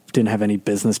I didn't have any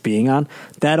business being on,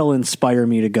 that'll inspire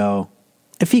me to go,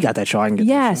 if he got that show, I can get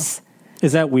that show.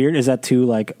 Is that weird? Is that too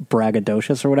like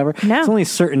braggadocious or whatever? No. It's only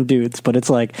certain dudes, but it's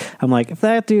like, I'm like, if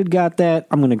that dude got that,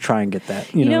 I'm going to try and get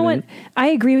that. You know what? I mean? I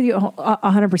agree with you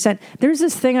 100%. There's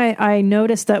this thing I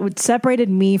noticed that would separated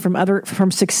me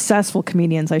from successful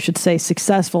comedians, I should say,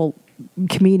 successful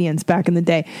comedians back in the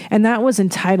day, and that was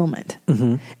entitlement.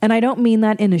 Mm-hmm. And I don't mean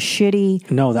that in a shitty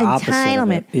the opposite entitlement.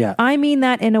 of it. Yeah. I mean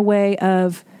that in a way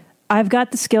of, I've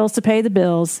got the skills to pay the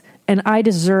bills, and I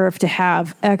deserve to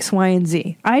have X, Y, and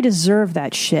Z. I deserve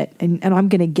that shit, and I'm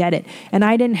going to get it. And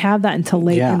I didn't have that until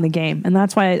late in the game. And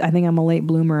that's why I think I'm a late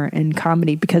bloomer in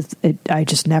comedy, because I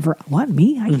just never, what,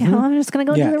 me? I can't, I'm just going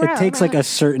to go do the route. It takes like a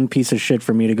certain piece of shit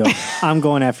for me to go, I'm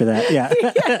going after that.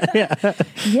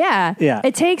 Yeah.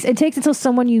 It takes until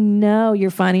someone you know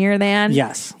you're funnier than.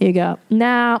 Yes. You go,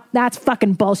 no, that's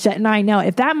fucking bullshit. And I know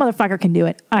if that motherfucker can do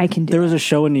it, I can do it. There was a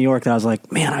show in New York that I was like,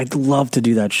 man, I'd love to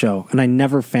do that show. And I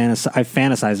never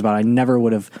fantasized about it. I never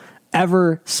would have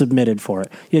ever submitted for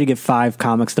it. You had to get 5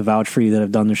 comics to vouch for you that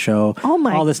have done the show. Oh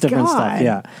my God. All this different stuff.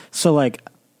 Yeah. So like,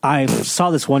 I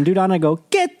saw this one dude on, I go,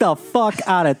 get the fuck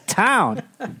out of town.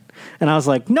 And I was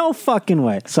like, no fucking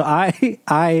way. So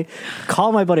I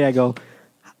call my buddy, I go,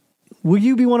 will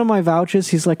you be one of my vouchers?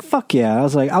 He's like, fuck yeah. I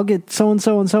was like, I'll get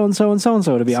so-and-so and so-and-so and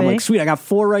so-and-so to be. I'm like, sweet, I got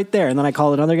 4 right there. And then I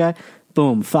called another guy.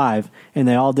 Boom, 5. And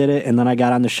they all did it. And then I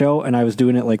got on the show and I was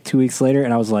doing it like 2 weeks later.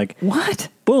 And I was like, what?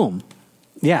 Boom.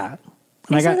 Yeah.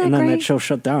 And then that show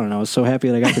shut down and I was so happy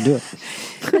that I got to do it.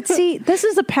 But see, this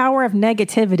is the power of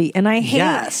negativity. And I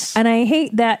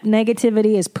hate that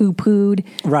negativity is poo-pooed.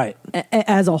 Right.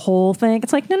 As a whole thing.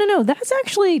 It's like, no. That's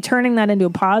actually turning that into a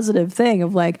positive thing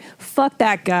of like, fuck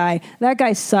that guy. That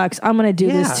guy sucks. I'm going to do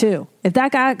this too. If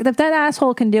that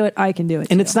asshole can do it, I can do it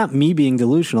too. And it's not me being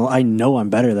delusional. I know I'm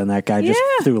better than that guy just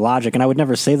through logic. And I would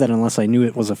never say that unless I knew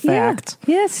it was a fact.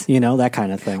 Yeah. Yes. You know, that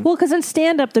kind of thing. Well, because in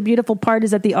stand-up, the beautiful part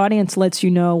is that the audience lets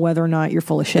you know whether or not you're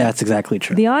full of shit. That's exactly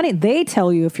true. The audience, they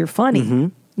tell you if you're funny. Mm-hmm.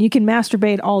 You can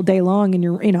masturbate all day long,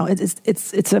 and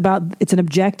it's an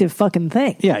objective fucking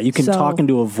thing. Yeah, you can talk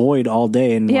into a void all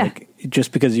day, and like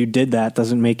just because you did that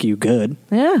doesn't make you good.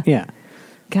 Yeah.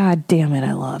 God damn it,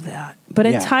 I love that. But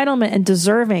entitlement and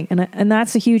deserving, and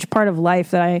that's a huge part of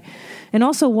life and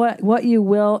also what you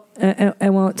will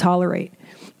and won't tolerate,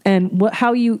 and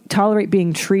how you tolerate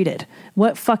being treated,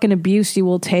 what fucking abuse you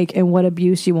will take and what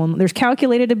abuse you won't. There's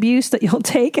calculated abuse that you'll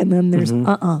take, and then there's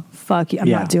fuck you, I'm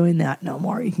not doing that no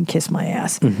more. You can kiss my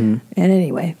ass. Mm-hmm. And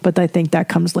anyway, but I think that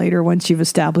comes later once you've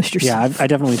established yourself. Yeah, I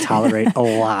definitely tolerate a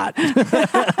lot.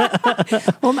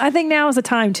 Well, I think now is the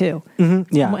time too.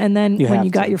 Mm-hmm. Yeah, and then when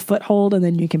you got your foothold, and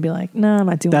then you can be like, no, I'm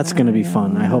not doing that. That's going to be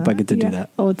fun. I hope I get to do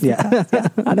that. Oh, it's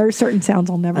there are certain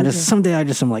sounds I'll never do. Someday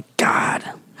I'm like, God,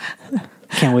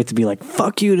 can't wait to be like,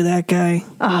 fuck you to that guy.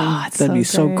 That'd be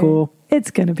so cool.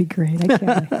 It's going to be great. I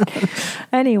can't wait.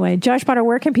 Anyway, Josh Potter,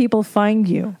 where can people find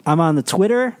you? I'm on the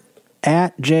Twitter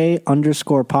at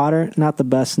J_Potter. Not the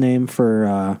best name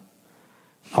for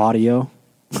audio,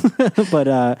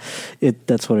 but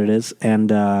that's what it is.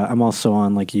 And I'm also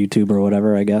on like YouTube or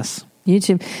whatever, I guess.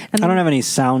 YouTube. And I don't have any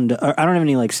I don't have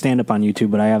any like stand up on YouTube,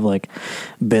 but I have like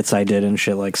bits I did and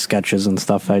shit, like sketches and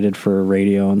stuff I did for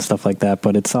radio and stuff like that.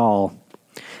 But it's all,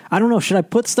 I don't know. Should I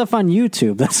put stuff on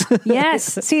YouTube?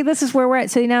 Yes. See, this is where we're at.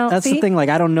 So now that's the thing. Like,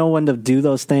 I don't know when to do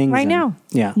those things now.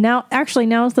 Yeah. Now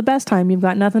is the best time. You've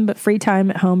got nothing but free time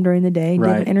at home during the day. You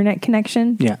have an internet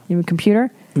connection. Yeah. You have a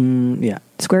computer. Yeah.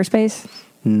 Squarespace.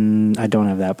 I don't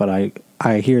have that, but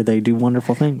I hear they do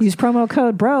wonderful things. Use promo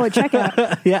code BRO at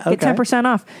checkout. Yeah. Okay. Get 10%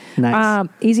 off. Nice.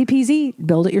 Easy peasy.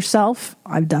 Build it yourself.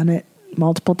 I've done it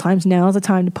multiple times. Now is the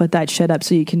time to put that shit up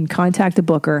so you can contact the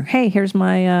booker. Hey, here's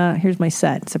my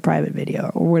set. It's a private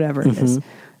video or whatever it is.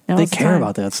 They care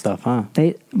about that stuff, huh?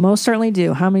 They most certainly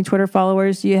do. How many Twitter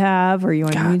followers do you have? Are you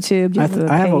on YouTube? Do you have a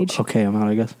page? Okay, I'm out,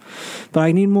 I guess. But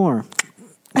I need more.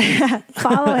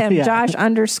 Follow him, Josh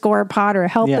 _Potter.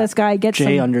 Help this guy get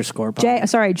J some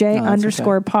 _Potter. J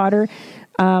 _ Potter.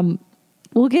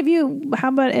 We'll give you. How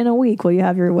about in a week? Will you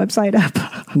have your website up?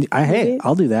 Hey,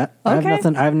 I'll do that. Okay.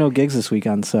 I have no gigs this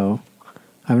weekend, so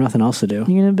I have nothing else to do.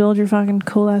 You're gonna build your fucking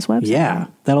cool ass website. Yeah,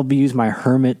 that'll use my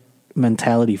hermit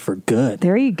mentality for good.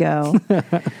 There you go.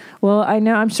 Well, I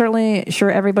know. I'm certainly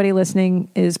sure everybody listening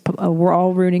is. We're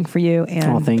all rooting for you.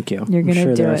 And thank you. You're going to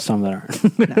do there it. Are some that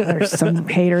aren't. No, there's some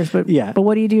haters, but yeah. But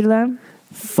what do you do to them?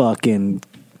 fucking.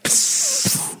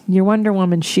 Your Wonder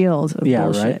Woman shield of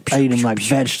bullshit. Right. I eat them like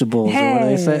vegetables, or what do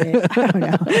they say? I don't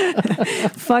know.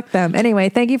 Fuck them. Anyway,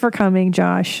 thank you for coming,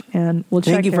 Josh, and we'll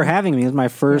check. Thank you for having me. It's my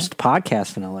first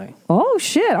podcast in LA. Oh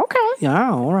shit! Okay.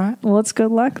 Yeah. All right. Well, it's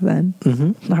good luck then.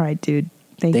 Mm-hmm. All right, dude.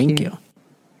 Thank you.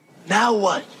 Now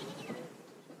what?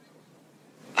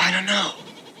 I don't know.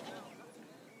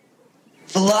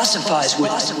 Philosophize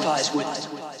with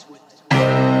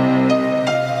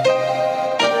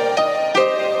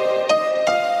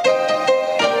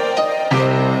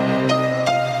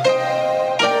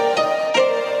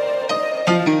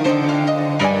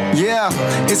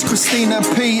It's Christina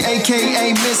P,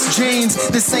 a.k.a. Miss Jeans.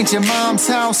 This ain't your mom's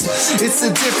house, it's a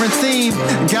different theme.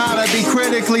 Gotta be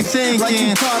critically thinking. Like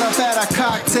you caught up at a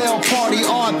cocktail party,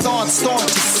 odd thoughts start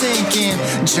to sink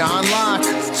in. John Locke,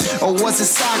 or was it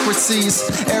Socrates?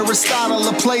 Aristotle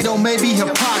or Plato, maybe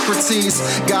Hippocrates.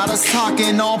 Got us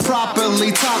talking all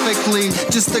properly,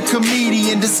 topically. Just a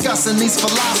comedian discussing these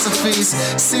philosophies.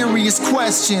 Serious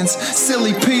questions,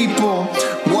 silly people.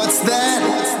 What's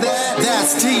that?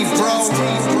 That's deep, bro.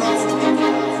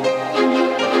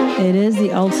 It is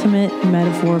the ultimate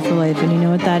metaphor for life, and you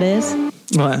know what that is?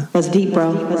 What? That's deep,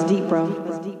 bro. That's deep, bro.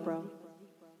 That's deep.